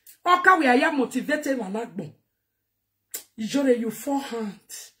 Oka we are motivated managbo. Ijore you forehand.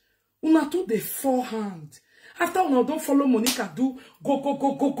 Una to the forehand. After una don't follow Monica do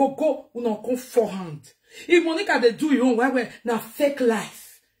go. Una come forehand. If Monica they do your own way now fake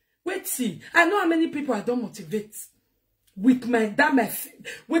life. Wait see. I know how many people I don't motivate. With my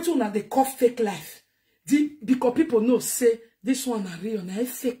what one they call fake life. Because people know say this one are real and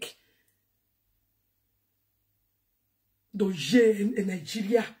fake. Doje in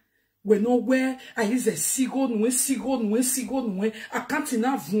Nigeria. We know where I use a sigo no I can't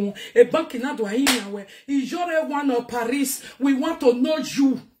have one a bank in where is your one of Paris. We want to know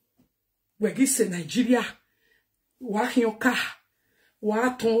you. We give say Nigeria. Wa your car.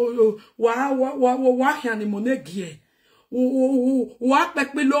 Wa ni monegie. Wa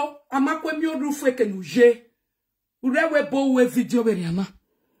pekpelo amakwe mi orufu ekenuje ure we bo we video beriana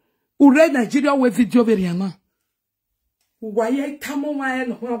ure Nigeria we video beriana uwaye tamo wa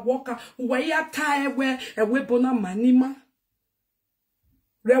no woka uwaye atae we bona manima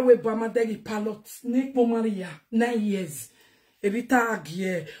Rewe Bamadegi Palot, Nipo Maria, 9 years. Rita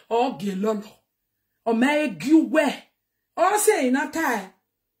Agie, or Lolo. Or may you wear. Or say in a tie.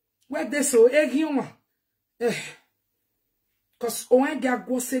 Where they so egg because when get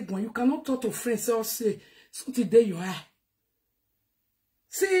go say you cannot talk to friends or say something there you are.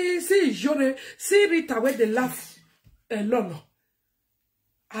 See, Rita where they laugh Lolo.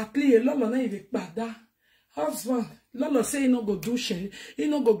 At least Lolo na even bad. Husband, Lolo say he no go do shit. He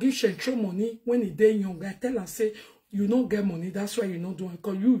no go give Shencho money when he day young. I tell her say you don't get money. That's why you not doing.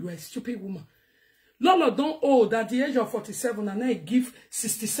 Because you are a stupid woman. Lolo don't old at the age of 47 and I give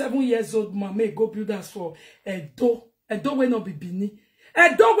 67 years old man may go build us for a door. A door will not be Bini.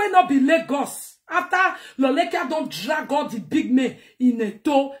 A door will not be Lagos. After Loleka don't drag all the big men in a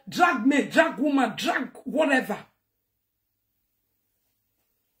door, drag men, drag woman, drag whatever.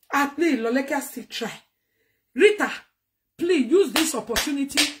 At least Loleka still try. Rita, please use this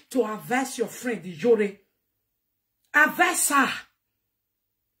opportunity to advise your friend, Jore. Advise her.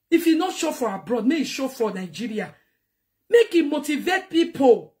 If he not show for abroad, make he show for Nigeria. Make him motivate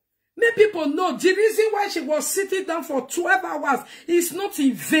people. Make people know the reason why she was sitting down for 12 hours is not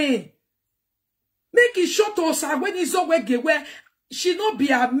in vain. Make it show to us when he's always where she not be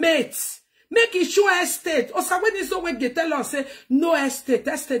a mate. Make it show estate. Or when he's always tell us say no estate.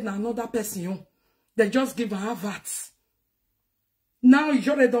 Estate na another person. They just give her VAT. Now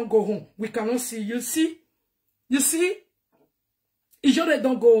Ijore don't go home. We cannot see. You see? You see? Ijore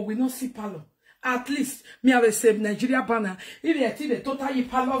don't go home. We not see Palo. At least, me have a Nigeria banner. If you see the total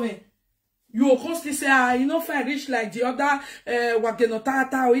Palo, you will constantly say, you know, fair rich like the other,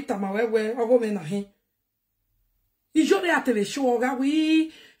 Wagenotata or Itamawe, or go in a hin. Ijore at the show,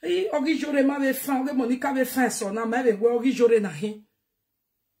 we, Ijore mave fan, the Monica ve fan, so now mave, well, Ijore na hin.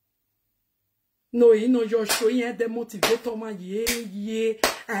 No, you know, you're showing the motivator, man, yeah,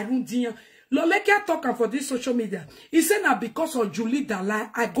 I don't think. Loleka talking for this social media. He said that because of Julie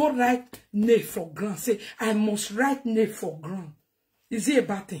Dalai, I go write nay for grant. Say, I must write nay for grant. Is it a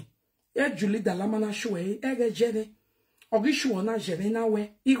bad thing? Julie Dalai mana show jene. Ogi show na jene na we.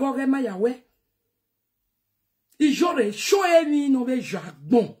 Igo rema ya we. Ijore show any no we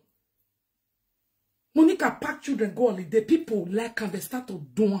jagbon. Monica pack children go holiday. People like and they start to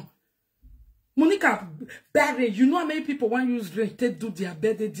do. Monica birthday. You know how many people want use drink to do their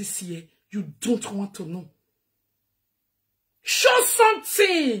birthday this year? You don't want to know. Show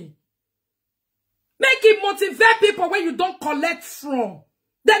something. Make it motivate people where you don't collect from.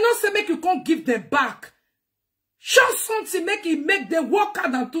 They not say make you can't give them back. Show something. Make them work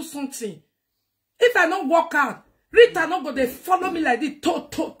out and do something. If I don't work out, Rita not go they follow me like this.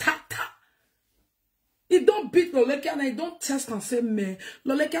 Ta. It don't beat Loleka and I don't test and say me.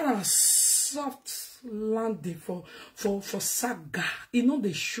 Loleka are soft landing for Saga. You know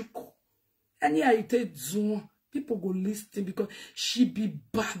they shook. And yeah, it takes Zoom. People go listen because she be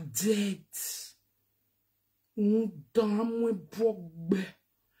bad. One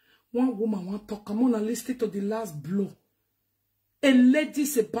woman want to come on and listen to the last blow. A lady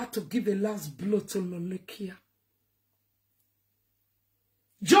is about to give a last blow to Lolekia.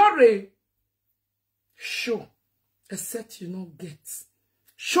 Jore, show, except you don't get.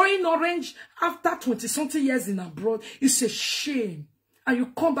 Showing orange after 20-something years in abroad is a shame. And you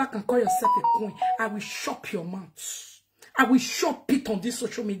come back and call yourself a queen. I will chop your mouth. I will chop it on this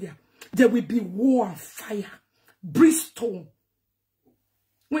social media. There will be war and fire. Brimstone.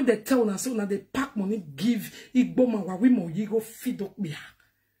 When they tell us, so now they pack money, give Igbo Mawawimo, you go feed up me.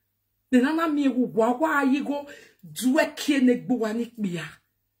 Then I me wawa you go do a kene buanik me.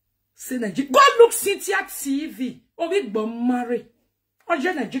 Say Nigeria. Go look Cynthia TV. Or Igbo marry. Oh,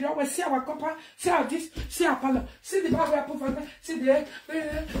 Nigeria, we see our copper, see our this, see our palo, see the power I put for them, see there,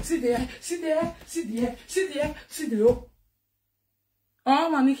 see there, see there, see there, see there, see there. Oh,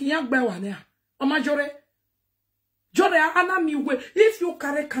 man, you can't bear one here. Oh, my Jore, Anna, way. If you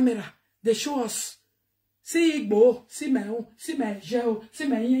carry camera, they show us. See Igbo, see my own, see my gel, see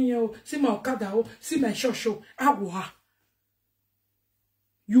my yen, see my okada, see my shosho, awa.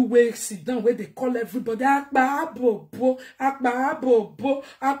 You will sit down where they call everybody Akba Bobo, Akba Bobo,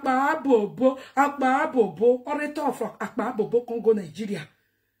 Akba Bobo, Akba Bobo, orator for Akba Bobo Congo Nigeria.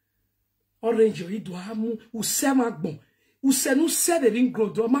 Orange Iduamu, Usemagbon, Usenu said the ring grow,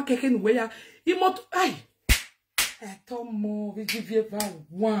 Drama Keken Wea, Imot, ay, Atomo, Vigivieva,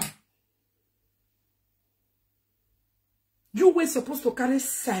 one. You were supposed to carry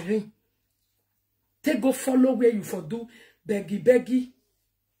siren. Take go follow where you for do, beggy.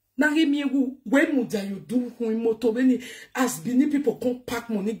 Nari when would you do when motor when as Bini people come pack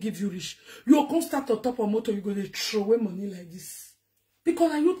money give you rich. You can't start on top of motor, you go to throw away money like this.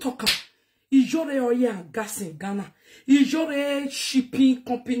 Because you talk. Ijore oil and gas in Ghana. Ijore shipping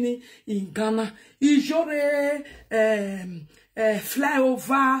company in Ghana. Ijore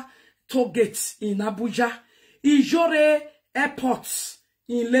flyover toll gates in Abuja. Ijore airports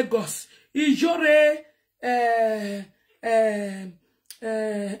in Lagos. Ijore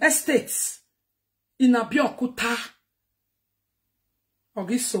estates in Abeokuta.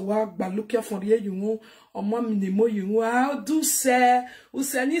 Ogiso wa gbalukia for ye you omo minimo you how do say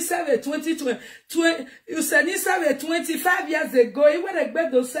useni serve 2020 useni serve 25 years ago e we regbe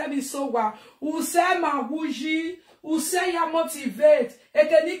do service so wa use ma wuji use ya motivate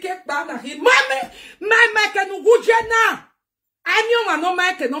ekenike pa na hi mame ke nu wuje na ani o no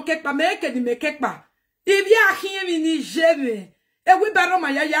ma ke no ke pa me ke ni me ke pa ibi ahin mi ni jere e we baro ma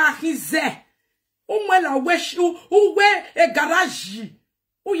ya ahin ze umwela uwe e garage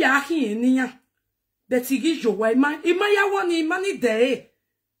uya ahin niya but igi jo wa ima ya woni ima ni de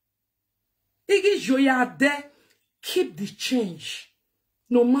igi jo ya de keep the change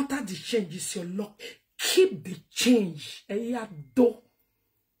no matter the change is your luck keep the change e ya do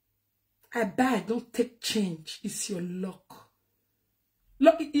I buy don't take change it's your luck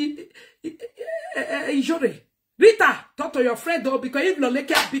look Jore Rita talk to your friend though because if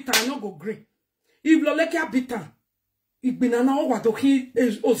Loleke bitter I no go green if Loleke bitter Igbinana o wado ki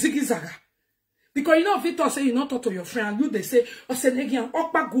ozigi Saga. Because you know if it say you not talk to your friend, you they say osenegian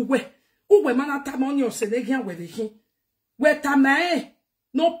okpa guwe. Uwe manata money osenegian we the we tamae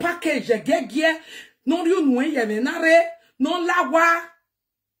no package gegie no you no ye menare no lawa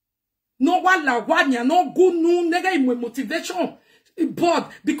no wa nya no gunu nega motivation board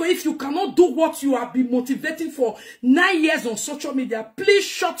because if you cannot do what you have been motivating for 9 years on social media, please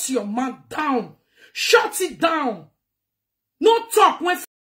shut your mouth down. Shut it down. No talk when